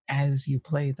changes as you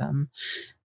play them.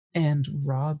 And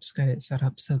Rob's got it set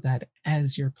up so that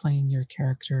as you're playing your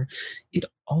character, it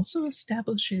also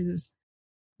establishes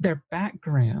their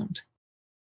background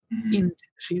Mhm. into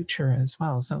the future as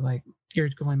well. So, like, you're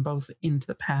going both into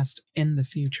the past and the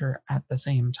future at the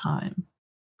same time.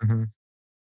 Mhm.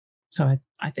 So,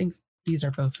 I think these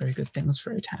are both very good things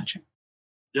for attaching.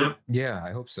 Yep. Yeah,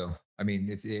 I hope so. I mean,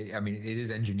 it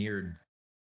is engineered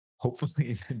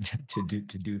hopefully to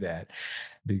do that,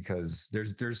 because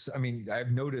I mean,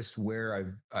 I've noticed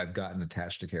where I've gotten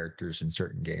attached to characters in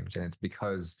certain games, and it's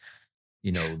because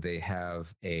they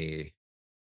have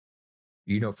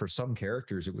for some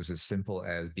characters it was as simple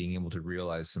as being able to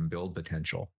realize some build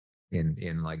potential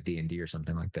in like D&D or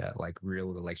something like that. Like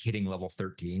real like hitting level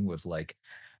 13 was like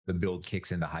the build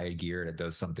kicks into high gear and it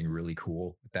does something really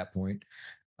cool at that point.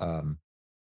 um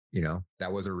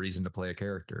that was a reason to play a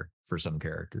character for some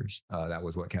characters. That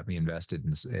was what kept me invested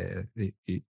in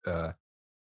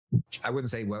I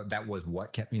wouldn't say, well, that was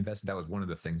what kept me invested. That was one of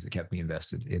the things that kept me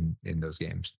invested in those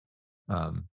games.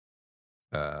 um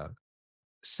uh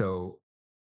so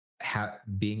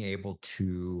being able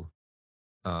to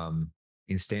um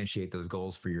instantiate those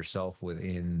goals for yourself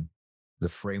within the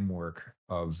framework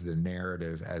of the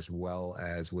narrative as well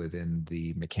as within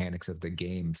the mechanics of the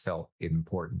game felt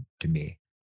important to me.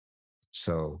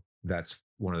 So that's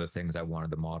one of the things I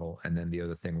wanted to model. And then the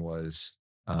other thing was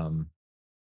um,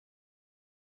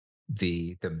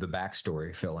 the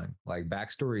backstory filling. Like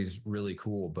backstory is really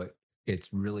cool, but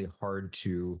it's really hard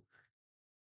to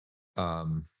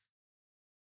um,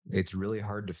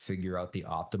 figure out the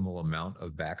optimal amount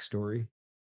of backstory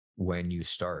when you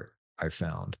start. I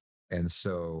found, and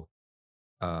so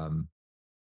um,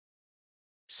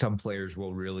 some players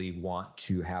will really want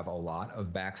to have a lot of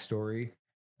backstory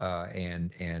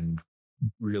and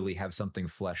really have something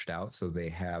fleshed out, so they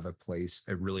have a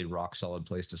really rock solid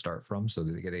place to start from, so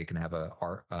that they can have an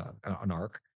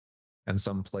arc. And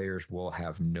some players will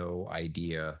have no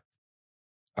idea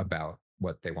about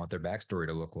what they want their backstory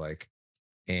to look like.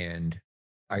 And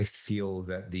I feel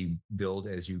that the build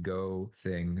as you go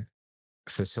thing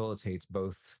facilitates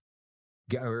both,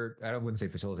 or I wouldn't say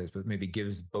facilitates, but maybe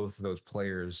gives both of those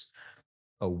players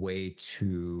a way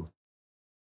to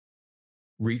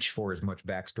reach for as much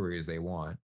backstory as they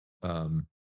want. Um,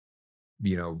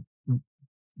 you know,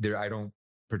 there I don't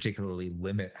particularly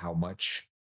limit how much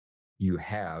you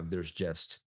have. There's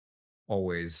just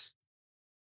always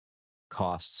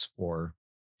costs or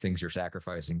things you're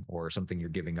sacrificing or something you're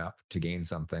giving up to gain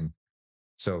something.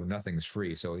 So nothing's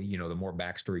free. So the more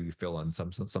backstory you fill on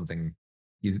something,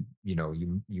 you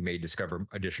may discover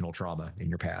additional trauma in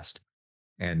your past,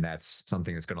 and that's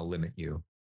something that's going to limit you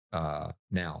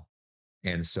now.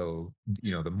 And so,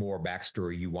 the more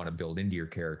backstory you want to build into your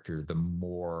character, the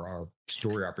more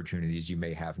story opportunities you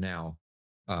may have now.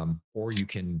 Or you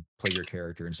can play your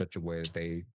character in such a way that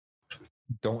they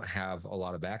don't have a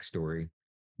lot of backstory,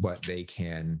 but they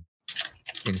can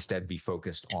instead be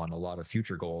focused on a lot of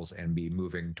future goals and be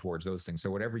moving towards those things.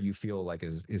 So whatever you feel like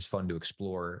is fun to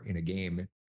explore in a game,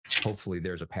 hopefully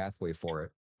there's a pathway for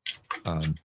it.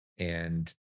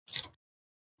 And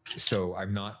so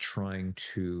I'm not trying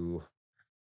to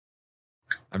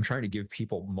I'm trying to give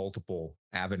people multiple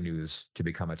avenues to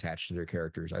become attached to their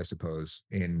characters, I suppose,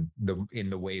 in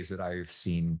the ways that I've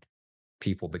seen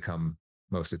people become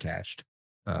most attached,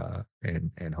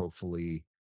 and hopefully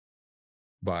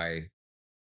by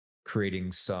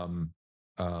creating um,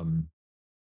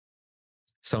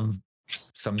 some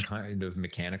some kind of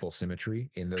mechanical symmetry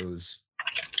in those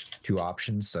two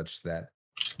options, such that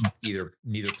neither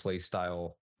play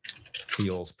style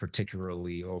feels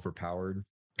particularly overpowered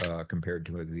compared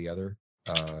to the other,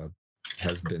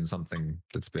 has been something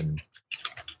that's been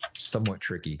somewhat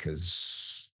tricky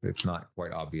because it's not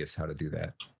quite obvious how to do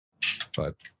that.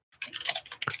 But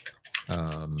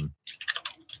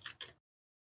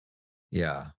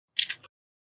yeah,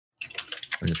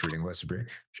 I'm just reading what Sabrina.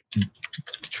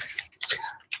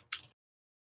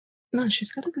 No,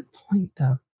 she's got a good point,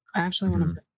 though. I actually want to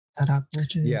bring that up,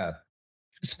 which is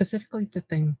specifically the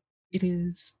thing. It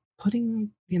is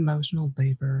putting the emotional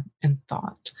labor and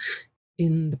thought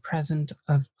in the present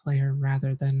of player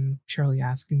rather than purely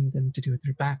asking them to do it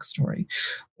through backstory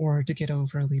or to get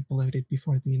overly bloated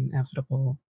before the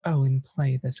inevitable, oh, in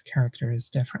play, this character is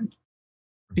different.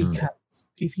 Because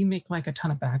if you make like a ton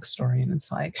of backstory and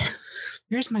it's like,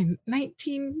 here's my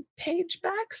 19-page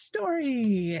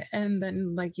backstory, and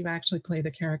then like you actually play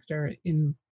the character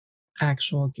in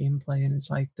actual gameplay and it's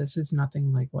like, this is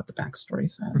nothing like what the backstory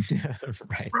says.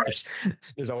 Right.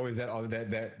 There's always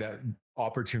that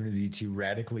opportunity to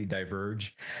radically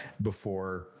diverge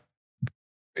before.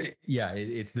 Yeah,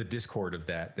 it's the discord of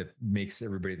that makes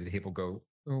everybody at the table go,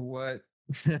 oh, what?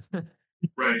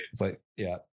 Right. It's like,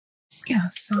 yeah. Yeah.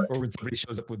 So, or when somebody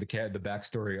shows up with the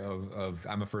backstory of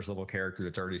I'm a first level character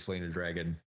that's already slain a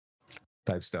dragon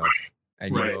type stuff,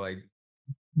 and you go like,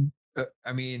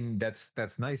 I mean, that's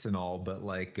nice and all, but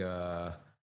like, can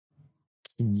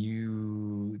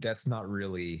you? That's not what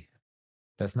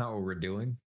we're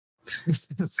doing.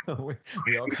 So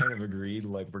we all kind of agreed,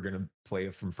 like, we're gonna play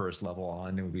it from first level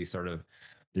on, and we sort of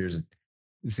the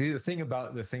thing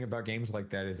about games like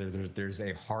that is there's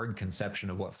a hard conception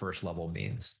of what first level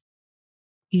means.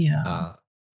 Yeah.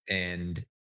 And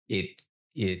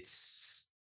it's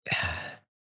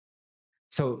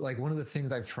so like one of the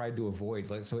things I've tried to avoid,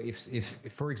 like, so if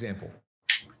for example,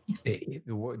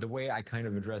 the way I kind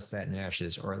of address that in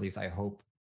Ashes, or at least I hope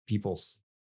people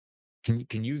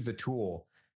can use the tool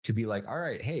to be like, all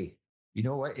right, hey, you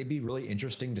know what? It'd be really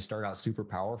interesting to start out super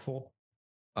powerful.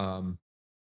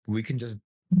 You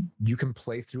can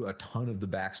play through a ton of the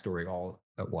backstory all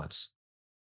at once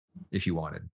if you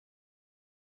wanted.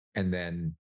 And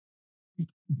then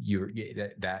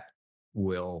that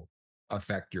will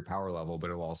affect your power level, but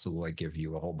it'll also like give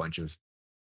you a whole bunch of,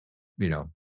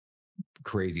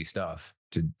 crazy stuff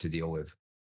to deal with.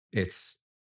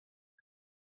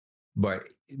 But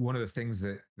one of the things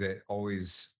that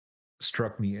always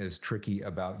struck me as tricky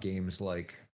about games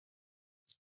like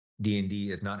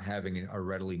D&D is not having a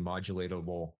readily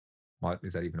modulatable,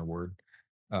 is that even a word?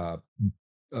 Power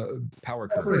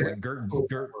curve. Like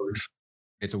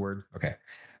it's a word. Okay.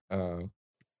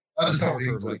 That's how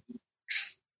curve, like,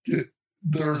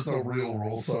 there's no real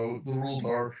rule. So the rules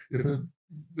are, if it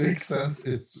makes sense,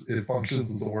 it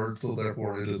functions as a word, so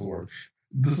therefore it is a word.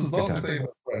 This is not the same as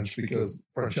French, because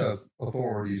French has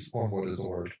authorities on what is a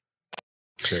word.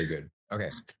 Very good.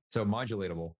 Okay, so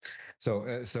modulatable. So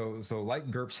like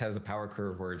GURPS has a power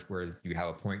curve where you have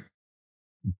a point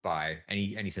buy,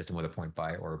 any system with a point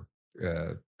buy, or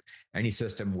any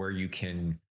system where you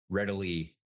can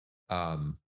readily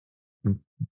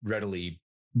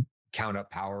count up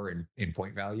power in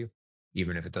point value,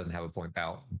 even if it doesn't have a point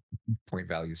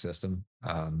value system.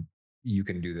 You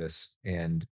can do this,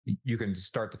 and you can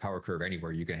start the power curve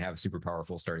anywhere. You can have super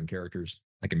powerful starting characters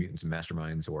like in Mutants and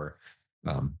Masterminds, or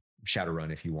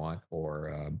Shadowrun if you want,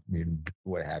 or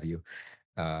what have you.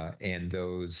 And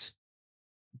those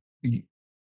you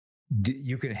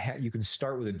can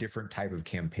start with a different type of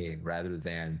campaign rather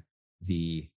than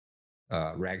the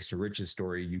rags to riches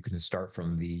story. You can start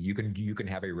from you can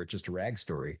have a riches to rags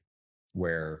story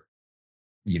where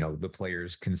the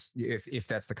players can, if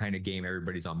that's the kind of game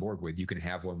everybody's on board with, you can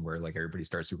have one where like everybody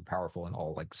starts super powerful and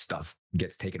all like stuff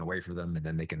gets taken away from them, and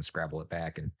then they can scrabble it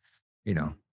back. And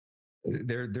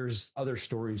there's other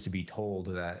stories to be told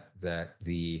that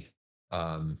the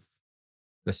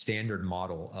standard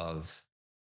model of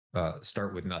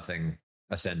start with nothing,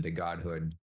 ascend to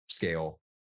godhood scale,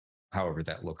 however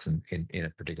that looks in a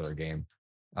particular game,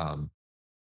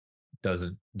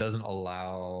 doesn't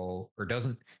allow, or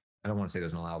doesn't, I don't want to say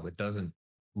doesn't allow, but doesn't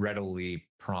readily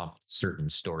prompt certain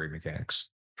story mechanics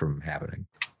from happening.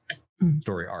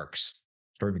 Story arcs,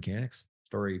 story mechanics,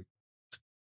 story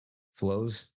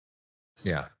flows.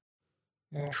 Yeah.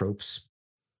 tropes.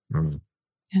 Mm.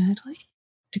 Yeah, I'd like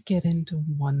to get into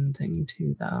one thing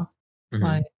too, though. Mhm.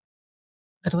 Like,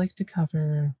 I'd like to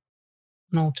cover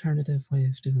an alternative way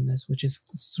of doing this, which is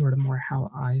sort of more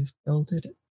how I've built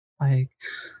it. Like,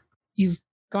 you've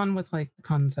gone with like the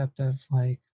concept of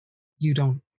like, you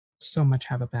don't so much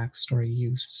have a backstory.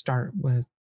 You start with,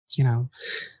 you know,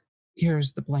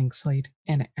 here's the blank slate.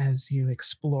 And as you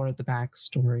explore the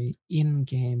backstory in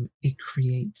game, it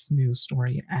creates new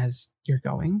story as you're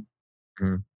going.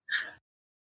 Mhm.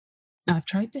 Now, I've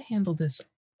tried to handle this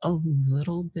a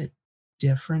little bit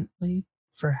differently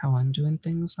for how I'm doing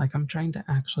things. Like, I'm trying to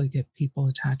actually get people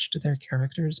attached to their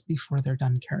characters before they're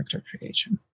done character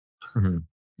creation. Mhm.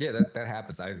 Yeah, that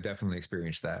happens. I've definitely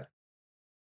experienced that.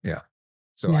 Yeah.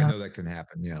 So I Now, know that can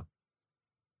happen. Yeah.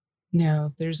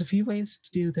 now, there's a few ways to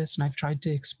do this, and I've tried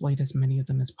to exploit as many of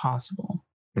them as possible.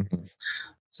 Mhm.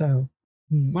 So,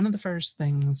 one of the first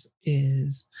things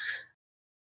is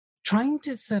trying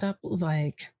to set up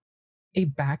like a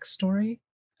backstory,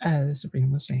 as Sabrina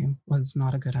was saying, was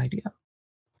not a good idea.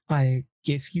 Like,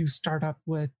 if you start up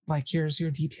with, like, here's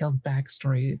your detailed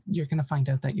backstory, you're going to find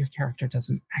out that your character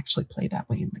doesn't actually play that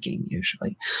way in the game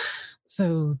usually.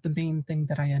 So, the main thing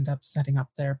that I end up setting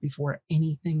up there before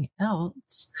anything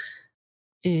else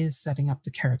is setting up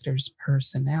the character's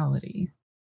personality.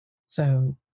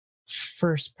 So,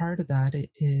 first part of that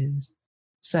is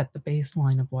set the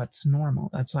baseline of what's normal.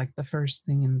 That's like the first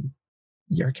thing in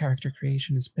your character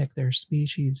creation is pick their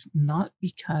species, not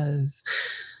because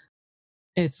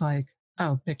it's like,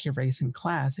 oh, pick your race and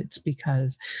class. It's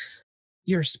because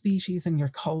your species and your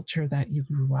culture that you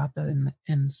grew up in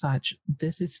and such,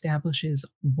 this establishes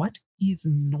what is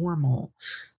normal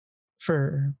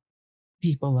for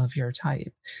people of your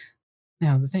type.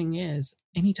 Now, the thing is,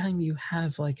 anytime you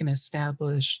have like an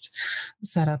established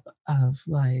setup of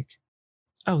like,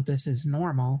 oh, this is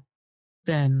normal,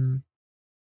 then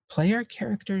player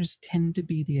characters tend to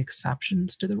be the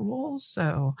exceptions to the rules.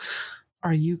 So,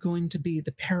 are you going to be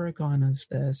the paragon of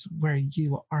this where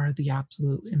you are the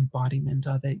absolute embodiment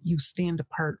of it? You stand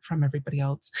apart from everybody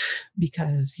else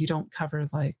because you don't cover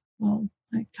like, well,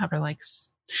 I cover like,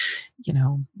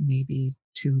 maybe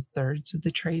 2/3 of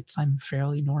the traits. I'm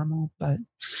fairly normal, but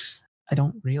I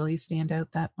don't really stand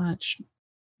out that much.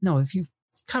 No, if you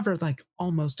cover like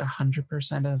almost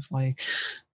 100% of like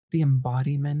the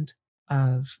embodiment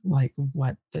of like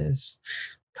what this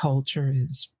culture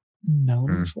is known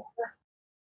Mm. for,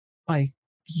 like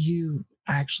you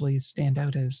actually stand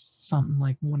out as something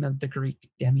like one of the Greek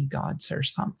demigods or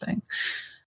something.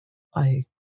 Like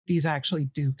these actually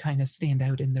do kind of stand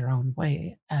out in their own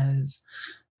way as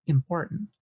important.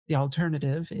 The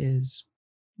alternative is,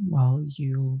 well,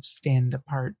 you stand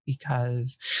apart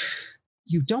because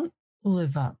you don't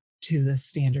live up to the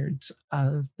standards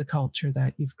of the culture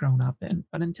that you've grown up in.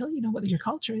 But until you know what your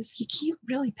culture is, you can't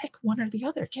really pick one or the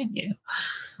other, can you?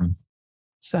 Mm.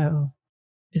 So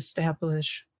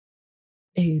establish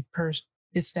a person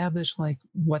establish like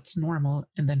what's normal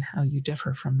and then how you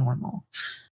differ from normal.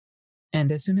 And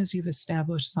as soon as you've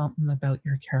established something about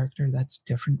your character that's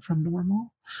different from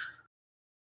normal,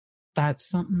 that's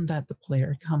something that the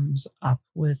player comes up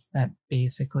with that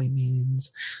basically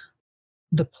means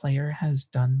the player has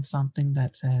done something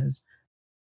that says,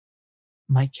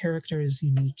 my character is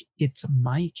unique. It's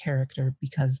my character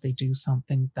because they do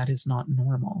something that is not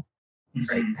normal.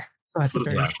 Right. So at the Flip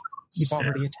very that. least, you've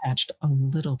already attached a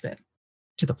little bit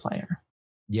to the player.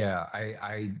 Yeah,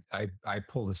 I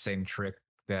pull the same trick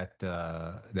that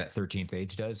that 13th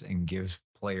Age does and gives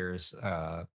players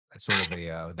sort of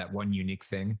a that one unique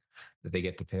thing that they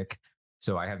get to pick.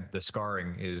 So I have the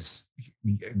scarring is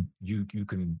you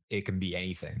can it can be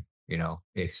anything, you know.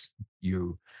 It's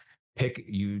you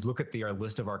look at the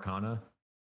list of arcana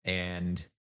and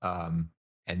um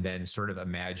and then sort of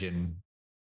imagine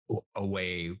a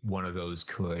way one of those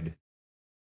could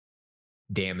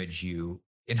damage you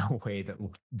in a way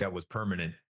that was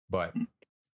permanent, but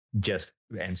just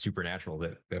and supernatural.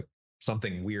 That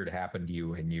something weird happened to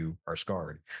you and you are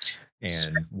scarred,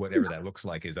 and whatever that looks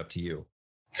like is up to you.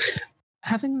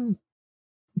 Having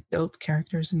built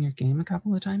characters in your game a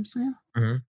couple of times now,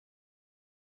 Mhm.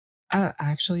 I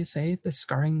actually say the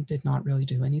scarring did not really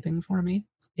do anything for me.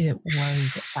 It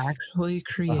was actually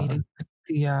creating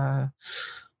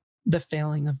the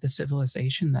failing of the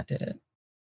civilization that did it.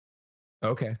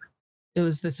 Okay. It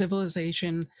was the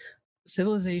civilization.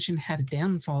 Civilization had a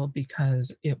downfall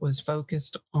because it was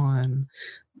focused on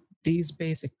these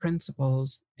basic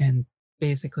principles, and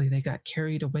basically they got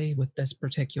carried away with this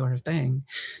particular thing.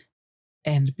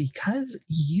 And because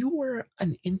you were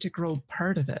an integral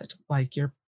part of it, like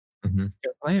Mhm.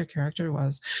 your player character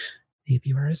was, maybe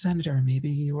you were a senator, maybe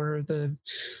you were the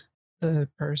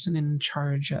person in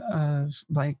charge of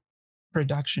like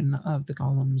production of the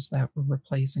golems that were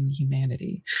replacing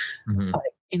humanity. Mhm. Like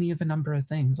any of a number of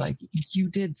things. Like you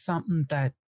did something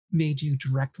that made you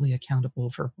directly accountable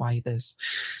for why this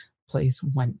place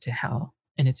went to hell,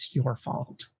 and it's your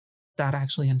fault. That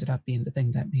actually ended up being the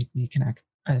thing that made me connect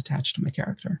attached to my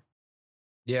character.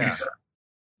 Yeah. Makes sense.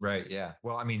 Right. Yeah.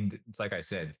 Well, I mean, it's like I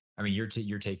said. I mean,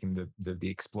 you're taking the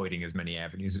exploiting as many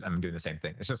avenues. I'm doing the same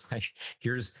thing. It's just like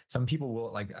here's some people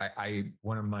will like I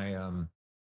one of my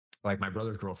like my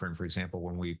brother's girlfriend, for example,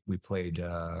 when we played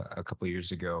a couple of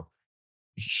years ago,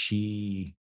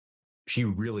 she she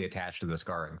really attached to the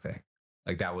scarring thing.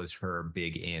 Like that was her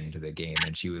big into the game,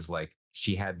 and she was like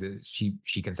she had the she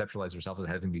conceptualized herself as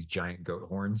having these giant goat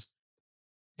horns,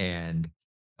 and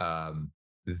um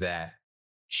that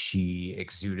she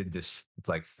exuded this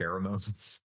like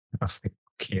pheromones. I was like,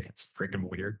 okay, that's freaking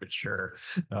weird, but sure.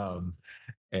 Um,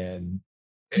 and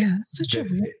it, Yeah, it's such a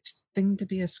that's weird it. thing to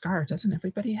be a scar. Doesn't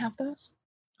everybody have those?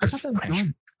 I thought that was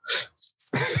normal.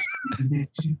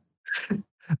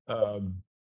 um,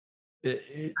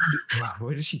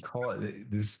 what did she call it?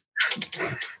 This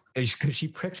because she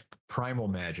pricked primal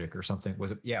magic or something.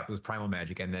 Was it? Yeah, it was primal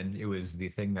magic, and then it was the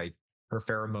thing like her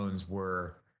pheromones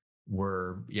were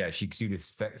yeah, she exuded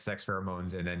sex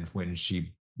pheromones, and then when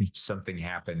she something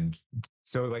happened,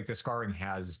 so like the scarring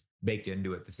has baked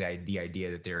into it the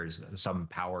idea that there's some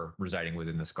power residing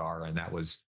within the scar, and that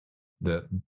was the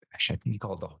actually I think you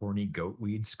call it the horny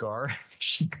goatweed scar.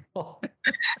 She called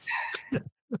it.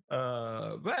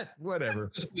 But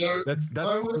whatever. Yeah, That's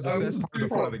part of the I that's was part of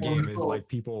the fun of the game is wonderful. like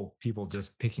people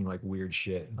just picking like weird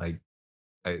shit. Like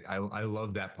I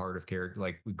love that part of character.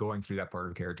 Like going through that part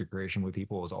of character creation with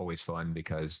people is always fun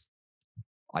because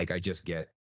like I just get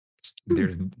Hmm.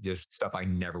 there's just stuff I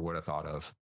never would have thought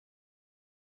of.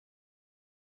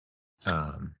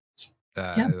 Um.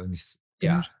 Yeah, Let me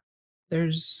yeah. there's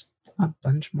there's a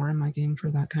bunch more in my game for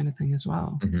that kind of thing as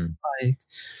well. Hmm. Like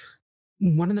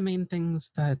one of the main things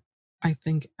that I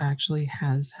think actually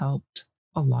has helped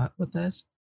a lot with this,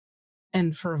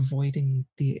 and for avoiding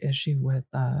the issue with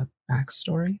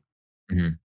backstory, Hmm.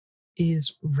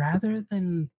 is rather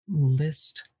than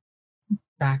list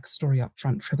backstory up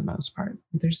front for the most part.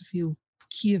 There's a few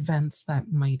key events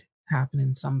that might happen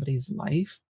in somebody's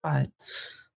life, but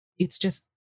it's just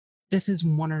this is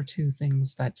one or two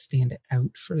things that stand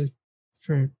out for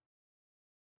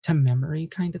to memory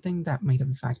kind of thing that might have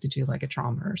affected you like a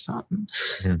trauma or something.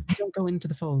 Hmm. You don't go into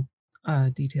the full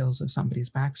details of somebody's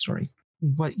backstory.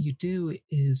 What you do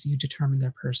is you determine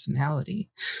their personality.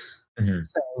 Hmm.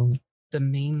 So the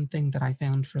main thing that I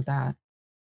found for that,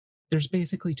 there's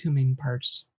basically two main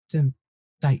parts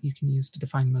that you can use to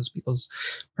define most people's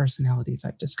personalities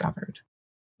I've discovered.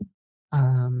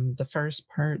 The first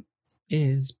part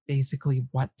is basically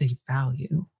what they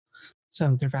value.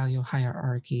 So their value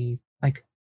hierarchy, like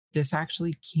this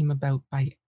actually came about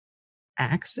by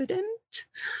accident.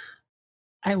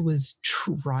 I was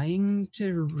trying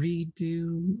to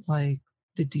redo like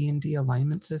the D&D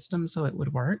alignment system so it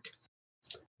would work,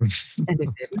 and it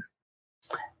didn't.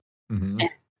 Hmm.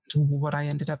 And what I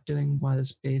ended up doing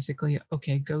was basically,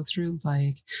 okay, go through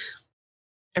like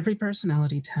every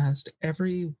personality test,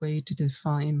 every way to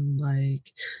define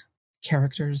like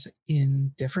characters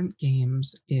in different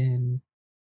games, in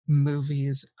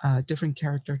movies, different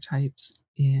character types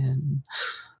in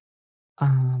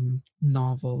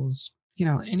novels,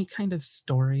 any kind of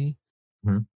story,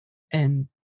 Hmm. and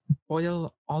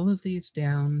boil all of these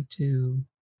down to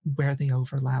where they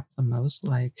overlap the most.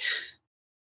 Like,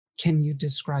 can you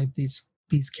describe these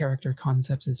character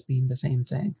concepts as being the same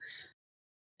thing?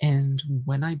 And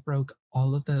when I broke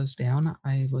all of those down,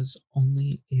 I was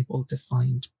only able to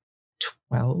find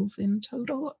 12 in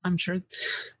total. I'm sure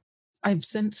I've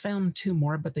since found two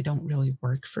more, but they don't really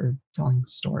work for telling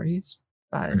stories.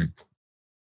 But Hmm.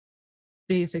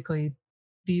 basically,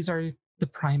 these are the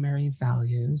primary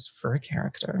values for a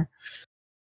character.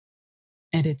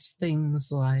 And it's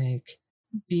things like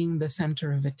being the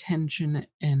center of attention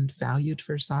and valued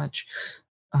for such,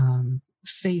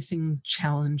 facing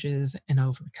challenges and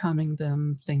overcoming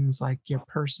them, things like your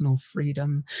personal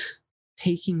freedom,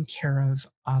 taking care of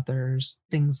others,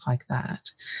 things like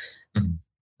that. Hmm.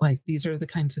 Like these are the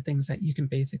kinds of things that you can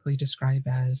basically describe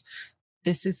as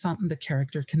this is something the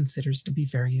character considers to be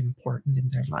very important in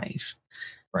their life.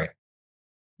 Right.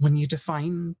 When you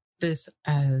define this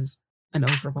as an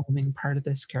overwhelming part of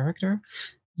this character,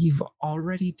 you've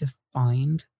already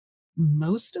defined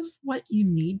most of what you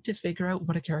need to figure out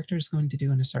what a character is going to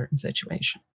do in a certain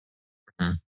situation.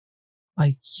 Hmm.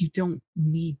 Like, you don't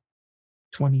need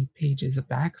 20 pages of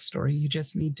backstory. You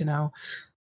just need to know,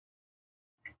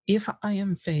 if I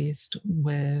am faced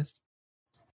with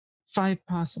 5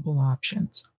 possible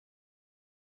options,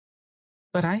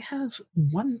 but I have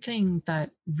one thing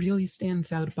that really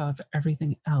stands out above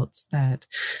everything else that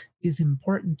is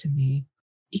important to me,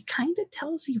 it kind of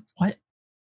tells you what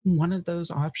one of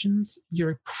those options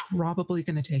you're probably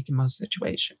going to take in most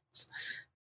situations.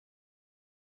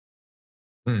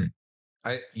 Hmm.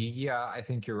 I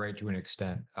think you're right to an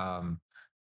extent.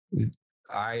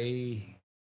 I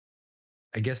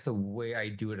I guess the way I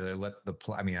do it is I let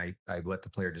I mean, I let the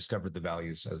player discover the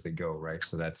values as they go, right?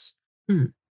 So that's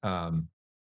Mm, um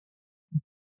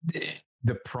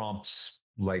the prompts,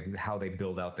 like how they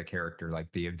build out the character,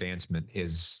 like the advancement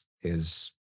is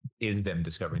them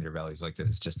discovering their values. Like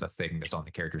it's just a thing that's on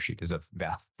the character sheet. There's a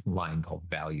line called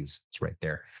values. It's right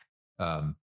there.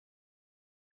 Um,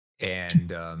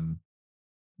 and uh,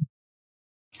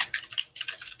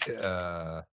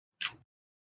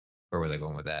 where was I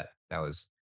going with that? That was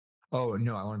Oh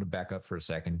no, I wanted to back up for a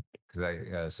second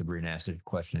because Sabrina asked a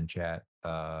question in chat.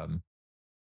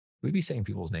 We'd be saying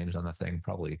people's names on the thing,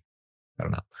 probably. I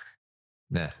don't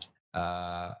know.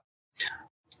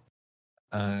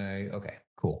 Nah. Okay,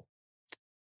 cool.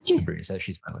 yeah. Sabrina says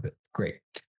she's fine with it. Great.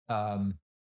 Um,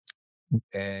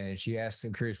 and she asks,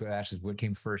 I'm curious what asks, what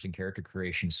came first in character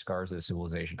creation, scars of the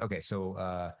civilization? Okay,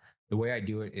 so the way I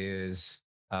do it is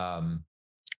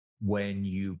when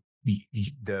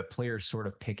the players sort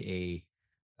of pick a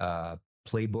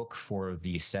playbook for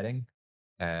the setting,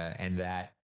 and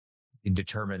that it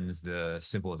determines the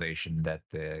civilization that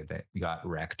got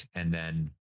wrecked, and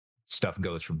then stuff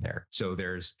goes from there. So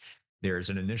there's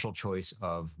an initial choice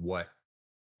of what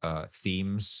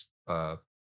themes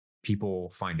people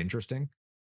find interesting,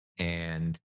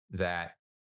 and that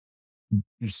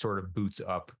sort of boots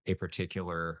up a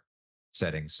particular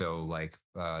setting. So like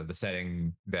the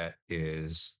setting that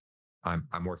is I'm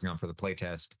working on for the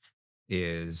playtest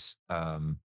is uh,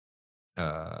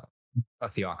 a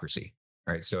theocracy,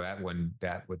 right? So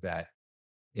that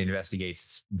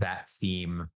investigates that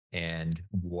theme and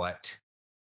what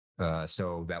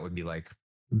so that would be like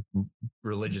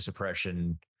religious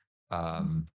oppression,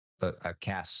 um, a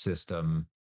caste system.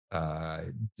 Uh,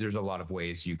 there's a lot of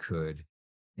ways you could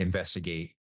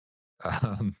investigate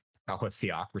um, how a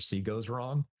theocracy goes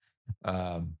wrong.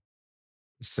 Um,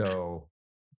 so,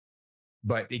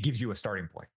 but it gives you a starting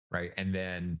point, right?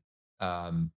 And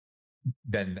um,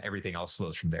 then everything else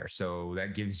flows from there. So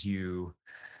that gives you,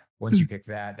 once you Mm, pick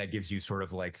that, that gives you sort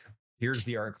of like, here's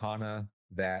the arcana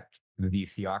that the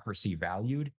theocracy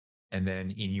valued. And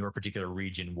then in your particular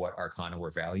region, what arcana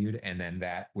were valued. And then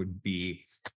that would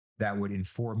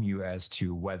inform you as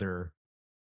to whether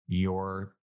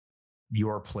your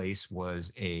your place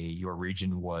was your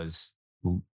region was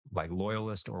like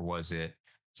loyalist, or was it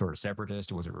sort of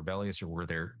separatist, or was it rebellious, or were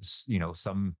there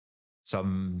some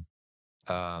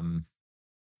um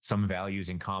some values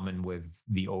in common with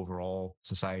the overall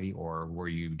society, or were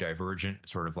you divergent,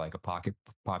 sort of like a pocket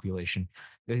population?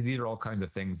 These are all kinds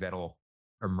of things that'll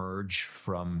emerge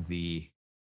from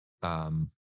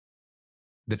um,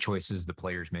 the choices the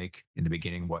players make in the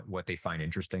beginning, what they find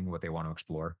interesting, what they want to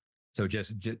explore. So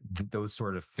just those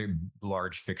sort of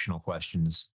large fictional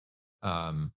questions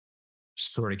um,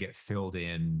 sort of get filled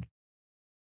in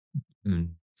mm,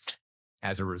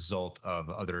 as a result of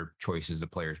other choices the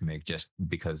players make, just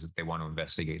because they want to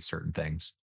investigate certain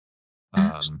things. I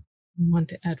actually Um, want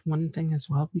to add one thing as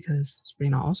well, because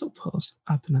Sabrina also pulls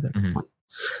up another mhm. point.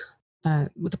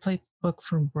 With the playbook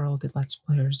for World, it lets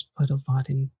players put a lot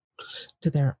into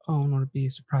their own or be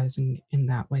surprising in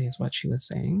that way, is what she was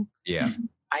saying. Yeah.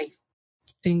 I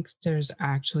think there's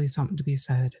actually something to be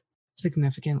said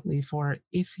significantly for,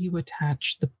 if you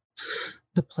attach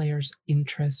the player's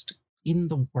interest in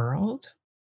the world,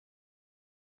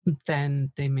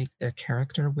 then they make their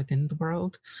character within the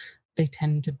world. They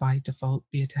tend to by default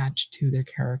be attached to their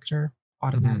character Mhm.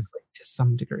 automatically to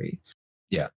some degree.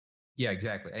 Yeah. Yeah,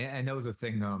 exactly. And that was the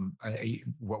thing.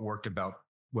 What worked about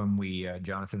when we,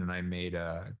 Jonathan and I made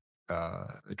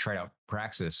tried out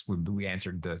Praxis, when we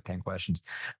answered the 10 questions,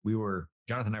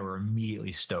 Jonathan and I were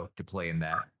immediately stoked to play in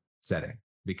that setting,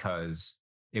 because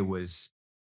it was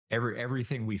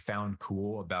everything we found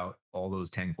cool about all those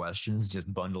 10 questions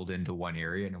just bundled into one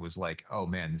area. And it was like, oh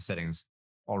man, the setting's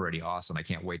already awesome. I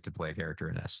can't wait to play a character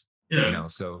in this. Yeah.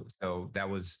 So that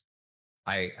was,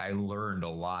 I learned a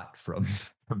lot from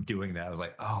from doing that. I was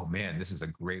like, oh man, this is a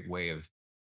great way of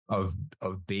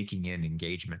baking in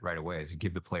engagement right away, to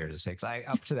give the players a say. 'Cause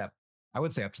I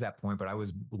would say up to that point, but I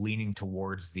was leaning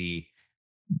towards the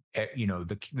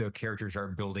characters are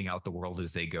building out the world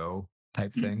as they go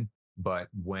type Mm. thing, But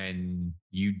when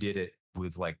you did it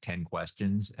with like 10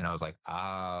 questions, and I was like,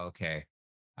 okay,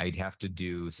 I'd have to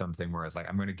do something where I was like,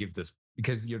 I'm going to give this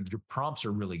because your prompts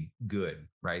are really good,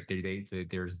 right?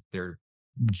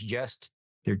 Just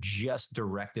they're just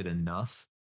directed enough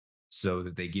so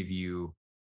that they give you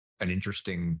an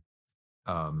interesting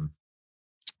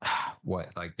what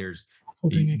like there's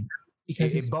Holding you- it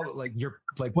because it's like you're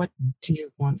like what do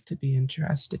you want to be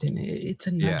interested in? It's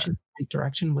a nudge in the right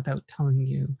direction without telling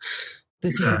you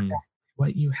this is Exactly. exactly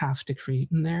what you have to create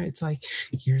in there. It's like,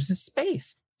 here's a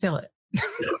space, fill it. yeah,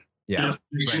 Yeah, right,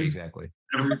 it's just exactly.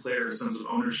 every player a sense of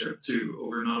ownership too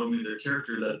over not only their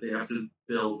character that they have to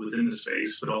build within the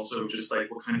space, but also just like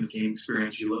what kind of game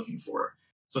experience you're looking for.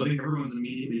 So I think everyone's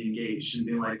immediately engaged and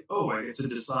being like, oh, I get to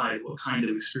decide what kind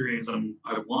of experience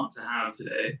I want to have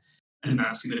today. And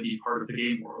that's going to be part of the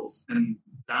game world. And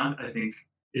that, I think,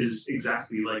 is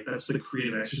exactly like, that's the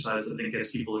creative exercise that I think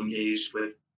gets people engaged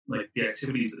with like the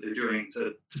activities that they're doing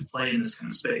to play in this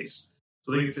kind of space.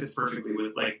 So I think it fits perfectly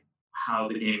with like how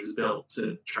the game is built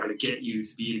to try to get you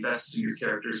to be invested in your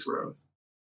character's growth.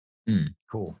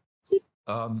 Cool.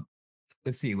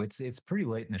 Let's see. It's pretty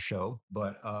late in the show,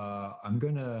 but I'm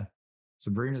gonna.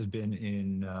 Sabrina's been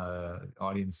in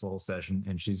audience full session,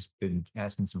 and she's been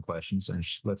asking some questions. And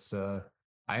let's. I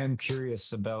am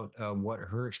curious about what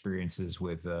her experiences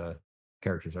with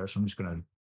characters are. So I'm just gonna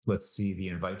let's see the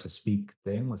invite to speak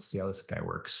thing. Let's see how this guy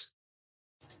works.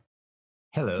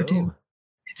 Hello.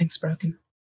 Everything's broken.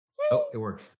 Oh, it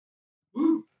worked.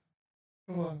 Woo!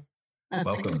 Hello.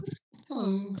 Welcome.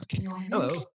 Hello. Can you all hear me?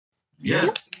 Hello.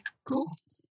 Yes. Cool.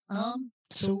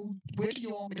 So where do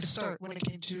you want me to start when it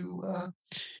came to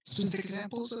specific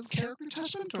examples of character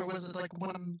attachment, or was it like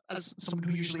when I'm, as someone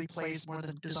who usually plays more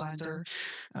than designs or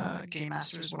game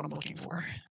masters, what I'm looking for?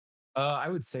 I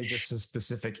would say just some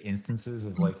specific instances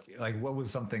of like what was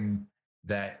something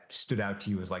that stood out to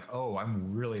you as like, oh,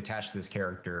 I'm really attached to this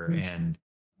character, and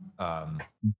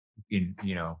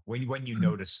when you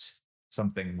noticed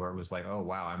something where it was like, oh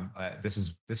wow, I'm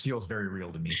this feels very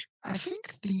real to me. I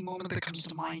think the moment that comes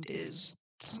to mind is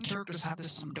some characters have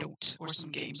this, some don't, or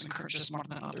some games encourage this more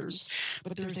than others.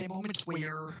 But there's a moment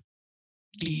where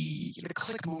the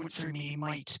click moment for me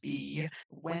might be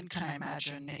when can I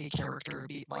imagine a character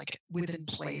be like within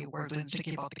play rather than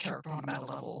thinking about the character on a meta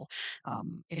level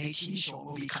in a TV show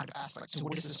or movie kind of aspect. So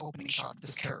what is this opening shot of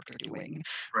this character doing?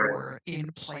 Right. Or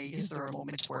in play, is there a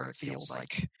moment where it feels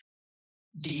like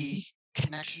the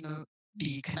connection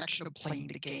of playing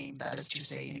the game, that is to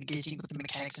say, engaging with the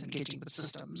mechanics and engaging with the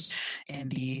systems,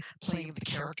 and the playing of the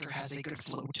character has a good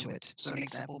flow to it. So an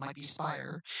example might be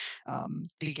Spire.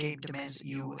 The game demands that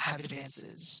you have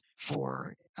advances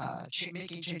for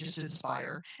making changes to the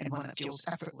Spire, and one that feels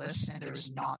effortless, and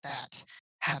there's not that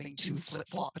having to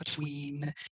flip-flop between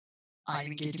I'm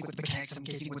engaging with the mechanics, I'm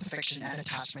engaging with the fiction, and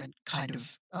attachment kind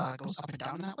of goes up and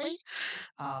down that way.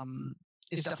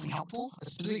 Is definitely helpful. A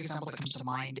specific example that comes to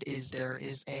mind is there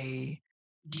is a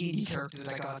D&D character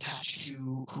that I got attached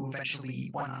to who eventually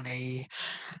went on a...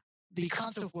 The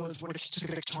concept was, what if you took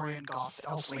a Victorian goth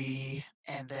elf lady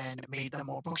and then made them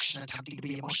more bookish and attempting to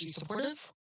be emotionally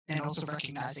supportive? And also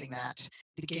recognizing that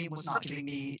the game was not giving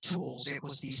me tools. It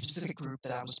was the specific group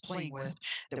that I was playing with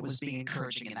that was being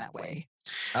encouraging in that way.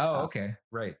 Oh, okay,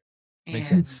 right.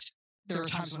 Makes And sense. there are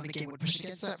times when the game would push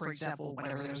against that. For example,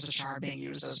 whenever there was a charm being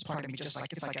used, as part of me just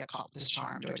like, if I get caught with this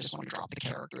charm, do I just want to drop the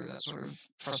character? That sort of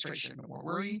frustration or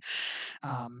worry.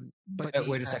 But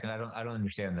Wait a second. I don't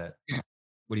understand that.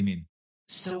 What do you mean?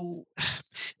 So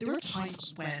there are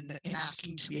times when, in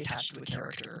asking to be attached to a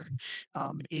character,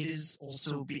 it is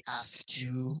also be asked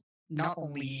to not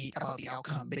only about the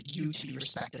outcome, but you to be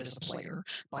respected as a player.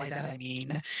 By that I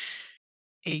mean,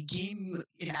 a game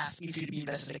in asking for you to be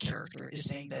invested in a character is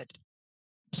saying that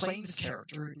playing this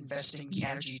character, investing the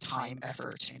energy, time,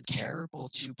 effort, and care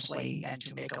both to play and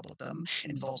to make up with them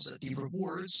involves that the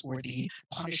rewards or the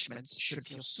punishments should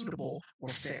feel suitable or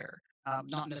fair.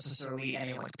 Not necessarily in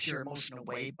a like pure emotional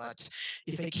way, but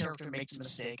if a character makes a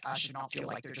mistake, I should not feel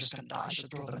like they're just going to die. I should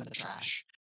throw them in the trash.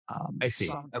 I see.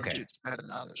 Some Okay. it's better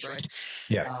than others, right?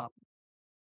 Yeah.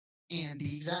 And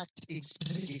the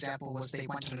specific example was they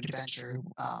went on an adventure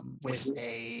with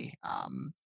a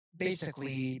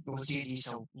basically it was D&D,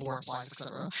 so lore applies,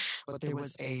 etc. But there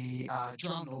was a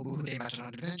drow noble who they met on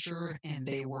an adventure, and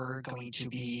they were going to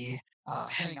be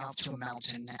heading off to a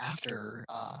mountain after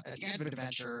at the end of an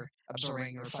adventure,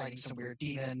 absorbing or fighting some weird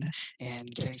demon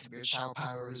and getting some weird shower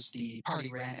powers. The party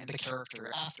ran, and the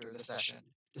character after the session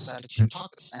decided to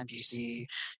talk with this NPC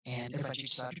and eventually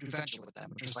decided to adventure with them,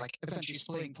 which was like eventually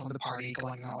splitting from the party,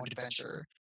 going on an adventure.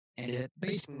 And it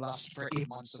basically lasted for 8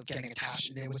 months of getting attached.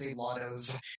 And there was a lot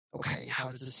of, okay, how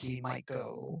does the scene might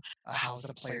go? How does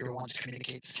the player want to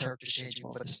communicate this character changing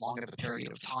over this long of a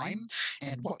period of time?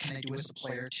 And what can I do as a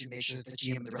player to make sure that the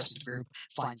GM and the rest of the group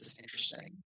finds this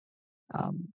interesting?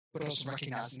 But also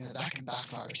recognizing that that can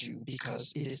backfire too,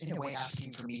 because it is in a way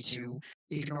asking for me to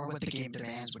ignore what the game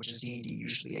demands, which is D&D,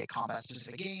 usually a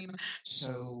combat-specific game.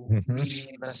 So me being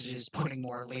invested is putting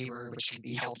more labor, which can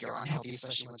be healthy or unhealthy,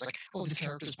 especially when it's like, oh, this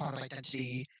character is part of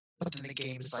identity, but then the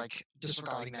game is like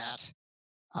disregarding that,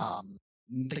 um,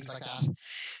 things like that.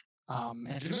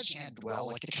 And it eventually ended well,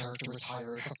 like the character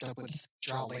retired, hooked up with this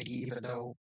drow lady, even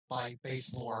though by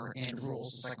base lore and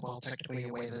rules, it's like, well, technically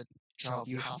the way that drow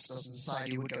view half cells in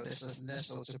society would go this and this,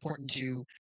 so it's important you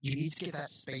need to give that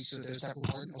space so there's that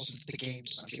reward, and also the game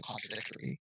doesn't feel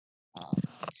contradictory.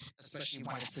 Especially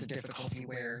when it's a difficulty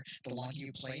where the longer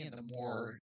you play and the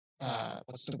more,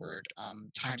 what's the word,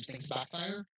 times things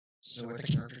backfire. So if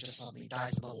a character just suddenly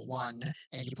dies at level 1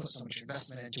 and you put so much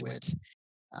investment into it,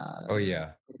 Oh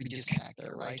yeah, we disconnect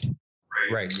there, right?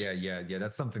 right. Yeah.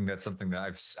 That's something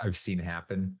that I've seen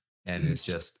happen, and it's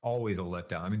just always a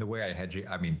letdown. I mean, the way I hedge it,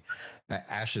 I mean,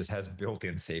 Ashes has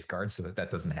built-in safeguards so that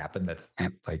doesn't happen. That's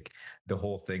like the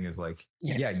whole thing is like,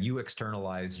 yeah, you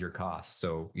externalize your costs.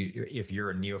 So if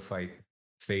you're a neophyte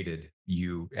fated,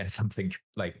 and something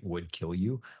like would kill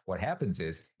you, what happens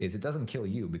is it doesn't kill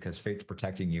you because fate's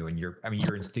protecting you, and you're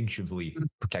instinctively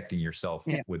protecting yourself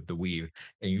with the weave,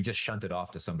 and you just shunt it off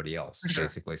to somebody else,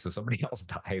 basically. So somebody else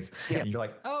dies, and you're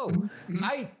like, oh,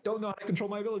 I don't know how to control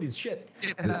my abilities. Shit.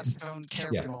 And that's its own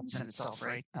character moments in itself,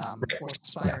 right?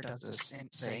 Spire does this in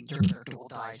saying your character will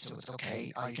die, so it's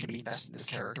okay. You can be invested in this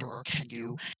character, or can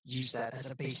you use that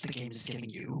as a base the game is giving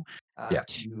you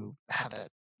to have that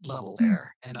level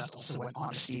there? And that's also an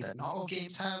honesty that not all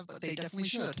games have, but they definitely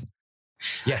should.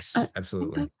 Yes,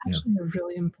 absolutely. That's actually a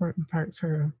really important part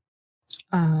for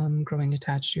growing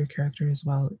attached to your character as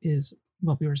well, is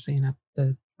what we were saying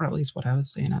or at least what I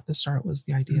was saying at the start, was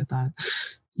the idea that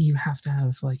you have to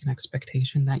have like an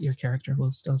expectation that your character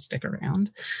will still stick around.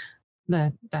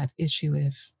 That issue,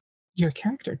 if your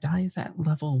character dies at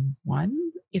level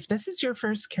 1, if this is your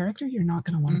first character, you're not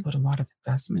going to want to put a lot of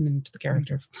investment into the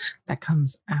character that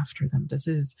comes after them.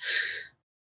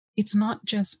 It's not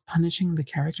just punishing the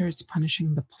character, it's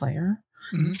punishing the player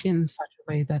in such a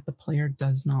way that the player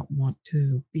does not want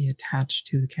to be attached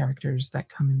to the characters that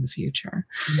come in the future.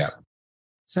 Yeah.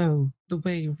 So the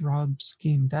way Rob's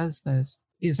game does this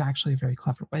is actually a very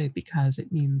clever way, because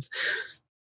it means,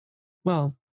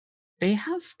 well, they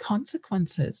have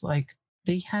consequences. Like,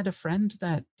 they had a friend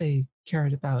that they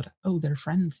cared about. Oh, their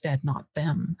friend's dead, not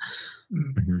them.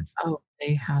 Oh,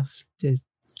 they have to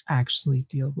actually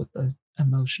deal with the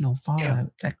emotional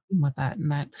fallout that came with that,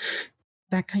 and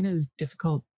that kind of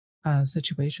difficult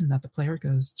situation that the player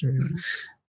goes through,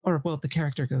 or well, the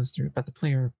character goes through, but the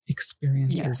player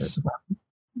experiences as well.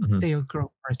 They'll grow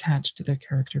more attached to their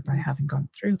character by having gone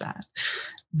through that,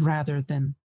 rather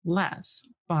than less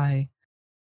by,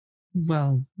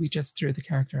 well, we just threw the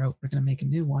character out, we're going to make a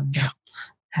new one that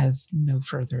has no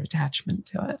further attachment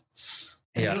to it.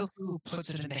 And it also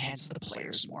puts it in the hands of the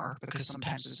players more, because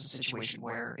sometimes there's a situation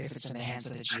where if it's in the hands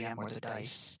of the GM or the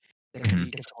dice, there can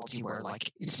be difficulty where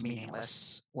like it's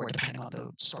meaningless, or depending on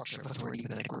the structure of authority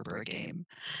within a group or a game,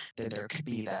 then there could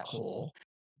be that whole,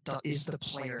 is the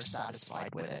player satisfied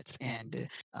with it? And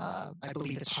I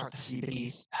believe it's hard to see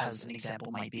beneath, as an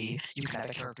example might be, you can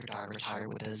have a character die or retire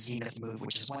with a zenith move,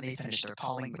 which is when they finish their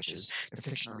calling, which is their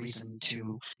fictional reason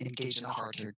to engage in a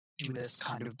harder, do this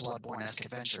kind of Bloodborne-esque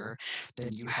adventure. Then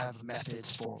you have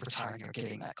methods for retiring or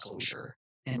getting that closure.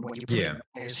 And when you put it in the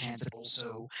player's hands, it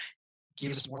also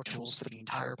gives more tools for the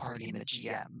entire party and the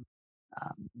GM.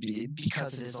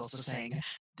 Because it is also saying,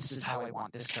 this is how I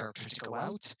want this character to go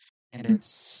out, and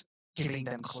it's giving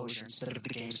them closure instead of the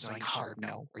game saying hard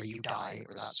no, or you die,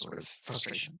 or that sort of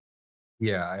frustration.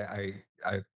 Yeah,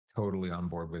 I totally on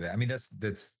board with it. I mean,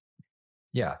 that's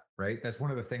yeah, right. That's one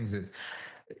of the things that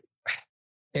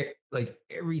like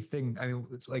everything. I mean,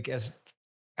 it's like as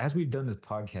we've done this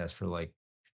podcast for like,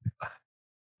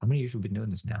 how many years have we been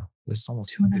doing this now? This is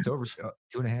almost it's over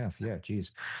 2.5. Yeah,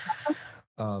 geez.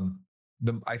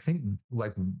 I think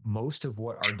like most of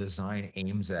what our design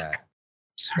aims at,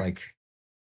 like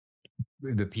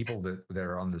the people that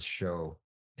are on this show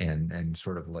and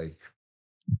sort of like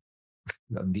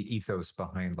the ethos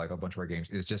behind like a bunch of our games,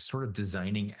 is just sort of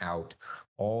designing out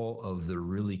all of the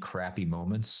really crappy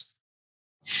moments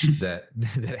that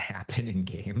happen in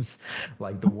games,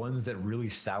 like the ones that really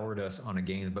soured us on a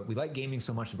game, but we like gaming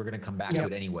so much that we're going to come back to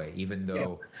it anyway, even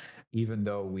though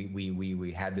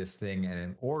we had this thing,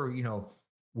 and or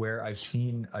where I've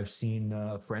seen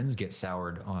friends get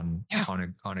soured on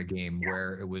a game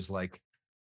where it was like,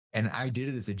 and I did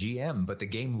it as a GM, but the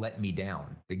game let me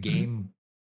down. The game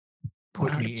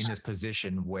put me in this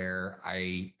position where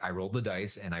I rolled the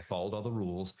dice and I followed all the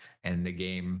rules, and the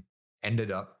game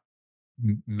ended up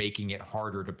making it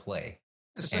harder to play.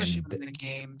 Especially when the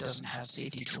game doesn't have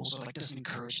safety tools or like doesn't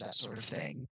encourage that sort of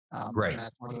thing. Right. And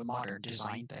that's more of a modern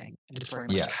design thing. And it's very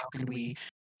much like, how can we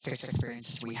fix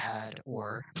experiences we had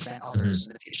or prevent others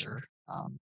in the future?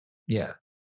 Yeah.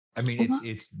 I mean,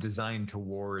 it's designed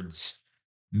towards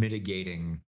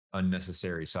mitigating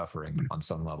unnecessary suffering on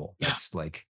some level. That's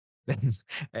like, and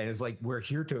it's like, we're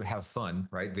here to have fun,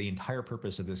 right? The entire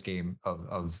purpose of this game,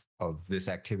 of this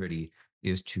activity,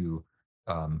 is to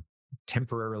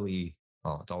temporarily,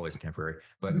 well, it's always temporary,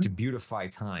 but to beautify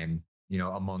time,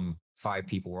 among 5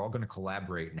 people. We're all going to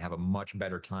collaborate and have a much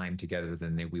better time together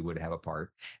than we would have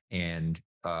apart. And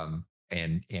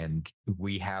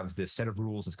we have this set of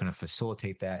rules that's going to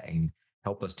facilitate that and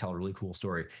help us tell a really cool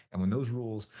story. And when those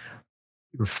rules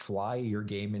fly your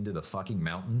game into the fucking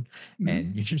mountain,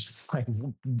 and you're just like,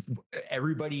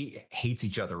 everybody hates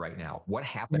each other right now. What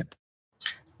happened?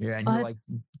 Yeah, and you're like,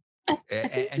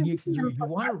 and you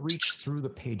want to reach through the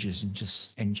pages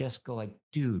and just go like,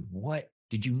 dude, what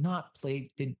did you not play?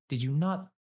 Did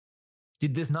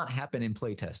this not happen in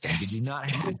playtesting? Did you not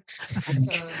have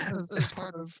as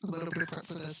part of a little bit of prep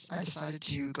for this, I decided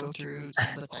to go through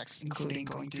some of the texts, including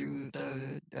going through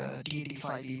the D&D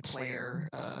 5e player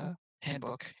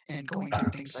handbook and going through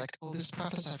things like, oh, this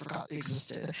preface I forgot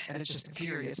existed, and it just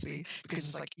infuriates me because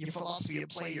it's like your philosophy of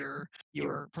play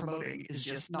you're promoting is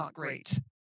just not great,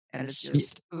 and it's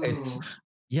just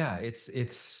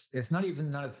it's not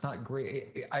even that it's not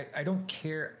great. I don't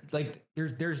care. Like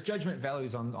there's judgment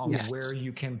values on where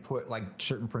you can put like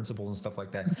certain principles and stuff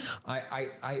like that.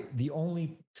 I the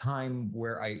only time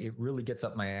where it really gets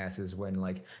up my ass is when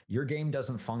like your game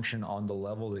doesn't function on the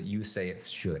level that you say it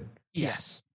should.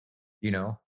 Yes.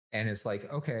 And it's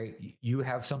like, okay, you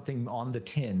have something on the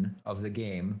tin of the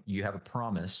game, you have a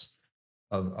promise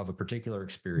of a particular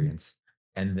experience,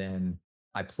 and then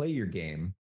I play your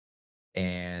game,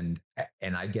 and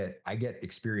I get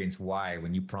experience Y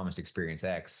when you promised experience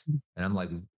X, and I'm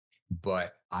like,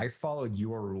 but I followed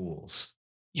your rules.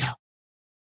 Yeah.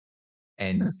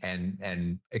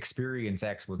 And experience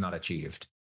X was not achieved.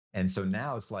 And so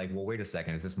now it's like, well, wait a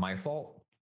second, is this my fault?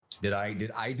 Did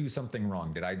I do something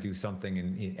wrong? Did I do something?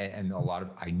 And a lot of,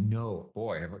 I know,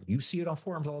 boy, you see it on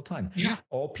forums all the time. Yeah.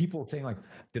 All people saying like,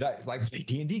 did I, like, the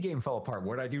D&D game fell apart?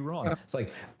 What did I do wrong? It's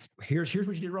like, here's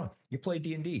what you did wrong. You played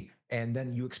D&D, and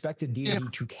then you expected D&D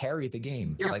to carry the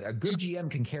game. Like a good GM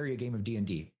can carry a game of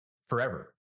D&D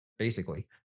forever, basically.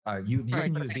 You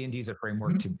can use D&D as a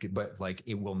framework but like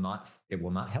it will not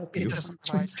help you. It doesn't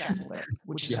provide scaffolding,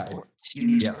 which is important. You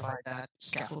need to provide that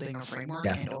scaffolding or framework,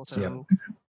 and also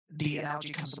the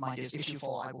analogy comes to mind is, if you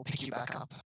fall, I will pick you back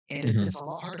up. And it's a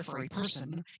lot harder for a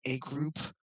person, a group,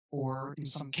 or in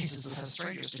some cases a set of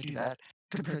strangers to do that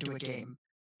compared to a game.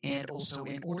 And also,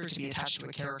 in order to be attached to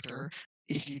a character,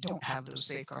 if you don't have those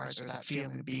safeguards or that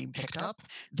feeling of being picked up,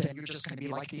 then you're just going to be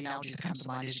like, the analogy that comes to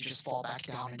mind is you just fall back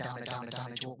down and down and down and down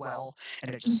into a well,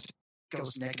 and it just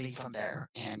goes negative from there.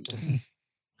 And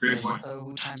there's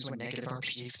also times when negative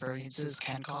RPG experiences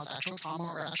can cause actual trauma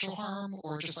or actual harm,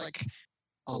 or just like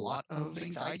a lot of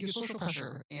anxiety or social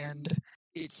pressure. And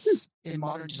it's, in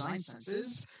modern design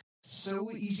senses, so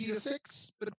easy to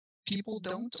fix, but people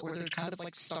don't, or they're kind of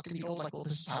like stuck in the old, like, well,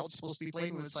 this is how it's supposed to be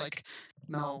played, when it's like,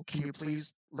 no, can you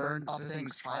please learn other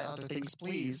things, try other things,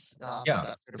 please? That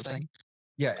sort of thing.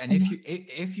 Yeah, and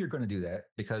if you're going to do that,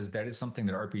 because that is something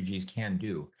that RPGs can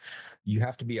do, you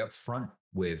have to be upfront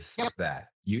with that.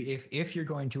 If you're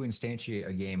going to instantiate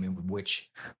a game in which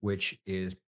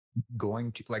is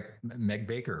going to, like Meg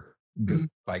Baker,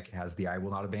 like, has the "I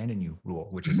will not abandon you" rule,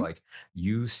 which is like,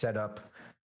 you set up,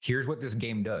 here's what this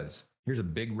game does. Here's a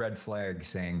big red flag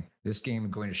saying this game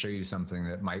is going to show you something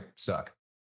that might suck,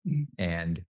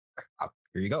 and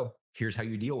here you go. Here's how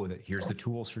you deal with it. Here's the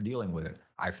tools for dealing with it.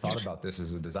 I've thought about this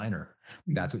as a designer.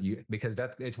 That's what because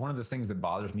it's one of the things that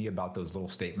bothers me about those little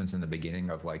statements in the beginning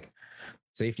of like,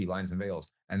 safety, lines and veils.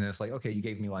 And then it's like, okay, you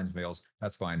gave me lines and veils.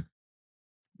 That's fine.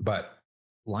 But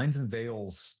lines and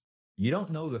veils, you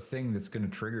don't know the thing that's going to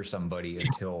trigger somebody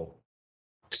until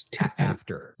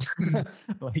after.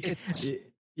 Like,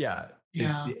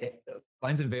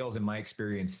 lines and veils, in my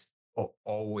experience,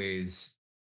 always,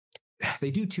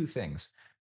 they do 2 things.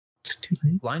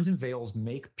 Lines and veils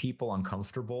make people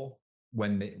uncomfortable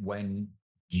when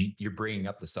you're bringing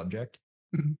up the subject,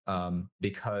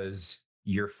 because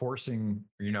you're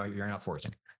not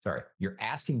forcing. you're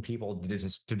asking people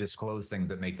to disclose things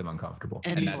that make them uncomfortable,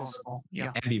 And be that's vulnerable.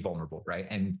 Yeah. and be vulnerable, right?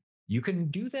 And you can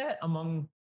do that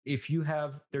if you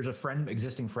have there's a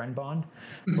existing friend bond,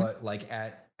 Mhm. but like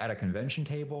at a convention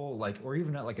table, like, or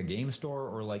even at like a game store,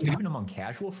 or like Yeah. even among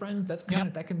casual friends, that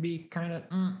can be kind of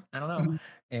I don't know. Mhm.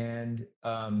 And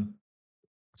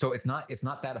so it's not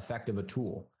that effective a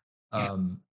tool. Yeah.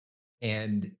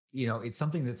 And it's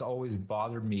something that's always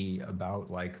bothered me about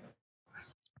like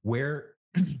where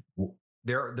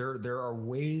there are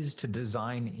ways to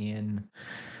design in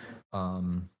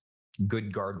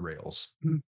good guardrails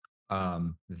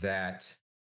Mhm. that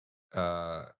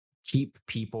keep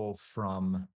people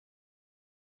from,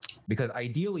 because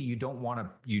ideally you don't want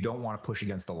to push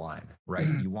against the line, right?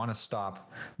 Mhm. You want to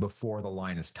stop before the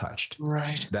line is touched.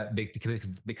 Right.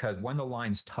 Because when the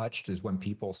line's touched is when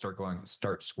people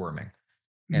start squirming.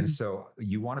 Mhm. And so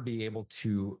you want to be able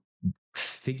to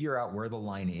figure out where the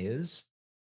line is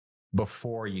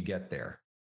before you get there.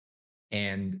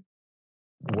 And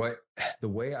the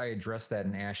way I address that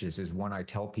in Ashes is when I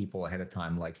tell people ahead of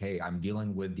time, like, hey, I'm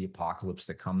dealing with the apocalypse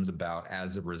that comes about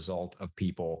as a result of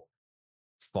people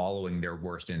following their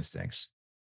worst instincts.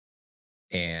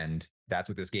 And that's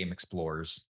what this game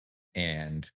explores.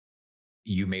 And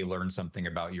you may learn something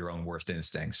about your own worst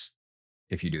instincts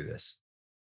if you do this.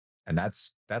 And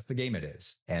that's the game it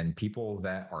is. And people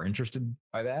that are interested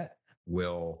by that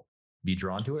will be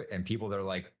drawn to it. And people that are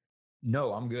like,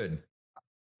 no, I'm good,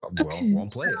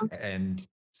 won't play it. And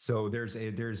so but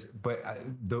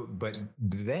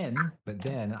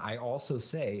then I also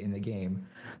say in the game,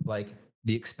 like,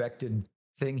 the expected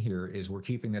thing here is we're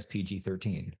keeping this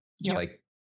PG-13. Yeah. Like,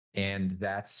 and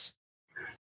that's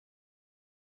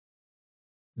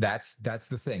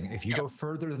the thing. If you go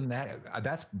further than that,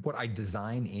 that's what I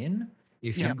design in.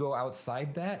 If you go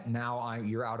outside that, now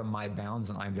you're out of my bounds,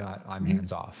 and I'm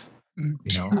hands off.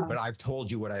 Mhm. But I've told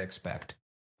you what I expect.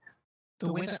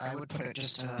 The way that I would put it,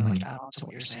 just to Mhm. add on to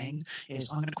what you're saying,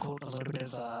 is I'm going to quote a little bit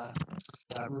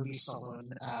of Ruby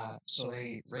Solon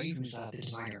Soleil Ray, who's the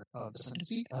designer of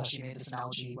Ascendancy. She made this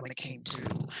analogy when it came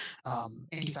to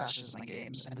anti-fascism in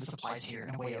games, and this applies here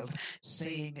in a way of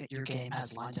saying that your game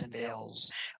has lines and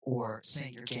veils, or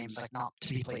saying your game's like not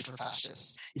to be played for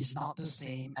fascists, is not the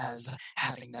same as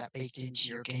having that baked into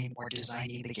your game or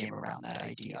designing the game around that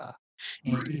idea.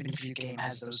 And even if your game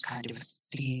has those kind of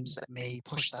themes that may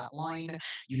push that line,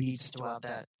 you need to still have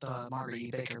that Margaret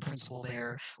E. Baker principle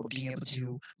there, of being able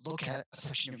to look at a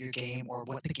section of your game or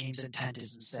what the game's intent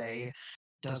is and say,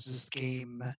 does this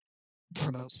game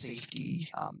promote safety?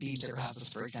 Beam Saber has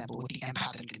this, for example, with the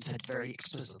empath and consent very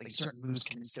explicitly. Certain moves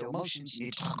can instill emotions. You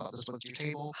need to talk about this with your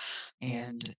table,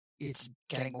 and it's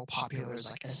getting more popular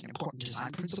as an important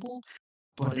design principle.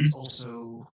 But it's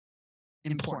also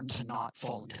important to not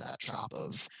fall into that trap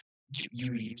of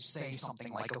you say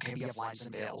something like, okay, we have lines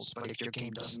and veils, but if your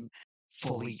game doesn't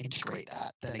fully integrate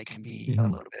that, then it can be a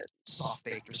little bit soft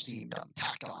baked or seemed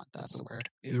tacked on. That's the word.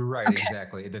 Right, Okay.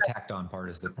 exactly. The tacked on part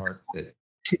is the part that,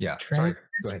 To yeah. drag Sorry, go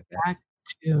this ahead. back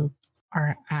to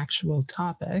our actual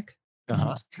topic,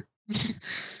 Uh-huh.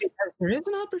 because there is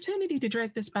an opportunity to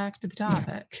drag this back to the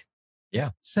topic.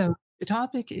 Yeah. So the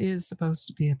topic is supposed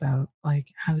to be about,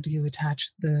 like, how do you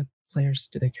attach the players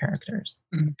to their characters?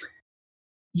 Mhm.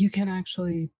 You can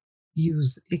actually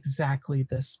use exactly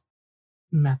this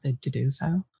method to do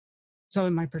so. So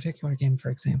in my particular game, for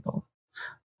example,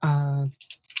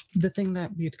 the thing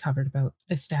that we had covered about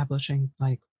establishing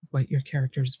like what your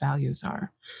character's values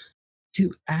are,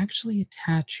 to actually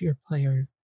attach your player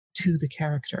to the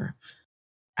character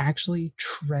actually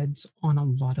treads on a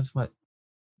lot of what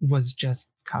was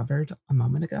just covered a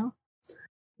moment ago,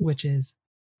 which is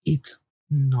it's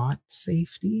not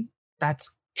safety.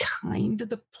 That's kind of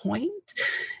the point.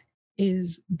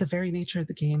 Is the very nature of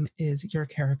the game is your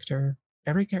character,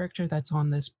 every character that's on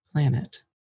this planet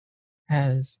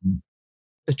has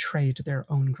betrayed their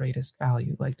own greatest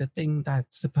value, like the thing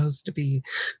that's supposed to be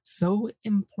so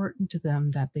important to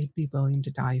them that they'd be willing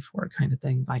to die for, kind of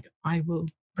thing. Like, I will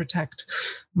protect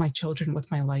my children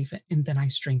with my life, and then I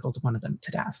strangled one of them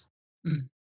to death. Mm.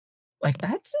 Like,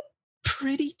 that's a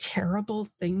pretty terrible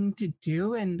thing to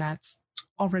do. And that's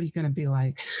already going to be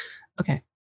like, okay,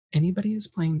 anybody who's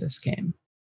playing this game,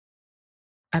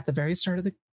 at the very start of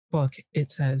the book,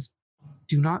 it says,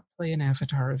 do not play an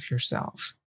avatar of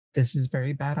yourself. This is a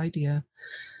very bad idea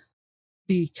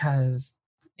because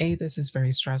A, this is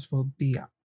very stressful. B,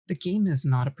 the game is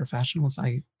not a professional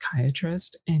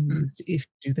psychiatrist. And if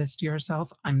you do this to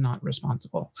yourself, I'm not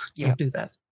responsible. Yeah. Don't do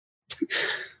this.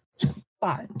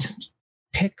 But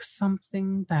pick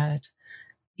something that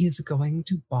is going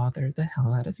to bother the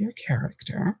hell out of your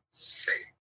character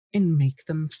and make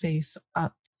them face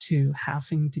up to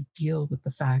having to deal with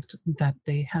the fact that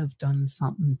they have done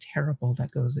something terrible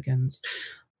that goes against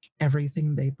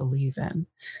everything they believe in.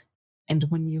 And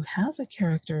when you have a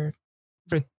character,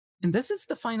 for, and this is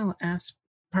the final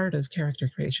part of character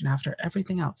creation after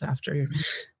everything else, after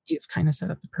you've kind of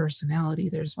set up the personality,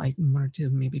 there's like one or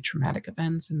two maybe traumatic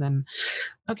events, and then,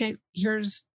 okay,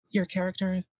 here's your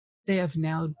character. They have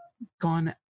now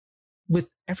gone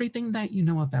with everything that you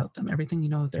know about them, everything you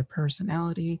know of their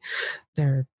personality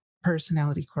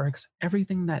quirks,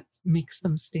 everything that makes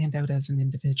them stand out as an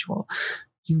individual.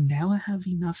 You now have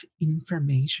enough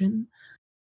information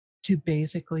to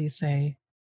basically say,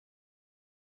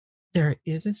 there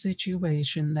is a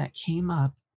situation that came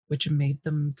up which made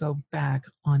them go back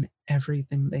on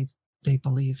everything they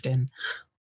believed in.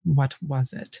 What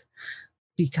was it?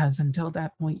 Because until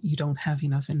that point, you don't have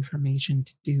enough information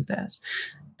to do this.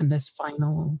 And this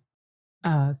final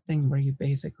thing where you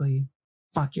basically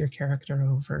fuck your character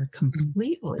over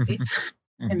completely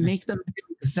and make them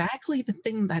do exactly the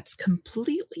thing that's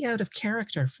completely out of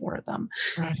character for them,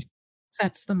 Right.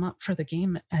 sets them up for the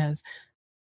game as,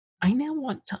 I now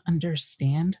want to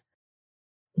understand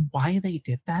why they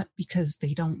did that, because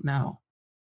they don't know.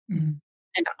 Mhm.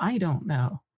 And I don't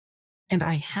know. And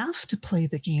I have to play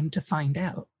the game to find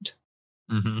out.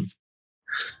 Mm-hmm.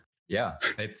 Yeah,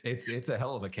 it's a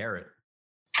hell of a carrot.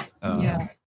 Yeah.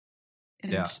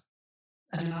 And, yeah.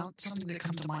 and something that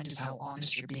comes to mind is how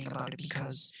honest you're being about it,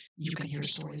 because you can hear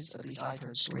stories, at least I've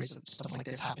heard stories of stuff like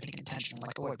this happening intentionally,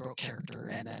 like, oh, I broke character,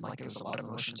 and then like there was a lot of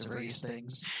emotions of various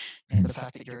things. And the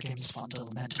fact that your game is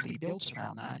fundamentally built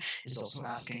around that is also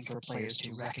asking for players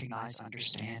to recognize,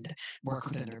 understand, work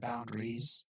within their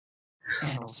boundaries,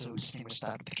 and also distinguish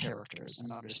that with the characters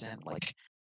and understand, like,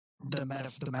 the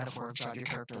metaphor of drive your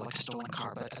character like a stolen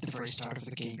car, but at the very start of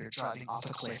the game, you're driving off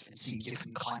a cliff and seeing you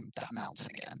can climb that mountain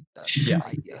again. That's the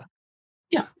idea.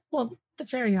 Yeah. Well, the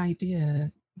very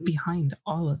idea behind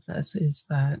all of this is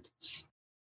that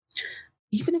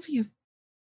even if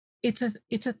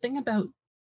it's a thing about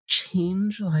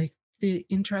change. Like, the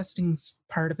interesting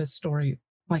part of a story,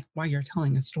 like why you're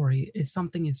telling a story, is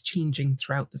something is changing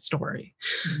throughout the story.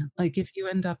 Like, if you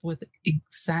end up with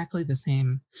exactly the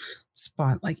same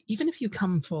spot, like even if you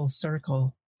come full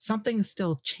circle, something's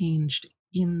still changed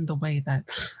in the way that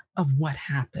of what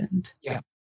happened. Yeah.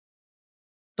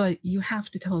 But you have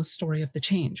to tell a story of the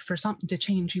change. For something to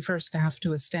change, you first have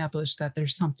to establish that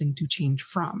there's something to change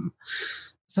from.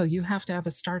 So you have to have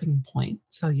a starting point.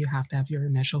 So you have to have your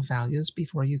initial values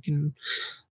before you can,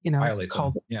 violate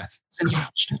call them. Yeah.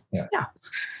 Yeah.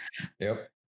 Yep.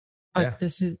 But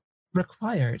this is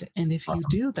required. And if you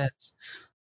do this,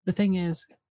 the thing is,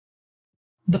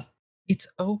 it's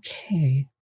okay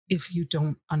if you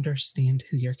don't understand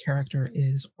who your character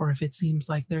is, or if it seems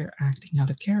like they're acting out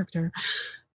of character,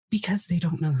 because they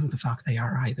don't know who the fuck they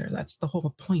are either. That's the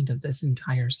whole point of this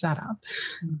entire setup,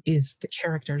 is the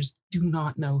characters do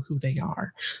not know who they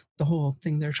are. The whole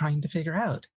thing they're trying to figure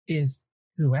out is,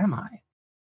 who am I?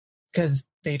 Because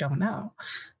they don't know.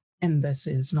 And this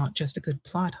is not just a good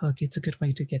plot hook, it's a good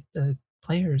way to get the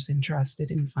players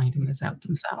interested in finding this out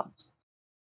themselves.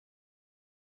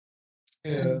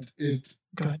 And it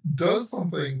does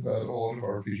something that a lot of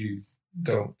RPGs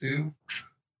don't do.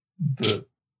 That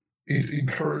it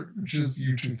encourages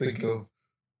you to think of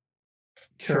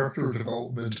character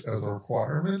development as a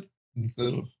requirement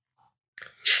instead of.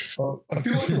 I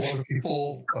feel like a lot of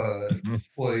people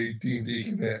play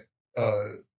D&D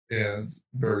and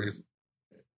various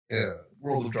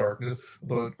World of Darkness,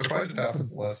 but I find it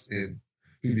happens less in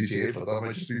PBTA, but that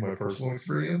might just be my personal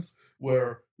experience,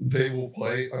 where they will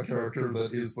play a character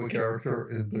that is the character,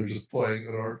 and they're just playing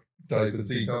an archetype and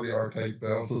seeing how the archetype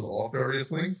bounces off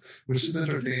various things, which is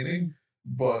entertaining,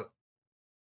 but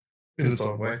in its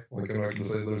own way. Like, I'm not going to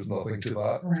say there's nothing to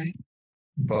that. Right.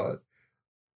 But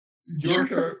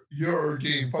your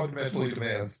game fundamentally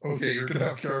demands, okay, you're going to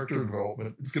have character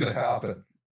development. It's going to happen.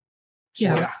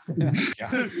 Yeah.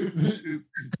 You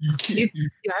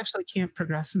actually can't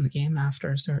progress in the game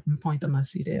after a certain point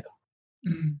unless you do.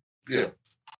 Yeah.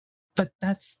 But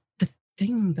that's the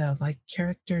thing, though. Like,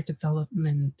 character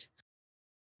development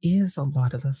is a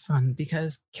lot of the fun,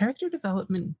 because character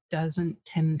development doesn't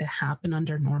tend to happen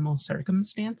under normal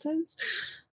circumstances.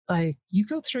 Like, you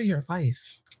go through your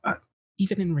life,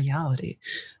 even in reality,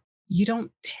 you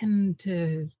don't tend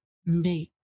to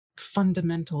make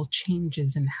fundamental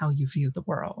changes in how you view the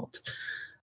world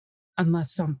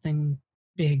unless something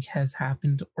big has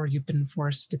happened, or you've been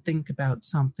forced to think about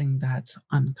something that's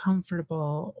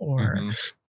uncomfortable, or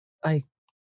like,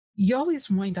 you always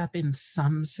wind up in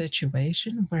some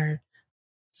situation where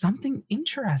something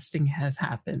interesting has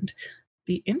happened.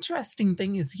 The interesting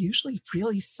thing is usually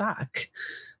really suck.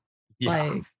 Yeah.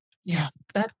 Like, Yeah.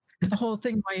 that's the whole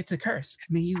thing why it's a curse.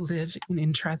 May you live in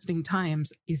interesting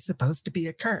times is supposed to be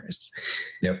a curse.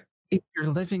 Yep. If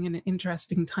you're living in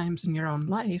interesting times in your own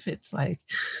life, it's like,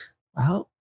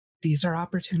 well, these are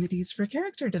opportunities for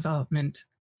character development.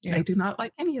 Yeah. I do not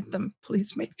like any of them.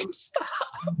 Please make them stop.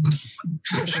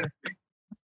 For sure.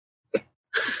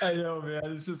 I know, man.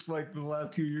 It's just like the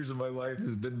last 2 years of my life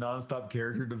has been nonstop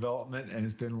character development, and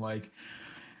it's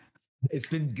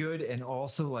been good and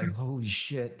also like holy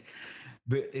shit.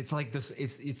 But it's like this.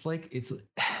 It's.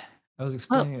 I was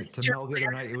explaining it to Mel the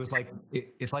other night. It was like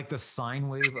it's like the sine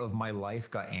wave of my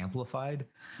life got amplified.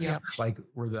 Yeah. Like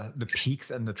where the peaks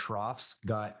and the troughs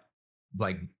got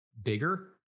like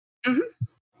bigger. Mhm.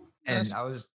 And I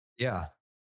was Oh,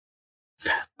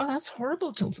 that's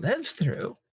horrible to live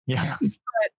through. yeah.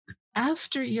 But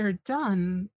after you're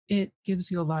done, it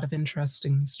gives you a lot of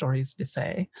interesting stories to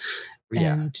say.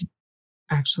 Yeah. And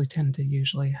actually tend to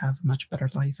usually have a much better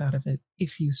life out of it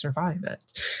if you survive it.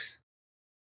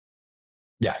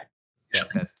 Yeah.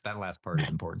 That last part is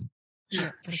important. Yeah,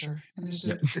 for sure. And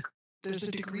Yeah. there's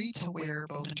a degree to where,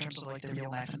 both in terms of like the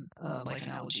real life and life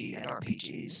analogy and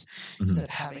RPGs, Mhm. is that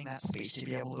having that space to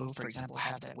be able to, for example,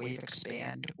 have that wave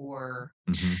expand, or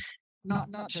Mhm.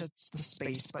 not just the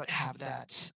space, but have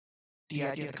that. The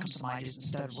idea that comes to mind is,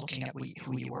 instead of looking at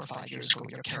who you were 5 years ago,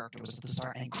 your character was at the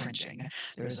start, and cringing,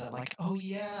 there's a like, oh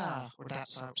yeah, or that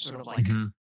sort of like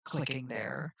Mhm. clicking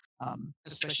there.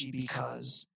 Especially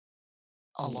because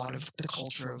a lot of the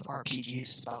culture of RPGs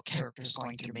is about characters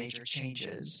going through major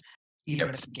changes, even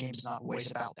Yep. if the game's not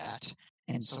always about that.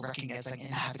 And so recognizing and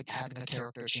having a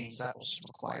character change, that also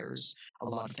requires a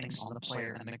lot of things on the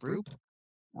player and the group.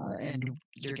 And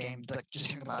your game, like, just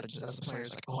hearing about it as a player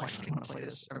is like, oh, I really want to play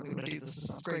this. I really want to do this. This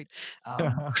sounds great.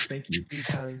 Thank you.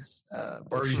 Because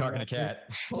Or are you for talking to Kat?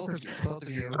 both of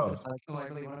you, Oh. it's like, oh, I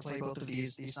really want to play both of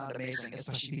these. These sound amazing,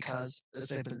 especially because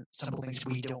simple things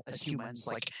we don't, as humans,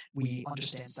 like, we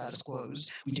understand status quos.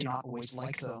 We do not always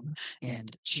like them,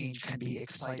 and change can be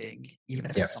exciting, even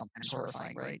if Yeah. it's sometimes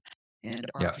horrifying, right? And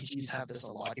Yeah. RPGs have this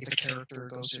a lot. If a character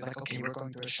goes through, like, okay, we're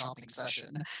going to a shopping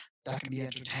session, that can be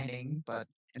entertaining, but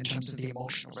in terms of the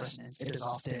emotional resonance, it is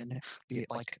often, be it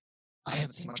like, I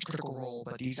haven't seen much Critical Role,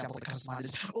 but the example that comes to mind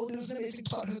is, oh, there was an amazing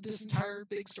plot hook, this entire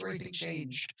big story thing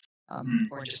changed,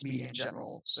 or just media in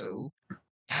general. So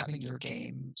having your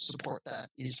game support that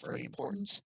is very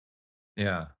important.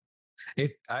 Yeah.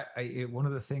 One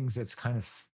of the things that's kind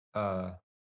of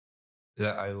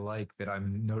that I like that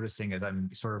I'm noticing as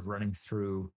I'm sort of running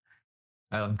through,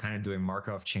 I'm kind of doing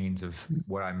Markov chains of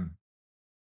what I'm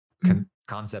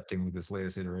concepting with this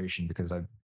latest iteration, because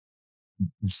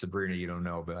Sabrina, you don't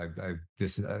know, but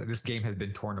this game has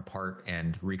been torn apart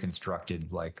and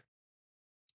reconstructed like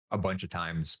a bunch of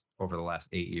times over the last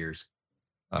 8 years.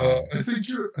 I think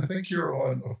you're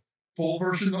on a full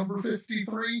version number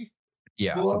 53.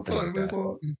 Yeah, The last something time like I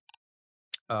saw it.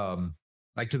 that.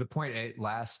 Like to the point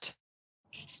last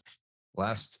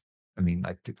I mean,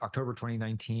 like October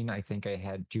 2019, I think I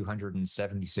had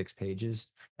 276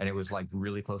 pages, and it was like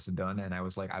really close to done. And I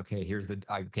was like, okay,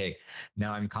 okay,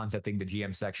 now I'm concepting the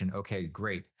GM section. Okay,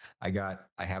 great. I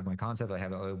have my concept. I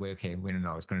have, okay, wait,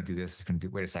 no, it's going to do this. It's going to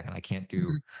do, wait a second. I can't do,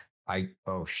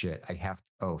 oh shit. I have,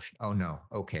 oh no.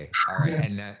 Okay. All right. Yeah.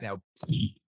 And now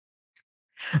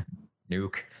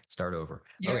nuke, start over.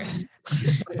 Yeah. Okay.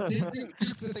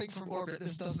 Nuke the thing from orbit.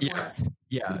 This doesn't work.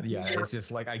 Yeah. It's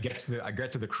just like I get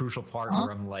to the crucial part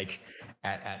where I'm like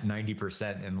at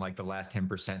 90%, and like the last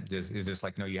 10% is just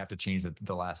like, no, you have to change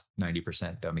the last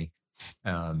 90%, dummy.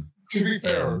 To be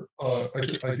fair,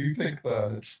 I do think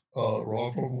that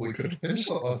Rob probably could have finished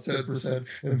that last 10%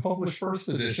 and published first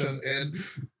edition, and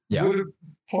would have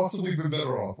possibly been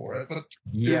better off for it. But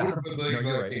it would have been the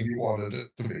exact game you wanted it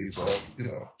to be. So, you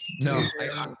know. No,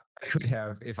 I could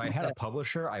have. If I had a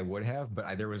publisher, I would have,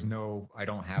 but there was no, I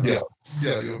don't have it.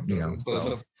 Yeah, you know,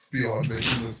 so beyond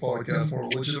making this podcast more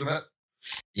legitimate.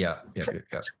 Yeah.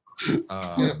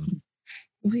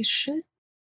 We should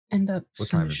end up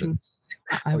finishing.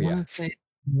 I want to say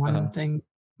one thing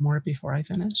more before I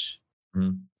finish.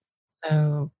 Mm-hmm.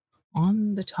 So,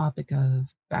 on the topic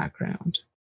of background,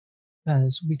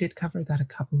 because we did cover that a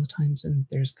couple of times, and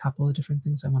there's a couple of different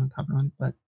things I want to cover on,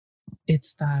 but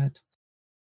it's that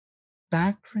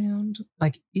background,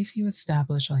 like if you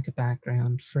establish like a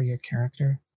background for your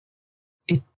character,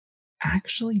 it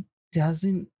actually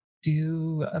doesn't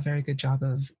do a very good job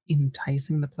of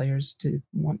enticing the players to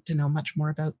want to know much more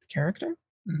about the character,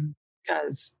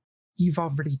 because you've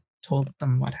already told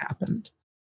them what happened.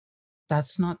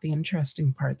 that's not the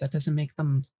interesting part. That doesn't make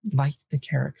them like the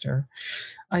character.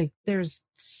 Like, there's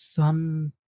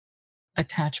some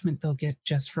attachment they'll get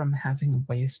just from having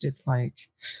wasted like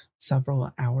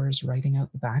several hours writing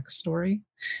out the backstory.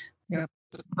 Yep.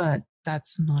 But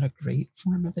that's not a great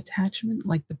form of attachment.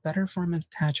 Like, the better form of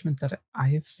attachment that I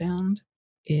have found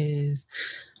is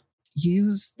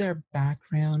use their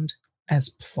background as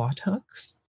plot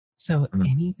hooks. So Mhm.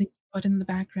 anything you put in the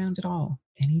background at all,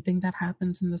 anything that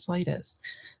happens in the slightest,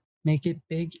 make it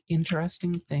big,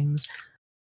 interesting things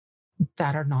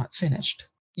that are not finished.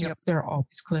 Yep. There are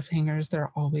always cliffhangers,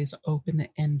 they're always open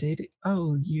ended.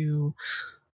 Oh, you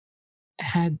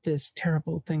had this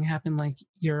terrible thing happen, like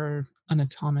you're an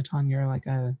automaton, you're like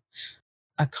a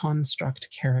construct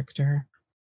character,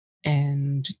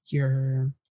 and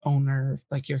your owner,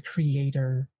 like your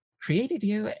creator, created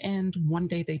you, and one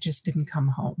day they just didn't come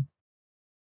home.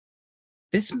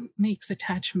 This makes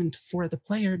attachment for the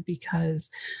player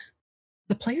because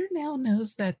the player now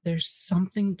knows that there's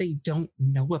something they don't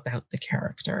know about the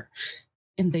character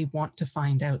and they want to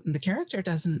find out. And the character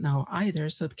doesn't know either,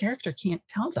 so the character can't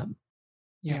tell them.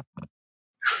 Yep.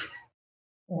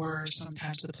 Or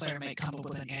sometimes the player may come up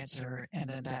with an answer and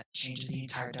then that changes the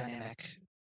entire dynamic.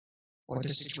 Or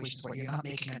there's situations where you're not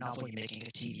making a novel, you're making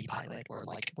a TV pilot, or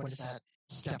like, what is that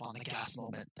step on the gas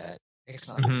moment that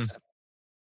accelerates it?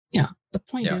 Yeah. The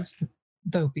point Yeah. is,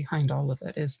 though, behind all of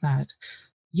it is that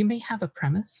you may have a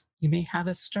premise, you may have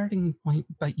a starting point,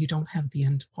 but you don't have the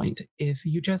end point. If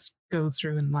you just go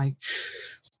through and like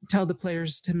tell the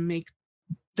players to make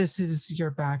this is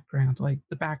your background, like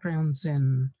the backgrounds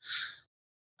in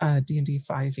D&D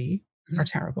 5e are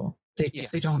terrible. They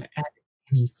Yes. don't add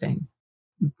anything.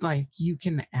 Like, you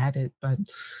can add it, but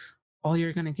all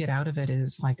you're going to get out of it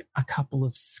is like a couple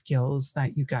of skills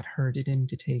that you got herded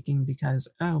into taking because,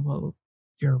 oh, well,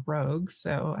 you're a rogue,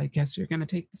 so I guess you're going to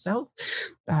take the stealth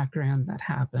background that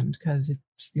happened because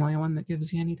it's the only one that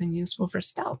gives you anything useful for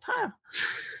stealth, huh?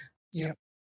 Yep.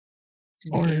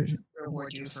 Or, And it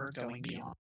reward you for going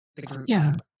beyond the group.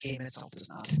 yeah, Game itself does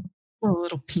not. well,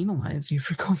 it'll penalize you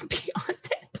for going beyond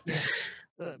it. Yes.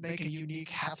 Make a unique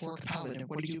half-orc paladin.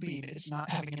 What do you mean? It's not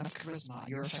having enough charisma.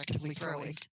 You're effectively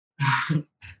throwing.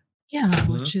 Yeah,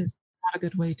 which is not a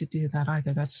good way to do that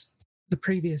either. That's the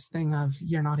previous thing of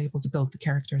you're not able to build the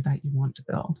character that you want to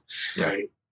build.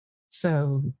 Right.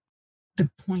 So the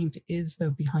point is, though,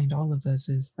 behind all of this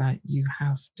is that you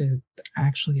have to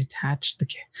actually attach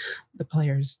the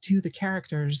players to the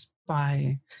characters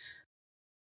by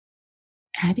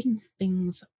adding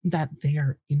things that they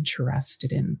are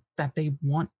interested in, that they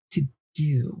want to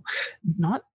do,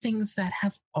 not things that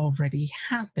have already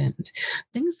happened.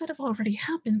 Things that have already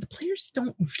happened, the players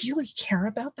don't really care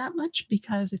about that much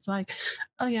because it's like,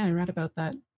 oh yeah, I read about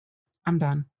that. I'm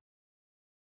done.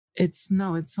 It's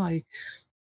like,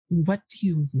 what do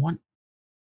you want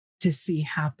to see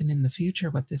happen in the future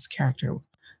with this character?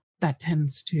 That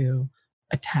tends to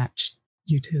attach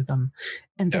you to them.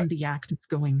 And then the act of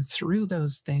going through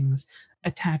those things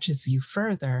attaches you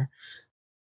further.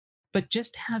 But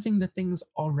just having the things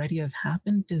already have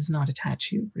happened does not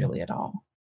attach you really at all.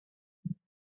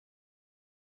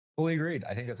 Fully agreed.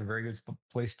 I think that's a very good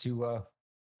place to.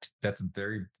 Let's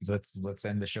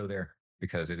end the show there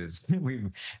because it is we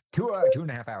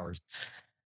 2.5 hours.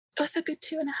 It was a good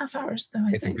 2.5 hours, though.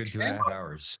 I It's think. a good 2.5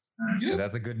 hours. Yeah. So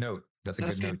that's a good note. That's a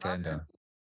good note to end on.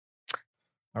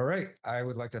 All right. I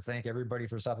would like to thank everybody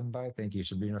for stopping by. Thank you,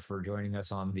 Sabrina, for joining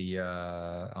us on the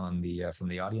from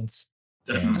the audience.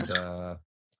 Definitely. And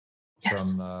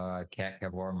Yes. from Kat,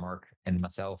 Cavoir, Mark, and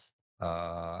myself,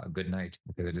 good night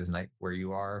because it is night where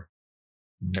you are.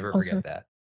 Never Also, forget that.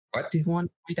 What? do you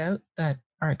want to point out that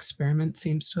our experiment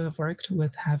seems to have worked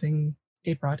with having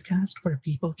a broadcast where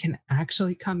people can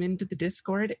actually come into the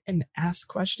Discord and ask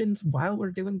questions while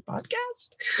we're doing the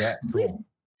podcast? Yeah, Please cool.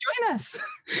 join us.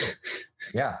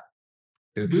 Yeah.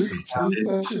 This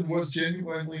session was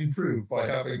genuinely improved by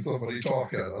having somebody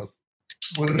talk at us.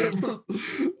 Whenever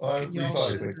I'm You all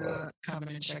should deciding. come in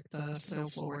and check the Phil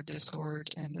Forward Discord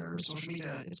and their social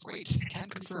media. It's great. Can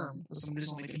confirm that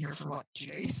somebody's only been here for what, 2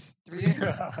 days? 3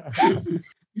 days?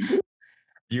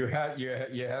 You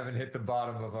haven't hit the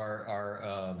bottom of our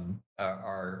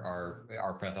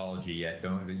pathology yet.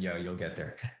 You'll get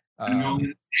there. And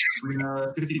only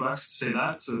 $50 to say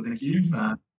that, so thank you.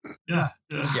 Yeah.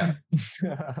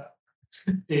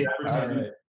 Hey, advertising.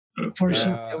 Right.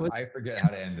 Fortunately, I forget how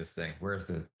to end this thing. Where's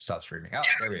the stop streaming? Oh,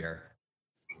 there we are.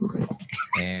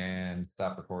 And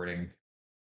stop recording.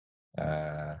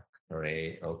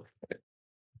 Great. Oh,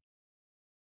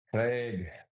 Craig.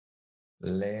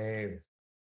 Lave.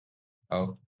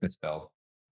 Oh, misspelled.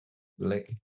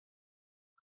 Lick.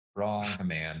 Wrong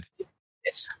command.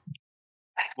 It's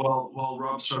Well, while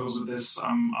Rob struggles with this,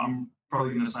 I'm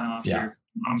probably going to sign off Yeah. here.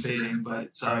 I'm fading, but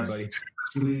All right, buddy.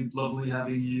 it's really lovely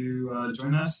having you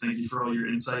join us. Thank you for all your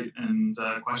insight and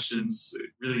questions. It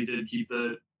really did keep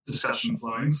the discussion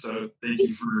flowing. So thank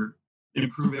you for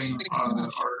improving Thank you so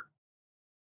much. our